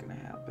fuck, what's gonna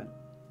happen?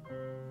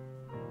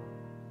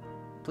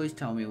 Please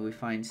tell me we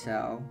find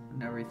Sal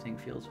and everything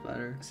feels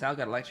better. Sal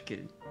got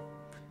electrocuted.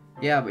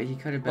 Yeah, but he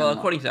could have been. Well,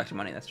 according to Dr.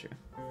 Money, that's true.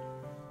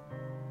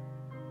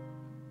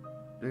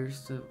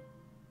 There's the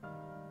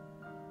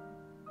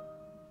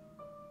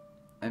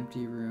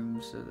empty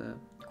rooms of the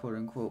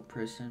quote-unquote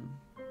prison.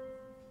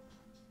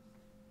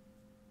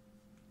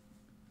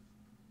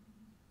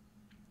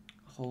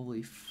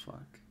 Holy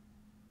fuck.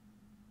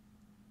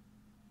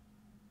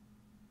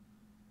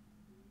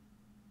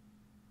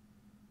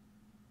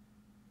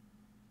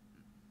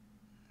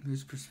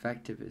 Whose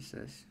perspective is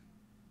this?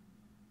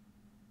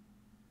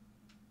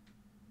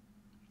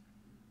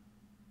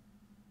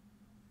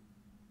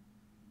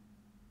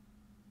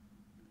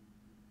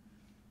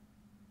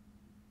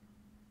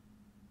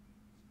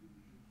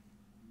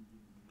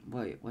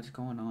 Wait, what's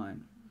going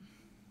on?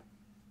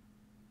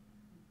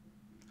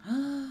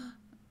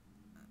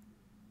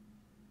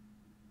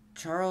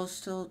 Charles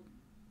still...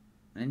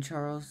 And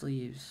Charles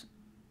leaves.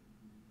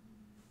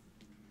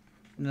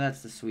 No,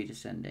 that's the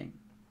sweetest ending.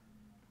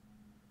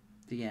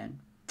 The end.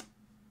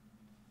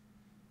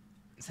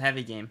 It's a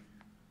heavy game.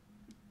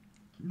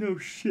 No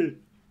shit.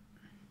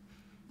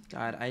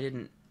 God, I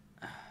didn't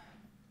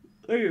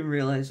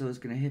realize it was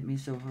gonna hit me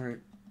so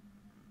hard.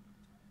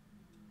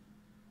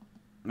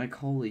 Like,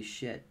 holy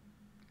shit.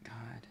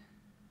 God.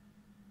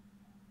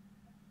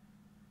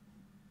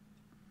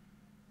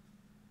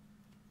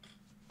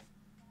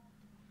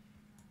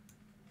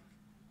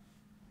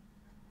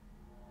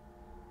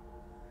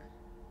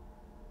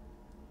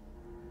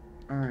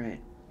 Alright.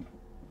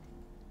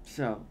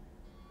 So,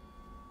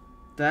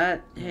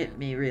 That Yeah. hit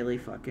me really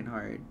fucking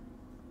hard.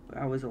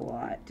 That was a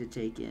lot to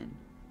take in.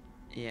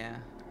 Yeah.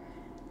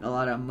 A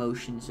lot of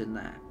emotions in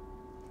that.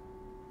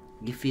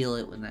 You feel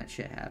it when that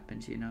shit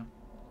happens, you know?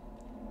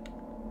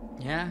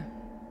 Yeah.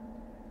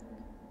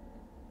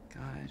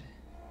 God.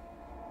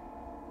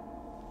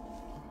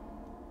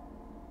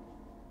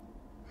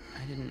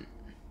 I didn't.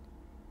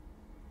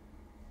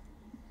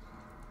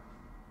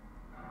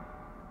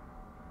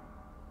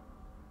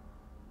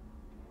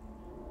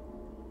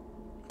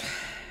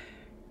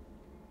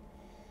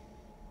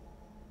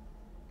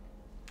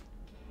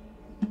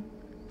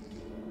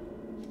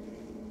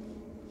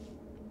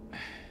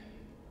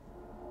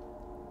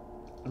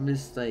 I'm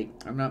just like,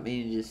 I'm not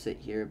meaning to just sit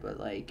here, but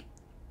like,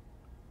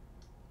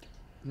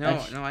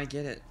 No, I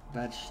get it.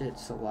 that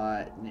shit's a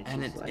lot. And it's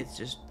just like, it's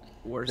just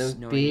worse those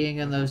knowing being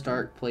in what those happened.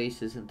 dark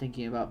places and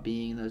thinking about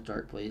being in those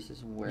dark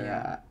places and where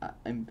Yeah.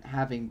 I'm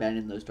having been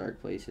in those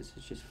dark places,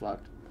 it's just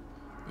fucked.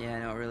 Yeah,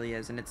 no, it really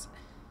is, and it's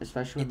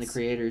Especially when the It's-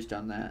 creator's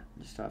done that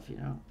and stuff, you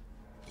know?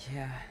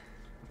 yeah.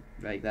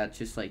 Like, that's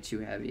just like too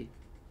heavy.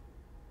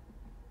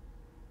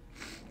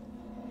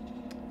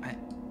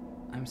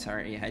 I'm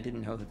sorry. I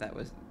didn't know that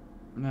was.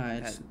 No,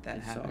 it's That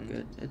it's all happened.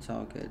 good. It's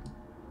all good.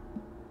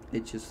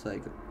 It's just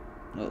like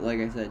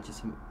I said,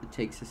 just it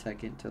takes a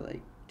second to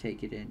like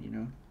take it in, you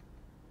know.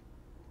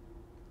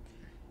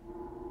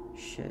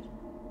 Shit.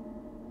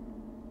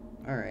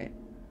 All right.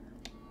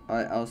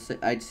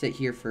 I'd sit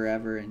here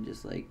forever and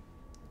just like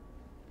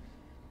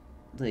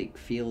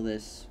feel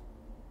this,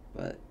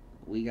 but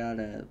we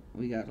gotta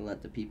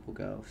let the people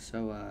go.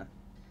 So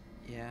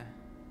Yeah.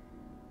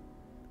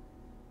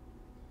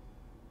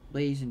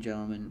 ladies and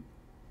gentlemen,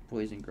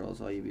 boys and girls,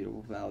 all you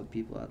beautiful, valid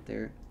people out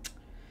there,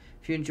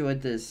 if you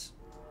enjoyed this,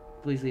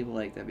 please leave a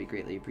like. That'd be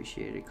greatly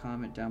appreciated.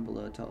 Comment down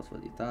below. Tell us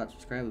what you thought.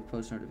 Subscribe with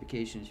post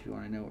notifications if you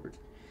want to know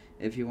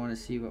if you want to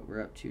see what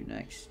we're up to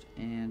next.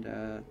 And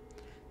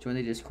join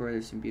the Discord.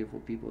 There's some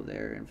beautiful people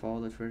there. And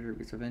follow the Twitter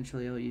because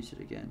eventually I'll use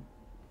it again.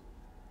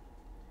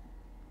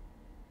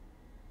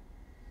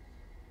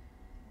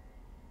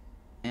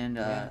 And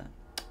Yeah.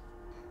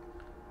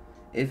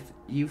 if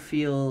you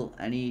feel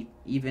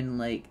even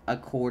like a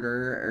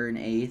quarter or an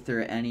eighth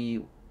or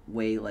any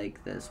way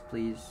like this,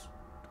 please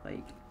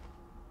like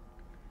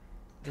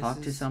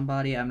talk to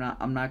somebody. I'm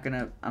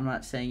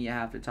not saying you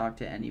have to talk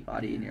to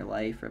anybody in your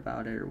life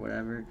about it or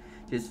whatever.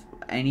 Just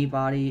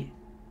anybody,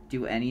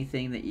 do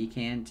anything that you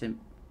can to,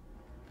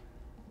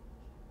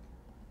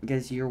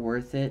 because you're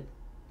worth it.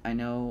 I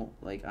know,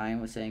 like I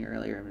was saying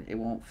earlier, it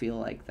won't feel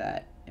like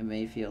that. It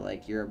may feel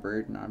like you're a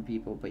burden on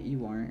people, but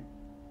you aren't.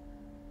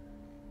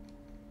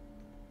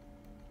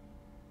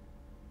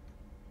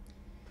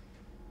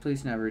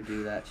 Please never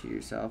do that to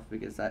yourself,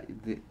 because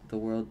the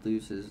world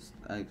loses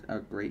a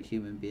great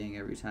human being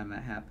every time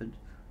that happens.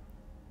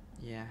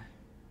 Yeah.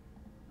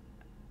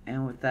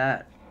 And with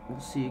that, we'll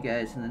see you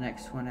guys in the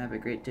next one. Have a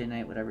great day,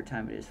 night, whatever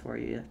time it is for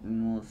you,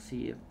 and we'll see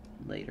you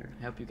later.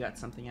 I hope you got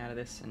something out of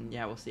this, and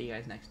yeah, we'll see you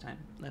guys next time.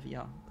 Love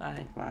y'all.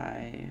 Bye.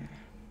 Bye.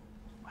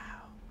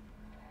 Wow.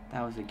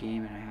 That was a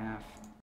game and a half.